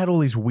 And I had all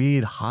this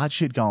weird heart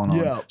shit going on.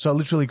 Yeah. So I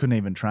literally couldn't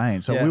even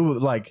train. So Yeah. we were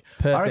like,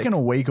 I Perfect. reckon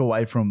a week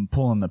away from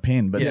pulling the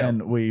pin. But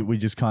then we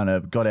just kind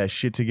of got our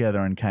shit together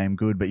and came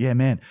good. But yeah,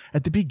 man,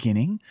 at the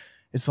beginning,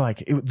 it's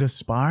like the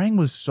sparring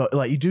was so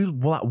like you do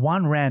like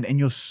one round and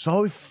you're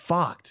so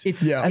fucked.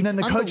 And then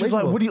the coach is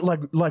like, "What do you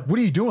like? What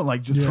are you doing?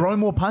 Like throw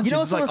more punches?" You know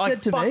what It's like, someone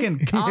said to fucking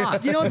me?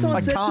 can't. You know what someone I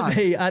said to can't.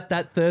 me at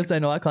that Thursday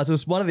night class? It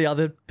was one of the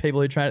other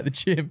people who train at the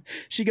gym.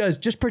 She goes,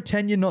 "Just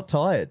pretend you're not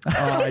tired."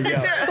 oh,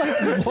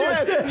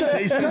 yeah.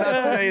 She said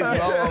that to me as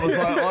well. I was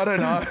like, I don't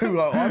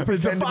know. Like, I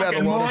pretend about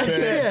a lot of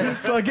things.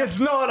 It's like, it's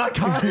not. I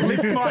can't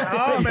lift my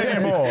arm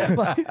anymore.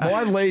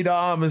 My lead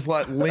arm is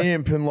like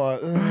limp and like,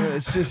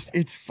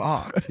 it's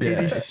fucked. It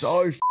is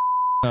so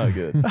no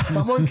good.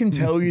 Someone can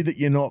tell you that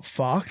you're not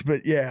fucked,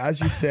 but yeah, as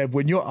you said,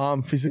 when your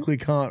arm physically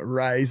can't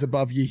raise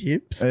above your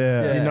hips, you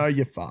know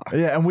you're fucked.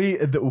 Yeah, and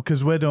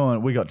because we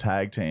got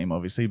tag team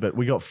obviously, but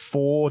we got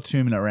 4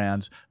 2-minute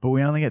rounds, but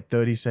we only get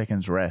 30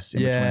 seconds rest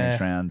in between each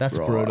rounds. That's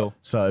brutal.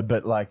 So,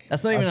 but like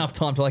that's not even enough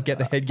time to like get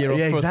the headgear off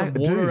for some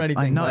water or anything.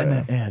 I know,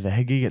 and the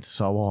headgear gets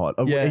so hot.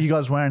 Are you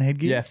guys wearing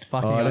headgear? Yeah,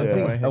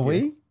 fucking. Are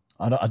we?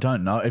 I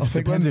don't know. It I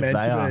think depends we're if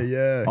meant they to are. be,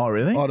 yeah. Oh,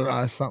 really? I don't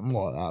know, something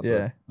like that.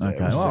 Yeah. Okay.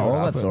 we'll see what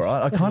Well, that's all happens.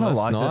 right. I kind of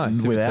That's like nice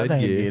it if without it's the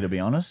headgear. headgear, to be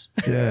honest.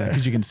 Yeah.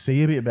 Because you can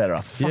see a bit better.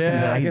 I fucking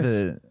I hate guess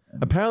the.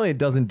 apparently it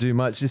doesn't do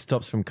much. Just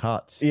stops from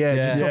cuts. Yeah,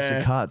 it just Yeah. stops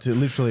the cuts. It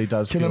literally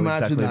does Can feel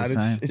imagine exactly that.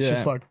 the same. It's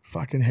just like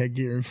fucking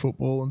headgear in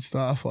football and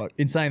stuff. Like,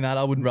 In saying that,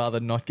 I would rather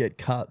not get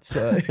cut.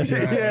 So.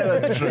 Yeah,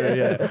 that's true.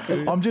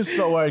 Yeah, I'm just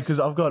so worried because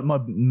I've got my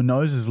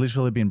nose has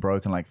literally been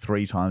broken like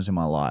 3 times in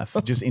my life,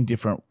 just in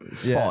different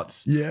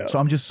spots. Yeah. So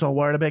I'm just so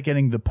worried about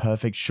getting the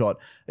perfect shot.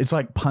 It's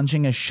like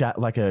punching a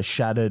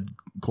shattered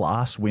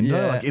glass window.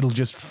 Yeah. Like it'll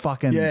just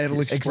fucking it'll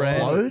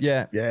explode.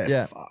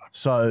 Yeah.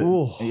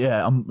 So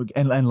yeah,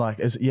 and like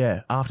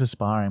after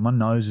sparring, my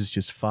nose is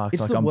just fucked.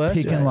 It's like the I'm worst,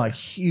 picking yeah. like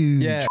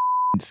huge Yeah.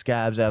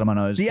 scabs out of my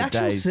nose The for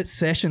actual days.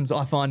 sessions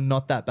I find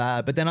not that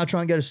bad, but then I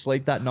try and go to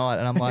sleep that night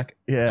and I'm like,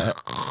 Yeah.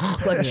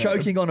 like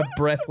choking on a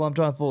breath while I'm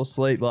trying to fall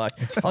asleep. Like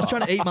I was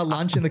trying to eat my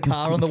lunch in the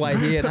car on the way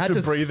here and I had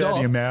to breathe stop. out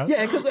of your mouth.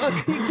 Yeah, because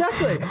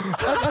exactly.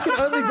 I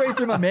can only breathe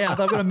through my mouth.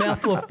 I've got a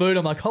mouthful of food.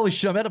 I'm like, holy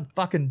shit, I'm about to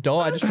fucking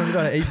die just from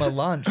trying to eat my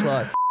lunch.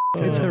 Like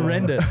it's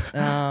horrendous.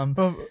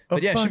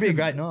 But yeah, it should be a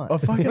great night. I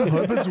fucking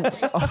hope it's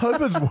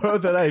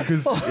worth it,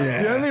 Because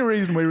the only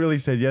reason we really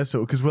said yes to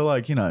it, because we're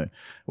like, the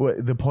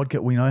podcast,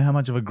 we know how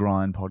much of a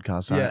grind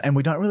podcasts are, Yeah. and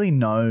we don't really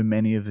know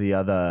many of the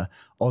other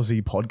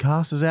Aussie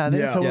podcasters out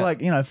there. Yeah. So we're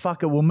like,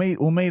 fuck it, we'll meet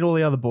all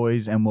the other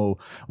boys and we'll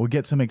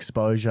get some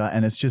exposure,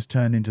 and it's just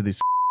turned into this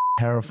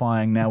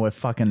terrifying now we're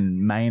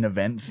fucking main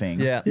event thing.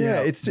 Yeah.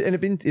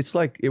 It's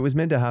like it was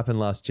meant to happen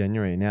last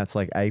January. Now it's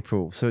like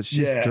April, so it's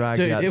just Yeah. dragged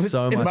Dude, out it was-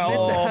 so it was much.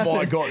 meant to oh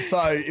my God.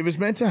 So it was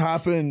meant to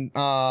happen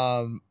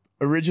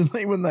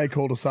originally when they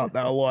called us up.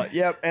 They were like,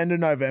 yep, end of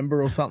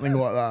November or something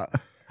like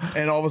that.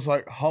 And I was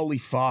like, holy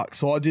fuck.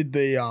 So I did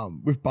the,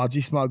 with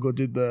Budgie Smuggler,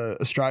 did the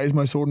Australia's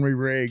Most Ordinary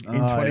Rig in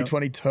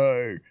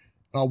 2022.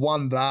 I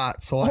won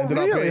that. So I ended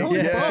up being,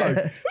 Holy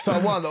fuck. So I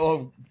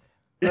won.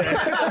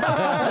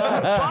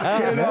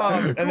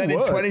 And then in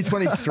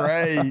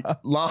 2023,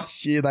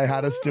 last year, they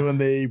had us doing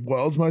the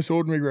World's Most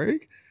Ordinary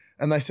Rig.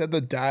 And they said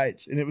the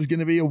dates, and it was going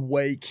to be a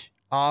week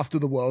after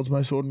the World's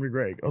Most Ordinary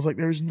Rig. I was like,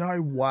 there is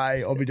no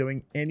way I'll be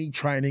doing any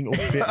training or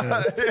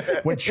fitness.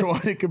 We're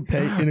trying to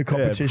compete in a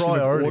competition of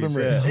priorities,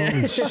 ordinary. yeah.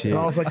 Holy shit. And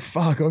I was like,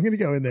 fuck, I'm going to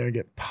go in there and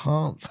get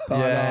pumped.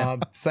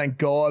 But thank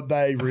God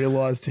they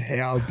realised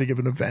how big of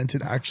an event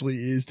it actually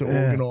is to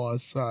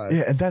organise. So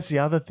Yeah, and that's the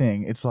other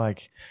thing. It's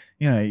like,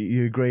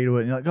 you agree to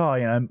it and you're like,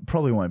 oh,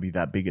 probably won't be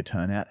that big a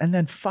turnout. And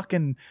then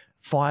fucking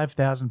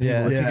 5,000 people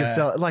Yeah. at ticket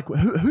sell. Like,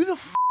 who the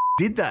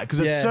did that? Because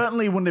it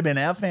certainly wouldn't have been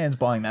our fans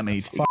buying that many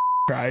tickets.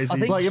 crazy. I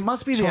think Like, it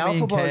must be the Tommy Alpha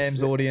and Blokes.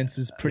 Cam's audience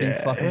is pretty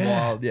fucking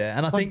wild. Yeah.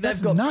 And I think that's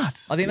they've got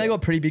nuts. I think they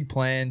got pretty big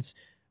plans,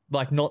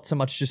 like not so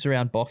much just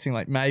around boxing,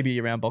 like maybe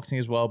around boxing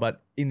as well,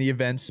 but in the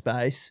event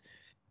space,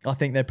 I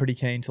think they're pretty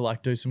keen to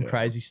like do some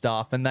crazy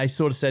stuff. And they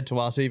sort of said to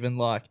us, even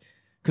like,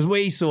 because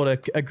we sort of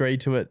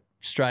agreed to it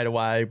straight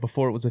away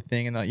before it was a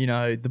thing, and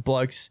the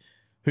blokes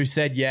who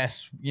said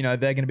yes, they're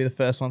going to be the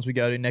first ones we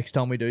go to next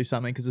time we do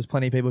something, because there's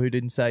plenty of people who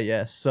didn't say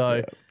yes.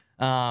 So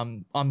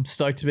I'm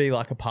stoked to be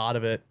like a part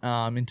of it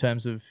in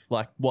terms of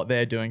like what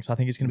they're doing. So I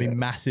think it's going to be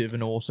massive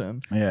and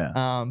awesome.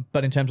 Yeah.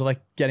 But in terms of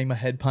like getting my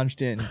head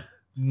punched in,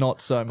 not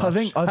so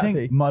much. I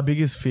think my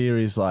biggest fear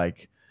is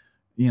like,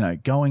 you know,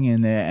 going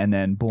in there and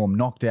then boom,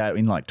 knocked out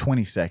in like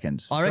 20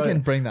 seconds. I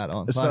reckon bring that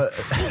on. So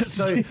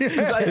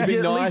it'd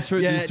be nice for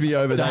it just to be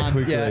over that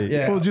quickly.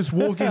 Well, just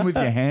walk in with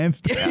your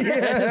hands down.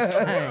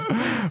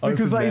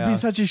 Because like, it'd be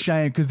such a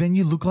shame because then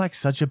you look like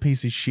such a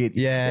piece of shit.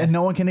 Yeah. And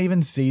no one can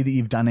even see that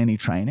you've done any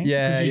training.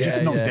 Yeah. You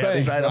just knocked out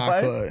straight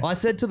away. I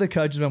said to the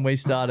coaches when we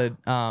started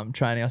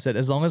training, I said,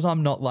 as long as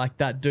I'm not like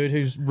that dude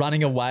who's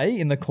running away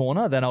in the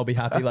corner, then I'll be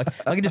happy. Like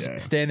I can just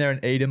stand there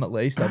and eat him at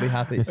least. I'll be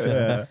happy.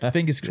 So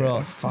fingers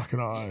crossed. Fucking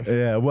nice.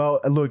 Yeah, well,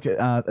 look,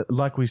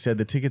 like we said,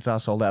 the tickets are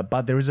sold out,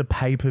 but there is a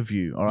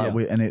pay-per-view, all right?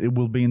 And it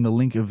will be in the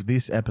link of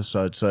this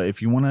episode. So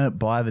if you want to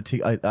buy the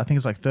ticket, I think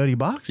it's like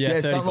 $30.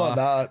 Yeah, something like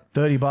that.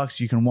 $30,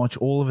 you can watch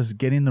all of us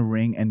get in the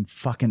ring and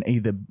fucking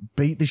either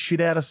beat the shit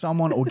out of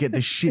someone or get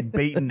the shit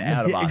beaten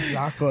out of us.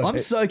 Exactly. I'm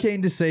so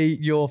keen to see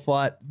your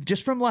fight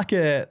just from like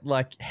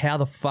how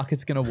the fuck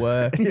it's gonna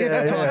work.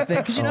 Type thing.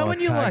 Because you know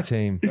when you're like,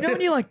 team. you know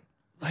when you're like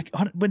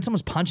when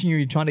someone's punching you,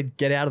 you're trying to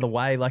get out of the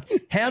way. Like,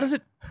 how does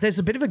it? There's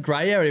a bit of a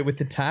grey area with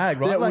the tag,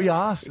 right? Yeah, like, we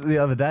asked the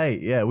other day.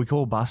 Yeah, we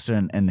called Buster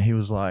and he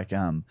was like,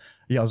 I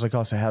was like,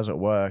 oh, so how's it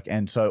work?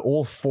 And so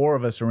all four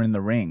of us are in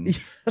the ring.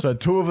 So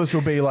two of us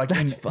will be like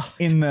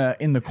in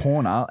the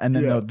corner, and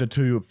then the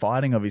two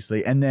fighting,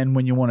 obviously. And then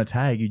when you want to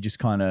tag, you just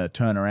kind of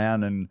turn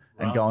around and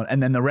go on,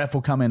 and then the ref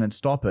will come in and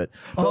stop it.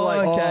 But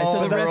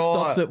so the ref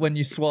stops it when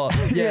you swap.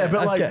 Yeah,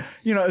 but like,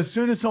 you know, as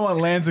soon as someone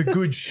lands a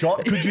good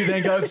shot, could you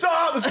then go,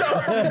 stop?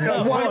 You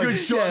know, one good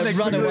shot, and then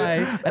run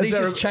away, and he's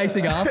just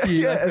chasing after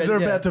you. Yeah, as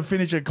they're about to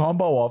finish a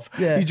combo off,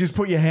 you just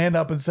put your hand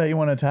up and say you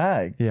want to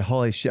tag. Yeah,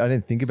 holy shit. I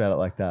didn't think about it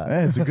like that.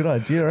 Yeah, it's a good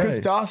idea, right? Because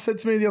Dar said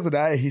to me the other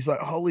day, he's like,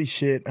 holy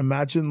shit,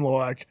 imagine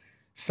like,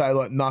 say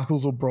like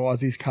Knuckles or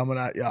Brizzy's coming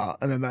at you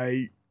and then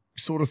they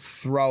sort of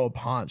throw a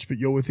punch, but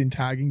you're within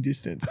tagging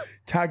distance.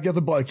 Tag the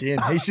other bloke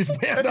in. He's just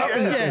bound up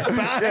and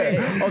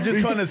bang. I'll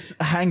just kind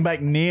of hang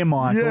back near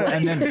Michael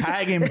and then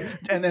tag him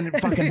and then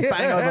fucking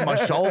bang over my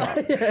shoulder.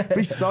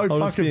 Be so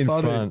fucking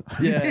funny.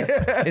 Yeah.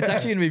 It's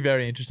actually going to be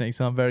very interesting,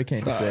 so I'm very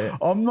keen to see it.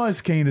 I'm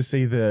most keen to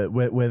see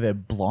where they're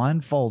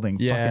blindfolding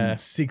fucking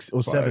 6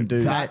 or 7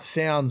 dudes. That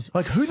sounds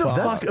like, who the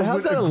fuck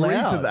how's that agree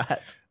allowed? to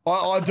that?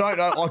 I don't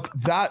know. Like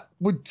that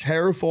would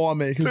terrify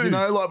me because you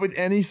know, like with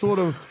any sort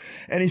of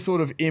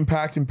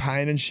impact and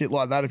pain and shit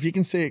like that, if you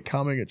can see it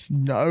coming, it's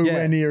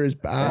nowhere near as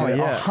bad. Oh,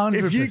 yeah. 100%.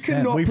 If you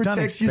cannot We've done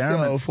protect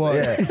yourself,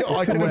 like,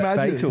 I can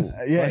imagine. Fatal.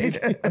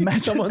 Yeah,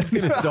 imagine someone's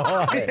gonna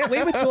die.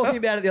 We were talking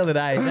about it the other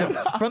day.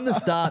 From the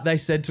start, they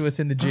said to us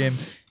in the gym,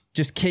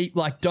 just keep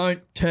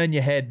don't turn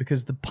your head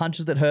because the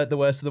punches that hurt the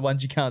worst are the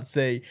ones you can't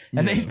see.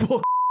 And these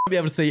poor be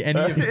able to see any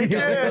of it.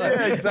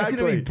 Yeah, exactly. It's going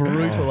to be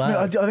brutal. No,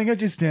 I think I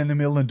just stand in the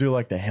middle and do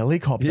like the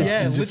helicopter.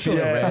 Yeah, just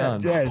literally.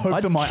 around. Yeah,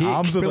 poke to my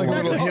arms with Be a like a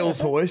little little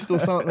Hills hoist or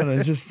something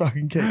and just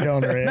fucking keep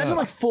going around. Imagine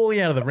like falling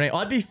out of the ring.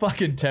 I'd be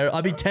fucking terrible.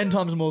 I'd be 10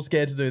 times more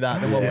scared to do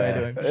that than what we're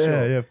doing. For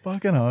sure. Yeah,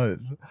 fucking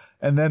oath.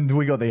 And then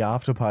we got the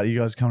after party. You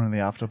guys coming to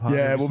the after party?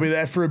 Yeah, we'll be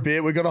there for a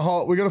bit. We got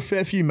a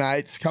fair few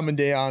mates coming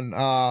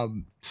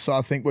down. So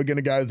I think we're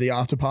gonna go to the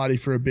after party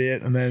for a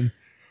bit and then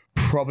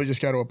probably just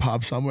go to a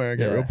pub somewhere and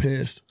get real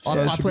pissed. So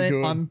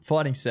I'm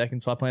fighting second,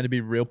 so I plan to be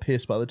real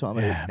pissed by the time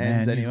it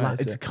ends anyway.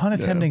 It's kind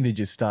of tempting to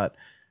just start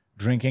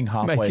drinking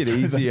halfway Make it through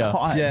easier. the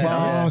night.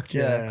 Fuck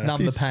yeah.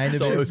 Numb the pain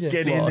So of it.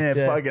 get in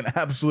there fucking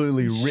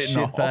absolutely written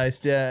off.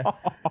 Shit-faced, yeah.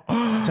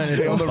 Turn Stay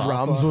into on a the bar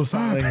rums fight. or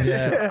something.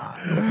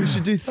 Yeah. We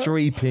should do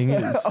 3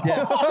 pingers.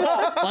 Yeah.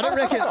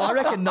 I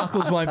reckon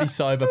Knuckles won't be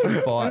sober for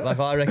the fight. Like,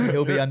 I reckon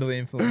he'll be under the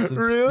influence of...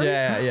 Really?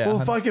 Yeah.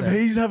 Well, fuck, if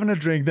he's having a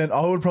drink, then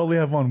I would probably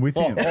have one with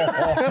him.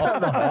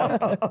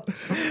 Because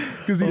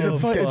he's a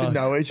Get to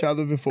know each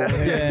other before.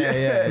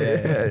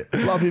 Yeah.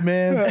 Love you,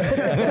 man.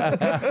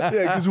 Yeah,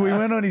 because we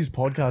went on his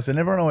podcast and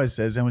everyone always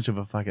says how much of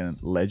a fucking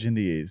legend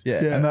he is.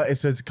 Yeah. And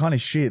it's kind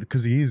of shit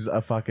because he is a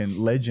fucking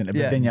legend.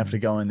 But then you have to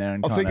go in there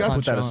and I kind think of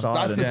put that that's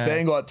aside. the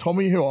thing. Like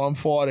Tommy, who I'm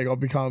fighting, I've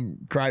become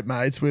great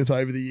mates with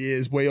over the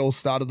years. We all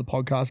started the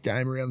podcast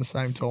game around the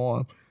same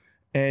time.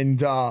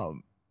 And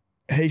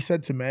he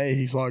said to me,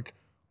 he's like,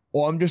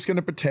 I'm just going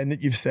to pretend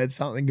that you've said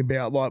something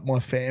about like my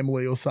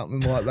family or something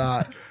like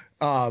that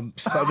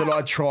so that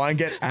I try and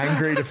get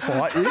angry to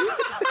fight you.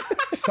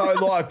 So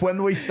like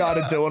when we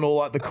started doing all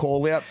like the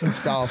call outs and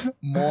stuff,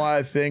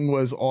 my thing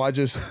was I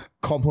just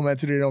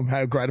complimented him on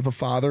how great of a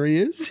father he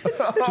is,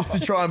 just to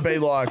try and be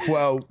like,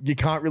 well, you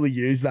can't really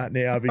use that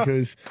now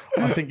because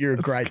I think you're a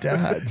great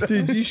dad.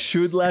 Dude, you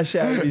should lash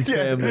out at his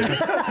family.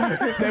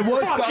 There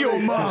was Fuck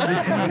your mum.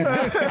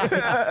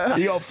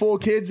 You got 4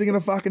 kids, you're going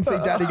to fucking see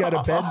daddy go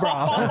to bed, bro.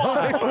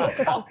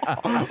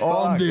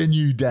 I'm their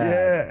new dad.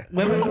 Yeah.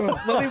 When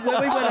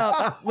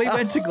we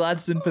went to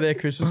Gladstone for their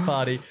Christmas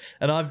party,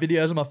 and I have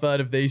videos on my phone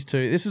of these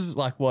two. This is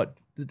like what,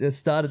 the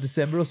start of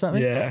December or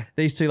something? Yeah.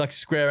 These two like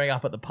squaring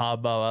up at the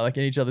pub, like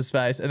in each other's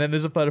face. And then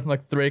there's a photo from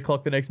like 3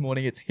 o'clock the next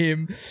morning. It's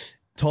him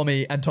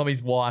Tommy and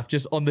Tommy's wife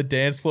just on the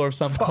dance floor of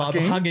some club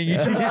hugging each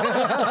other.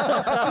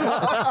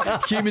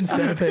 Human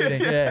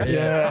centipeding.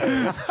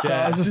 Yeah.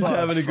 I was just like,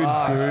 having a good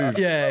groove.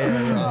 Yeah.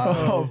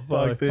 Oh,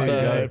 fuck. There you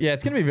go. Yeah,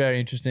 it's going to be very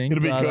interesting.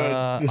 It'll be but,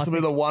 good. This will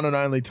be the one and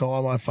only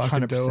time I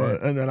fucking do 100%.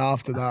 it. And then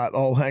after that,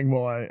 I'll hang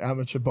my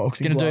amateur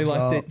boxing Going to do gloves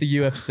like up. the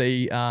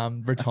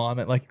UFC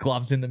retirement, like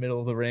gloves in the middle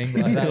of the ring.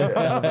 Like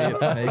that'll be it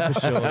for me for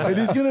sure. It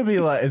is going to be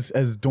like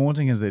as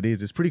daunting as it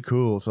is. It's pretty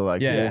cool to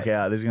like walk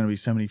out. There's going to be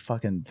so many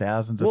fucking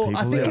thousands of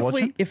people I there think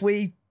watching. if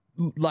we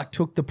like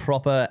took the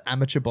proper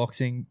amateur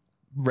boxing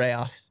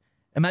route,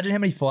 imagine how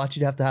many fights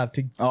you'd have to fight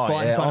in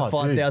front of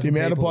 5,000 the people.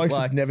 amount of blokes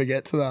like, would never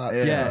get to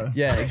that.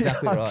 yeah,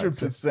 exactly right.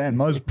 100%.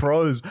 Most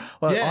pros,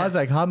 like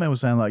Isaac Hardman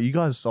was saying, like you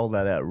guys sold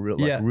that out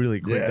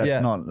really quick.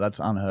 That's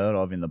unheard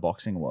of in the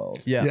boxing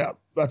world. Yeah.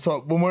 That's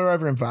what, when we were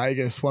over in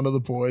Vegas, one of the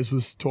boys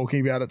was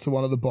talking about it to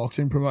one of the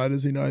boxing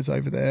promoters he knows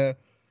over there.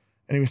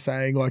 And he was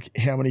saying like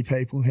how many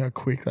people and how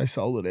quick they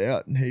sold it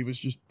out. And he was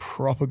just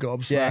proper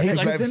gobsmacked. Yeah,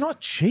 because they're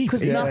not cheap.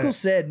 Because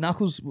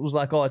Knuckles was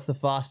like, oh, it's the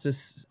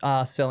fastest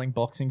selling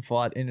boxing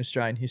fight in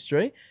Australian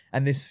history.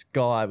 And this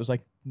guy was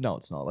like, no,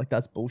 it's not. Like,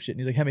 that's bullshit.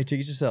 And he's like, how many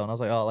tickets you sell? And I was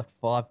like, oh, like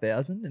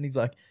 5,000. And he's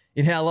like,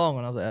 in how long?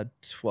 And I was like,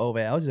 12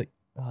 hours. He's like,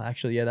 oh,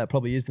 actually, yeah, that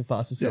probably is the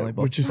fastest selling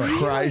boxing. Which is fight.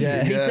 crazy.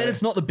 Yeah. He said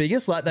it's not the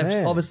biggest. Like,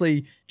 they've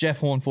obviously, Jeff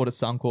Horn fought at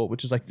Suncorp,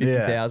 which is like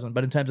 50,000.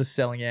 But in terms of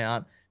selling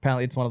out,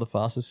 apparently it's one of the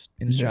fastest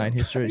in Australian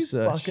history.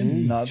 So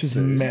fucking nuts. It's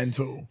just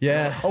mental.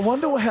 Yeah. I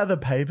wonder how the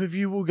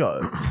pay-per-view will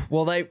go.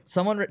 Well,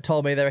 someone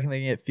told me they reckon they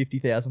can get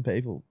 50,000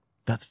 people.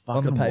 That's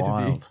on the fucking pay-per-view.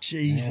 wild.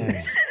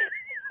 Jesus.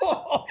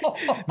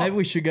 Maybe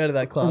we should go to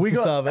that class. We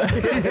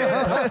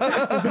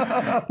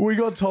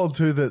got told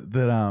too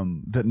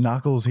that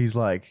Knuckles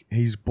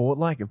he's bought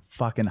like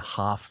fucking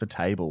half the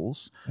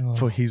tables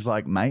for his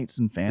like mates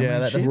and family. Yeah,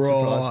 that and shit.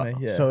 doesn't surprise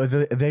me. Yeah. So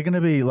they're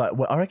gonna be like,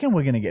 I reckon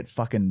we're gonna get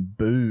fucking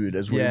booed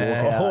as we walk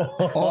out.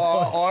 I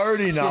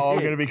already know I'm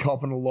going to be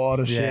copping a lot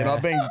of shit. Yeah.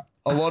 I've been...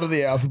 A lot of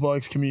the Alpha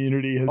Blokes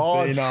community has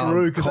been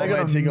true, 'cause they got a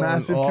commenting on,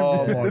 massive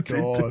oh my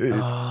community, God.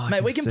 dude.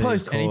 Mate, we can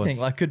post anything.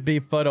 Like, could be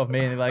a photo of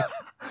me and like,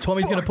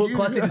 Tommy's going to put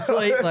Clutzy to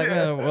sleep. Like,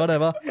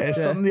 whatever. Yeah,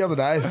 something the other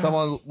day,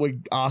 someone we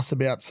asked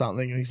about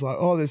something and he's like,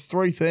 oh, there's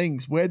 3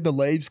 things. Where'd the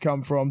leaves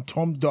come from?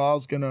 Tom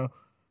Dial's going to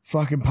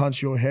fucking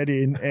punch your head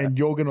in and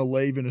you're going to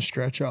leave in a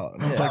stretcher.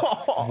 And I was like,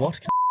 what?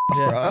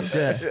 Yeah.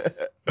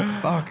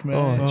 Fuck,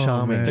 man. Oh,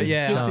 charming. So,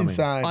 yeah, just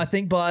insane. I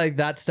think by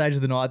that stage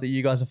of the night that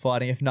you guys are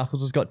fighting, if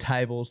Knuckles has got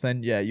tables,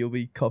 then yeah, you'll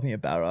be copying a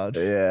barrage.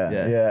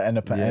 Yeah. And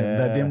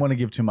they didn't want to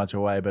give too much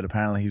away, but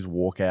apparently his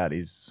walkout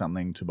is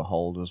something to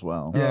behold as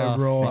well. Yeah,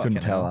 right. He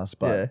couldn't tell us,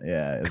 but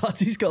yeah.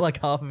 Clutzy's got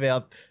like half of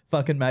our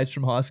fucking mates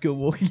from high school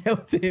walking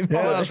out with him. Yeah,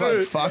 I was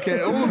like, fuck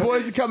it. All the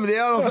boys are coming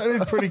down. I was like,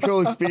 it's a pretty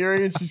cool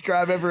experience. Just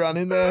grab everyone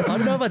in there. I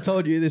don't know if I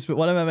told you this, but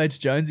one of my mates,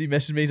 Jonesy,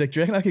 messaged me. He's like, do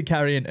you reckon I could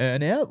carry an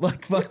urn out?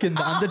 Like fucking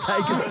the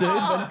Undertaker dude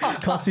when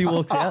Clutzy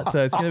walks out.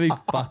 So it's going to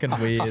be fucking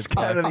weird.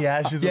 Scatter the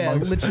ashes Yeah,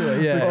 amongst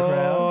literally,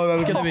 yeah.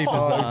 It's going to be so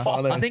bizarre.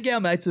 funny. I think our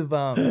mates have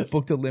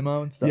booked a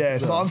limo and stuff. Yeah,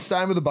 so I'm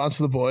staying with a bunch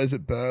of the boys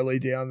at Burleigh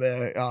down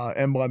there,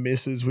 and my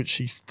missus, which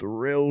she's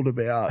thrilled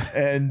about.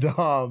 And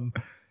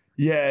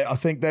yeah, I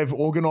think they've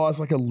organised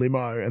like a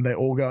limo and they're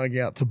all going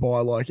out to buy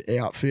like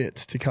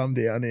outfits to come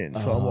down in.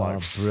 So I'm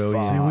like,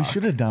 brilliant. See, we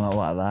should have done it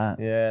like that.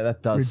 Yeah,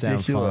 that does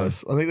ridiculous.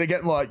 sound fun. I think they're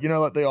getting like,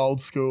 like the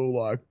old school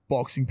like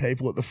boxing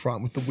people at the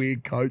front with the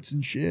weird coats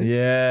and shit.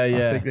 Yeah.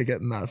 I think they're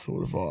getting that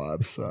sort of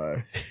vibe.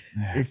 So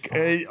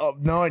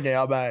knowing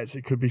our mates,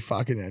 it could be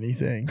fucking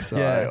anything. So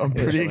I'm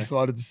pretty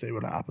excited to see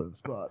what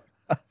happens. But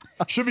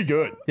should be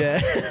good. Yeah.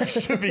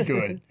 Should be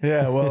good.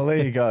 Yeah, well,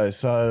 there you go.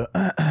 So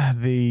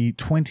the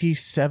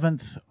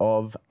 27th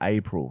of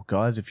April,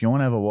 guys, if you want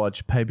to have a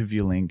watch,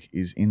 pay-per-view link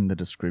is in the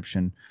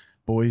description.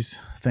 Boys,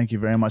 thank you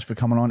very much for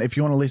coming on. If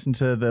you want to listen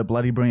to the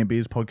Bloody Brilliant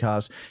Beers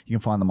podcast, you can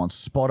find them on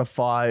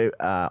Spotify,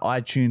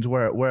 iTunes.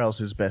 Where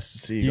else is best to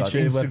see you guys?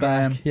 YouTube, we're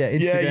back. Instagram. Yeah,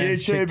 Instagram, Yeah,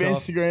 YouTube, TikTok.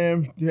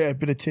 Instagram. Yeah, a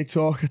bit of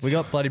TikTok. We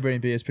got Bloody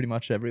Brilliant Beers pretty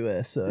much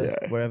everywhere. So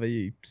wherever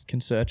you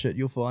can search it,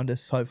 you'll find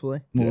us,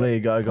 hopefully. Well, there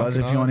you go, guys.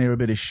 Fucking If you want to hear a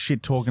bit of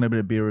shit talking, a bit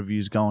of beer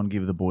reviews, go and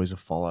give the boys a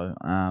follow.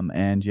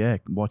 And yeah,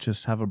 watch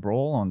us have a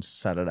brawl on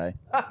Saturday.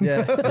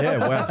 Yeah.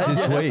 Yeah, wow, it's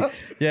this week.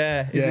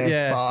 Yeah. Is it?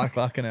 Yeah, Yeah. fuck.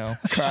 Fucking hell.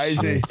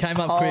 Crazy. Came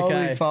up Holy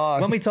quick, eh?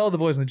 fuck. When we told the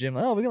boys in the gym,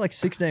 like, oh, we got like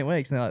 16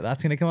 weeks. And they're like,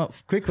 that's going to come up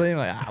quickly. I'm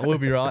like, we'll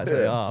be right. So,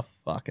 oh,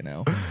 fucking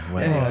hell. Oh,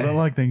 I don't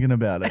like thinking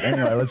about it.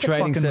 Anyway, let's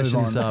Training fucking move session,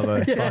 on. Savo.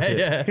 Fuck it.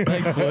 Yeah.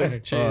 Thanks, boys.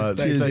 Cheers. All right,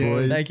 Thanks, cheers,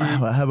 boys. Thank you.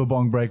 Have a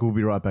bong break. We'll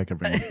be right back,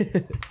 everyone.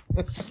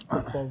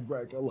 Bong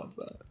break. I love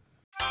that.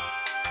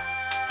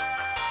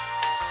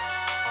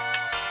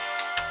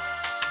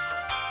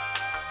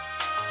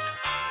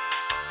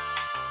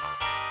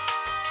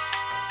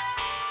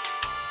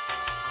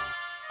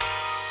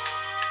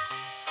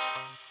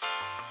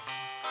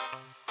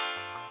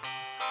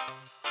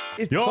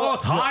 Your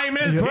time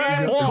is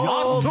there for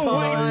us to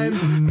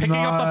waste. Picking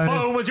up the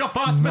phone was your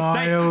first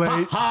mistake.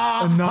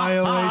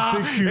 Annihilate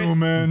the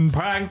humans.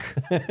 Prank.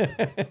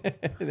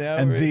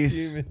 And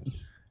this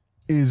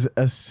is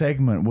a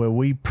segment where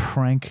we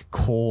prank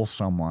call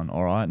someone.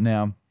 All right.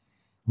 Now,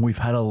 we've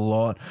had a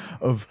lot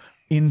of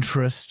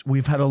interest.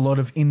 We've had a lot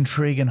of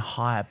intrigue and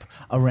hype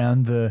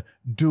around the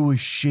do a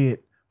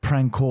shit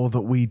prank call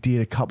that we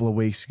did a couple of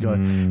weeks ago.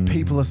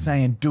 People are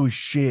saying do a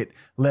shit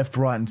left,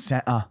 right, and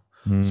center.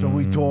 So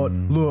we thought,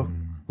 look,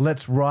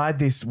 let's ride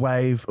this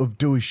wave of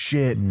do a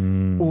shit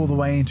all the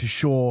way into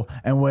shore,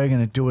 and we're going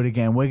to do it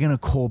again. We're going to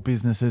call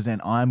businesses,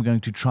 and I'm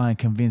going to try and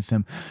convince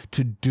them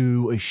to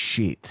do a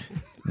shit.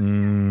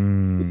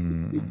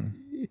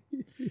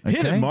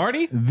 Hit it,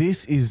 Marty.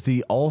 This is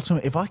the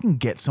ultimate. If I can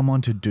get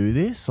someone to do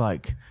this,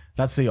 like,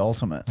 that's the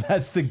ultimate.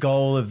 That's the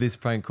goal of this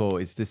prank call,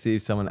 is to see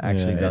if someone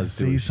actually does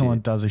see if someone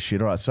does a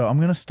shit. All right, so I'm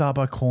going to start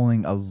by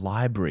calling a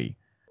library.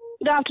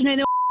 Good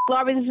afternoon,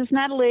 library. This is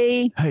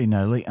Natalie. Hey,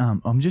 Natalie.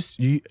 I'm just.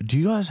 Do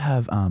you guys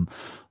have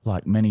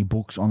like many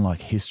books on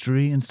like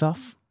history and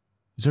stuff?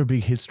 Is there a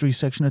big history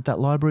section at that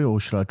library, or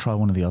should I try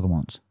one of the other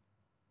ones?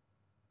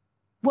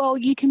 Well,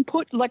 you can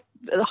put, like,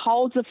 the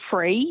holds are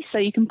free, so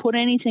you can put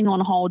anything on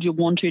hold you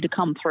want to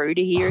come through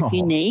to here if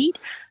you need.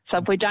 So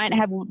if we don't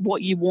have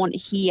what you want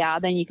here,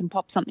 then you can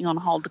pop something on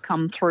hold to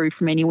come through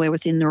from anywhere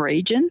within the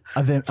region.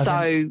 Are there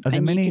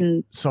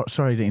many?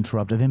 Sorry to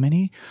interrupt. Are there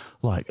many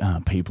like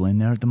people in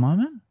there at the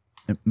moment?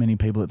 Many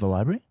people at the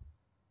library?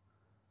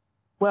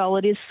 Well,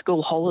 it is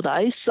school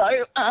holidays, so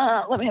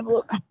let me have a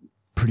look.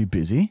 Pretty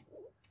busy.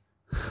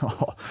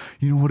 Oh,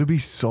 you know what would be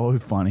so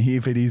funny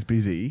if it is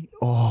busy?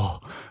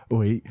 Oh,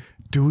 wait,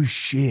 do a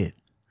shit.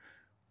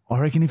 I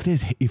reckon if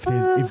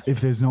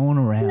there's no one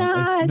around,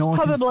 if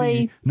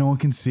no one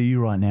can see you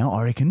right now,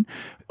 I reckon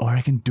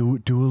do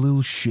a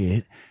little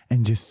shit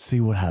and just see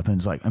what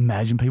happens. Like,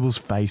 imagine people's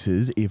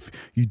faces if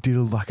you did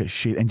like a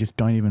shit and just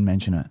don't even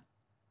mention it.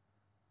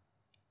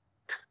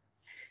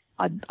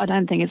 I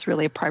don't think it's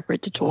really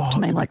appropriate to talk to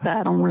me like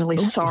that. I'm really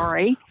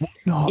sorry.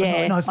 No,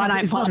 I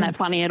don't find that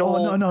funny at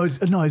all. No. It's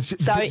so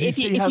if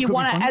you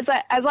want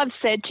to, as I've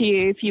said to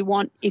you, if you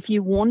want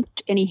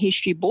any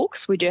history books,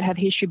 we do have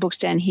history books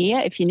down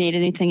here. If you need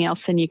anything else,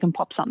 then you can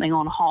pop something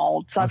on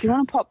hold. So if you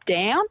want to pop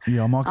down,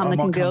 I might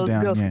come girls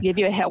down. can give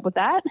you a help with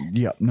that.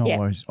 Yeah, no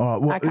worries. All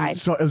right. Well,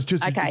 so it was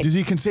just because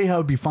you can see how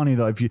it'd be funny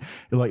though if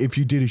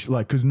you did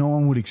because no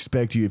one would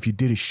expect you if you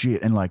did a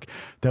shit and like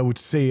they would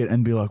see it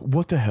and be like,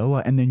 what the hell,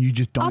 and then you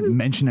just don't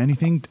mention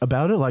anything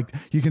about it. Like,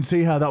 you can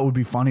see how that would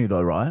be funny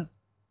though, right?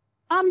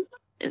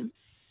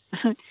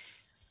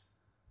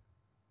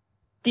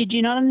 Did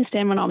you not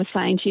understand when I was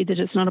saying to you that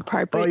it's not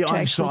appropriate to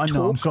actually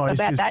talk about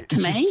that to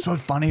me? It's just so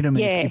funny to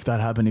me if that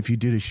happened. If you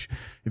did a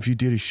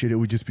shit, it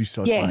would just be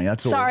so funny.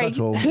 That's all. Sorry, that's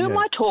all. Who am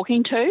I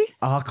talking to?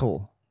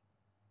 Arkle.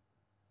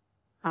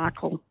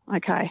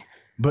 Okay.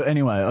 But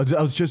anyway, I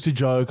was just a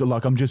joke.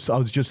 Like, I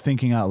was just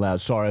thinking out loud.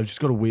 Sorry, I've just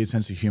got a weird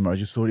sense of humor. I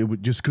just thought it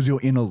would, just because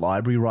you're in a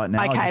library right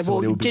now, I just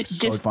thought it would be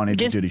so funny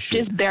if you did a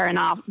shit. Just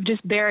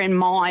bear in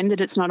mind that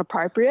it's not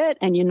appropriate,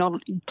 and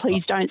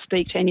please don't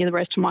speak to any of the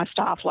rest of my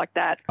staff like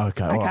that.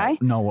 Okay. All right.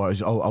 No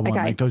worries. I won't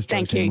make those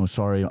jokes anymore.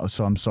 Sorry.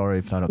 So I'm sorry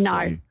if that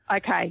upset you.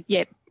 Okay.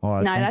 Yep. All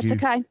right. No, that's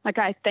okay.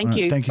 Okay. Thank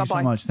you. Thank you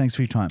so much. Thanks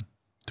for your time.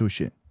 Do a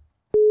shit.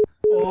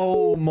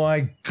 Oh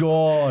my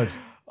God.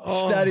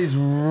 That is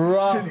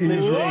rough. It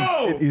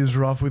is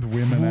rough with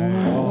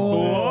women.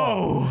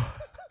 Whoa.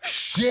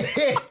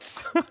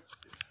 Shit.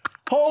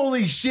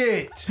 Holy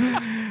shit.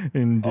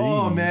 Indeed.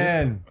 Oh,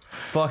 man.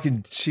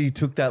 Fucking, she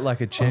took that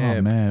like a champ.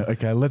 Oh, man.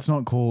 Okay, let's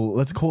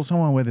call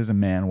someone where there's a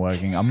man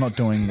working. I'm not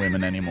doing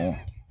women anymore.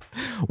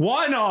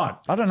 Why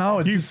not? I don't know.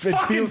 You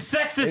fucking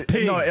sexist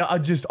pig. No,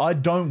 I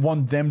don't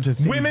want them to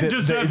think women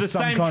deserve the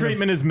same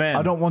treatment as men.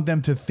 I don't want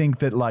them to think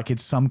that like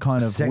it's some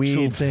kind of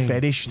sexual weird thing.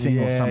 fetish thing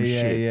or some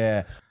shit.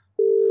 Yeah.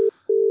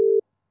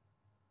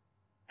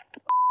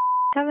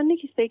 Kevin,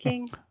 Nikki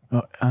speaking.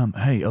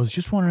 Hey, I was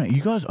just wondering, are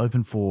you guys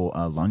open for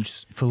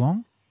lunch for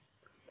long?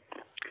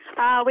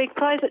 We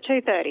close at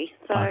 2:30.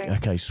 So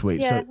okay, sweet.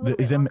 Yeah, so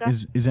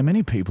is there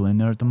many people in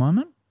there at the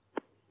moment?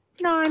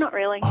 No, not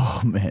really.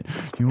 Oh man,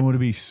 you know what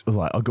it'd be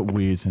like? I've got a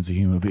weird sense of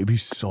humor, but it'd be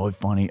so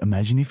funny.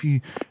 Imagine if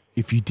you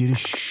did a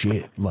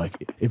shit, like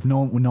if no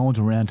one's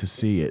around to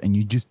see it, and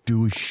you just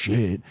do a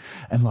shit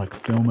and like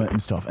film it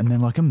and stuff, and then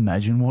like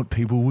imagine what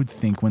people would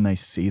think when they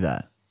see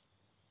that.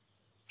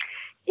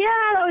 Yeah,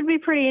 that would be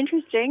pretty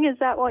interesting. Is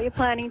that what you're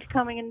planning to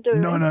coming and do?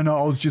 No.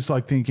 I was just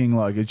like thinking,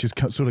 like it just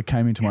sort of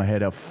came into my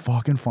head how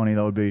fucking funny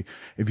that would be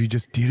if you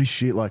just did a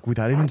shit like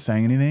without even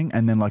saying anything,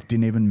 and then like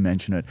didn't even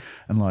mention it,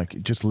 and like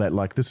just let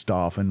like the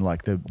staff and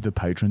like the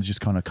patrons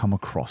just kind of come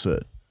across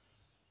it.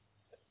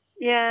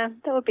 Yeah,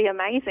 that would be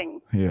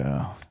amazing.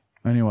 Yeah.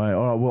 Anyway,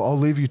 all right. Well, I'll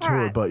leave you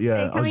to it, but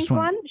yeah, Are you coming to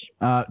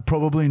lunch?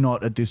 Probably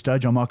not at this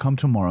stage. I might come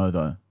tomorrow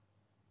though.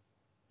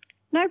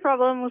 No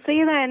problem. We'll see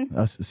you then.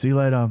 See you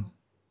later.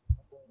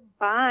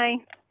 Bye.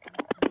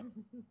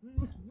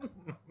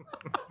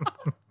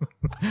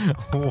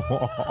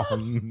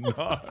 Oh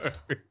no.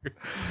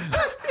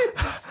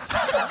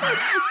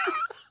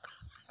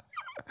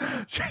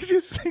 She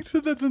just thinks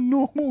that that's a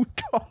normal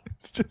guy.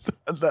 It's just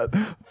that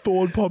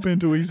thought pop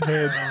into his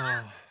head.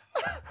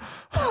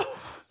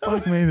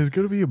 Fuck me, there's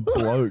got to be a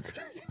bloke.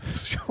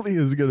 Surely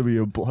there's got to be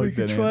a bloke. We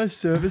could try a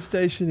service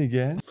station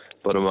again.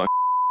 But am I?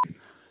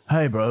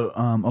 Hey, bro.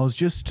 I was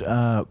just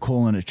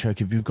calling to check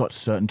if you've got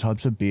certain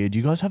types of beer. Do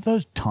you guys have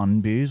those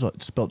ton beers, like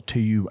spelled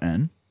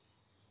T-U-N?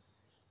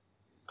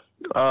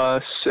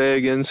 Say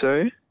again,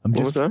 sorry. I'm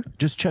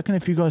just checking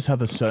if you guys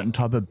have a certain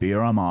type of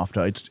beer I'm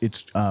after.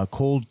 It's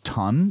called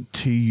Ton,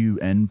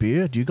 T-U-N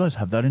beer. Do you guys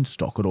have that in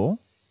stock at all?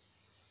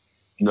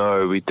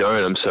 No, we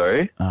don't. I'm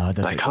sorry. I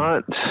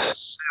can't say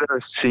that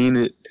I've seen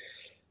it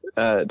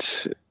at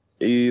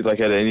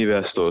any of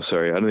our stores.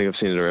 Sorry, I don't think I've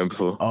seen it around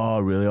before. Oh,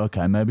 really?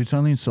 Okay, maybe it's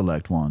only in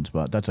select ones,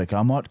 but that's okay.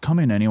 I might come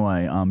in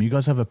anyway. You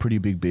guys have a pretty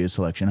big beer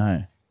selection,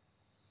 hey?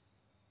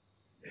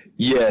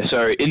 Yeah,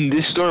 sorry. In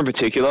this store in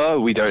particular,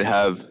 we don't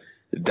have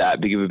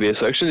that big of a beer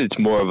selection. It's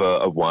more of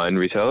a wine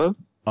retailer.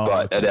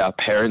 But at our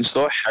parent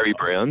store, Harry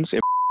Brown's,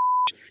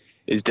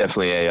 is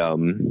definitely a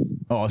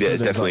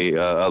definitely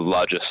a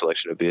larger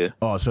selection of beer.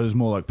 Oh, so there's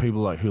more like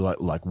people who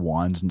like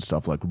wines and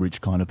stuff, like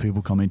rich kind of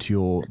people come into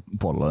your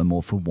bottle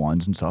more for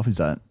wines and stuff. Is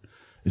that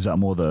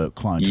more the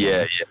clientele?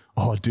 Yeah.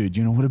 Oh, dude,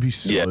 you know what would be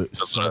so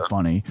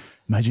funny?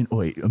 Imagine,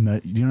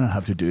 you don't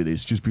have to do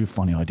this. Just be a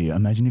funny idea.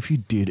 Imagine if you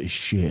did a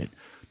shit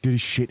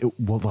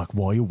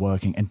while you're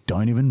working and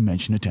don't even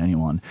mention it to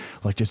anyone.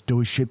 Like, just do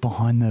a shit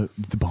behind the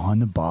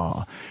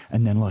bar,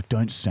 and then like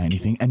don't say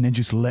anything, and then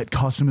just let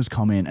customers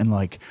come in and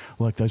like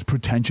those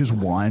pretentious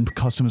wine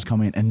customers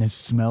come in and then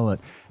smell it,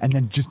 and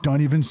then just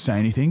don't even say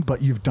anything,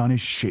 but you've done a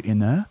shit in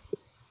there.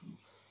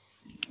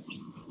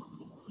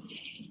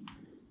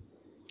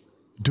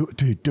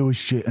 Do a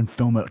shit and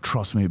film it.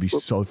 Trust me, it'd be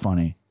so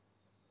funny.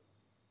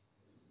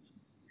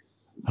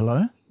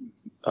 Hello?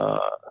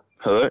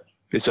 Hello?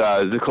 It's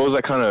the calls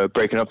are kind of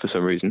breaking up for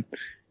some reason.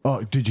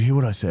 Oh, did you hear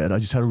what I said? I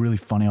just had a really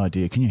funny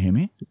idea. Can you hear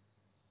me?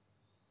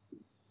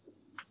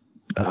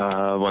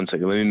 1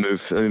 second. Let me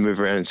move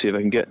around and see if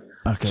I can get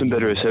some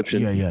better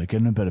reception. Yeah.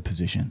 Get in a better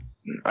position.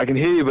 I can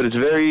hear you, but it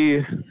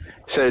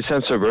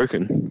sounds so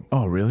broken.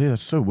 Oh, really?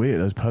 That's so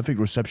weird. There's perfect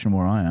reception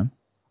where I am.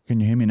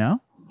 Can you hear me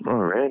now? Oh,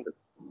 random.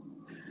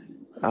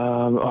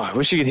 I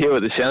wish you could hear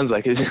what this sounds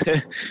like.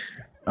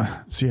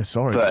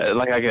 Sorry. But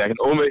like I can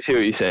almost hear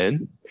what you're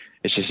saying.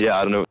 It's just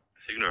I don't know.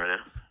 Signal right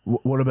now.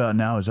 What about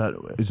now? Is it?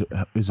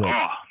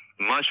 Oh,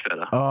 much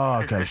better.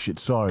 Oh, okay. Shit.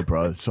 Sorry,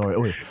 bro.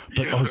 Sorry.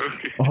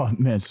 Oh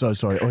man, so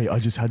sorry. I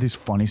just had this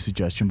funny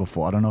suggestion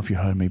before. I don't know if you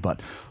heard me,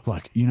 but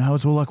like, you know how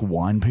it's all like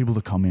wine people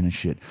that come in and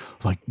shit.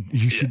 Like,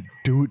 you should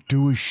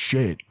do a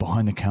shit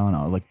behind the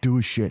counter. Like, do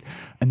a shit,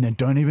 and then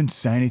don't even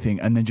say anything,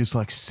 and then just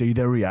like see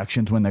their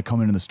reactions when they come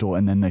into the store,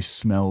 and then they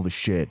smell the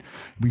shit.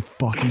 It'd be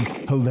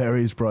fucking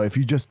hilarious, bro. If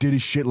you just did a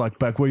shit like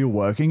back where you're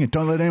working, and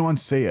don't let anyone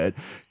see it.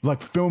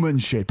 Like, film it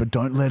and shit, but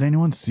don't let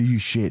anyone see you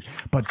shit.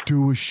 But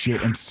do a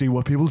shit and see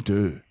what people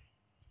do.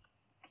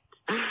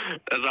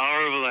 That's a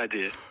horrible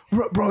idea.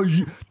 Bro,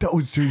 that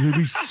would seriously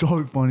be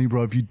so funny,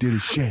 bro, if you did a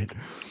shit.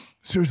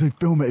 Seriously,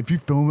 film it. If you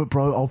film it,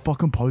 bro, I'll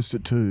fucking post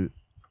it too.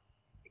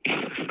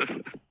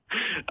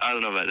 I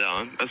don't know about that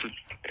one. That's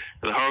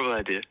a horrible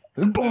idea.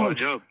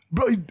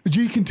 Bro,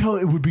 you can tell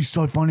it would be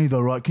so funny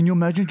though, right? Can you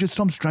imagine just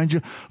some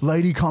stranger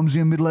lady comes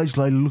in, middle-aged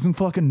lady, looking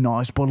for like a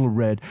nice bottle of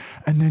red,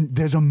 and then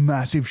there's a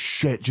massive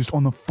shit just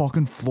on the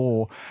fucking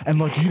floor, and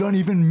like you don't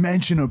even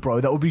mention it, bro.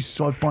 That would be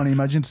so funny.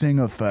 Imagine seeing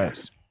her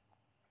face.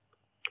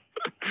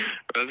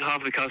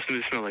 Half the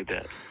customers smell like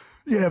that.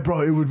 Yeah,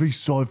 bro, it would be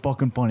so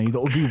fucking funny.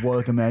 That would be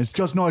worth it, man. It's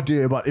just an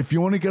idea, but if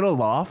you want to get a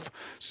laugh,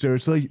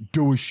 seriously,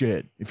 do a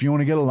shit. If you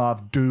want to get a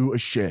laugh, do a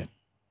shit.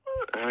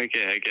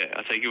 Okay.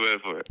 I'll take your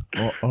word for it.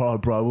 All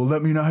right, bro. Well,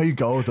 let me know how you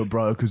go with it,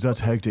 bro, because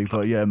that's hectic.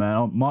 But yeah, man,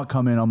 I might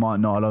come in, I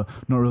might not. I'm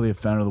not really a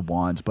fan of the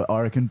wines, but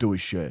I reckon do a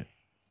shit.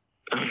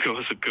 Of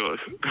course.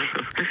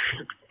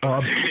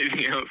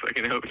 Anything else I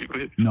can help you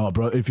with? No,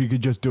 bro, if you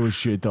could just do a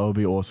shit, that would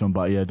be awesome.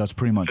 But yeah, that's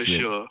pretty much it. For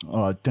sure.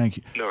 All right, thank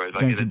you. No worries,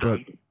 thank you, bro.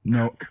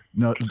 No,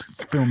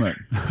 film it.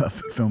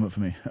 Film it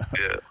for me.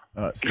 Yeah.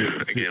 All right,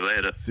 see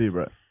later. See you,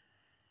 bro.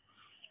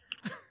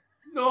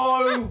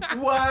 No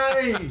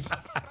way!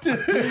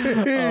 Dude.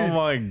 Oh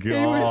my god.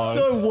 He was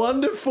so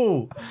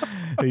wonderful.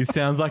 He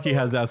sounds like he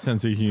has our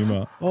sense of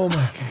humor. Oh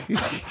my god.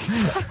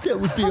 That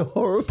would be a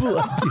horrible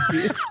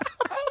idea.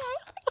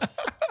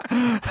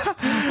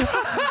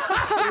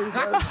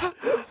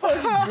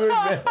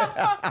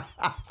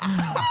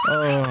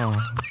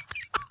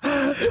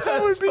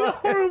 That would be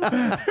horrible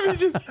if he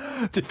just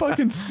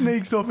fucking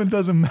sneaks off and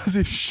does a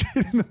massive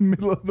shit in the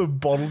middle of the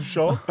bottle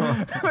shop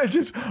and then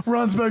just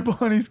runs back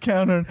behind his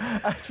counter and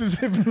acts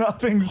as if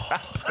nothing's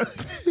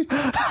happened.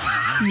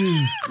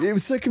 Dude, it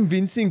was so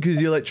convincing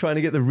because you're like trying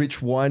to get the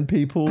rich wine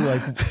people.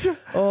 Like,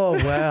 oh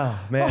wow,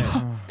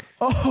 man.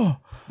 Oh,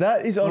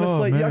 that is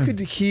honestly, man. I could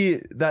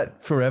hear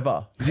that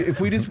forever.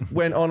 If we just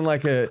went on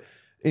like a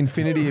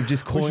infinity of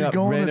just calling up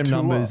random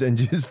numbers and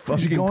just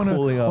fucking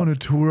calling up. On a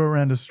tour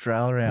around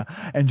Australia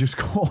and just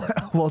call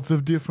out lots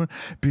of different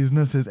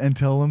businesses and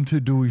tell them to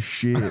do a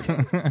shit.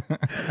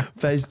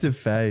 Face to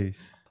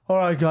face. All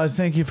right, guys,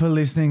 thank you for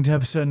listening to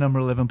episode number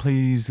 11.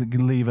 Please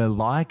leave a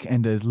like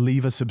and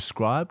leave a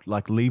subscribe.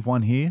 Like, leave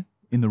one here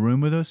in the room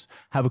with us.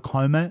 Have a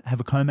comment,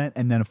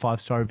 and then a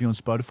 5-star review on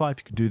Spotify. If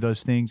you could do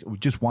those things,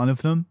 just one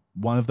of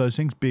those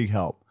things, big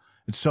help.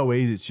 It's so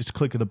easy. It's just a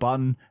click of the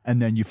button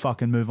and then you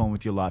fucking move on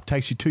with your life.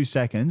 Takes you 2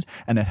 seconds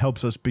and it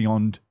helps us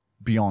beyond.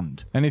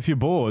 And if you're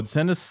bored,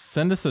 send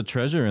us a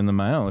treasure in the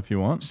mail if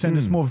you want. Send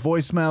us more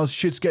voicemails.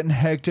 Shit's getting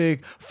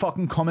hectic.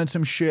 Fucking comment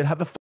some shit.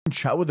 Have a fucking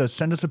chat with us.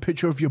 Send us a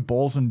picture of your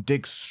balls and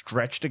dicks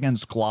stretched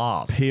against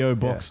glass. PO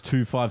Box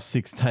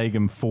 256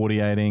 Tagum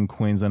 4018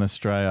 Queensland,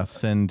 Australia.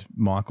 Send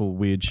Michael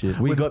weird shit.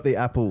 We got the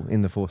apple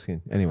in the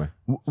foreskin. Anyway.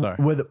 Sorry.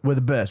 We're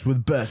the best. We're the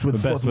best. We're the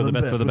best. We're the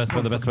best. We're the best.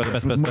 We're the best. We're the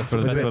best. We're the best.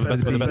 We're the best. We're the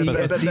best. We're the best. We're the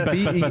best.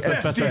 We're the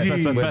best. We're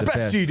the best. We're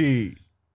the best.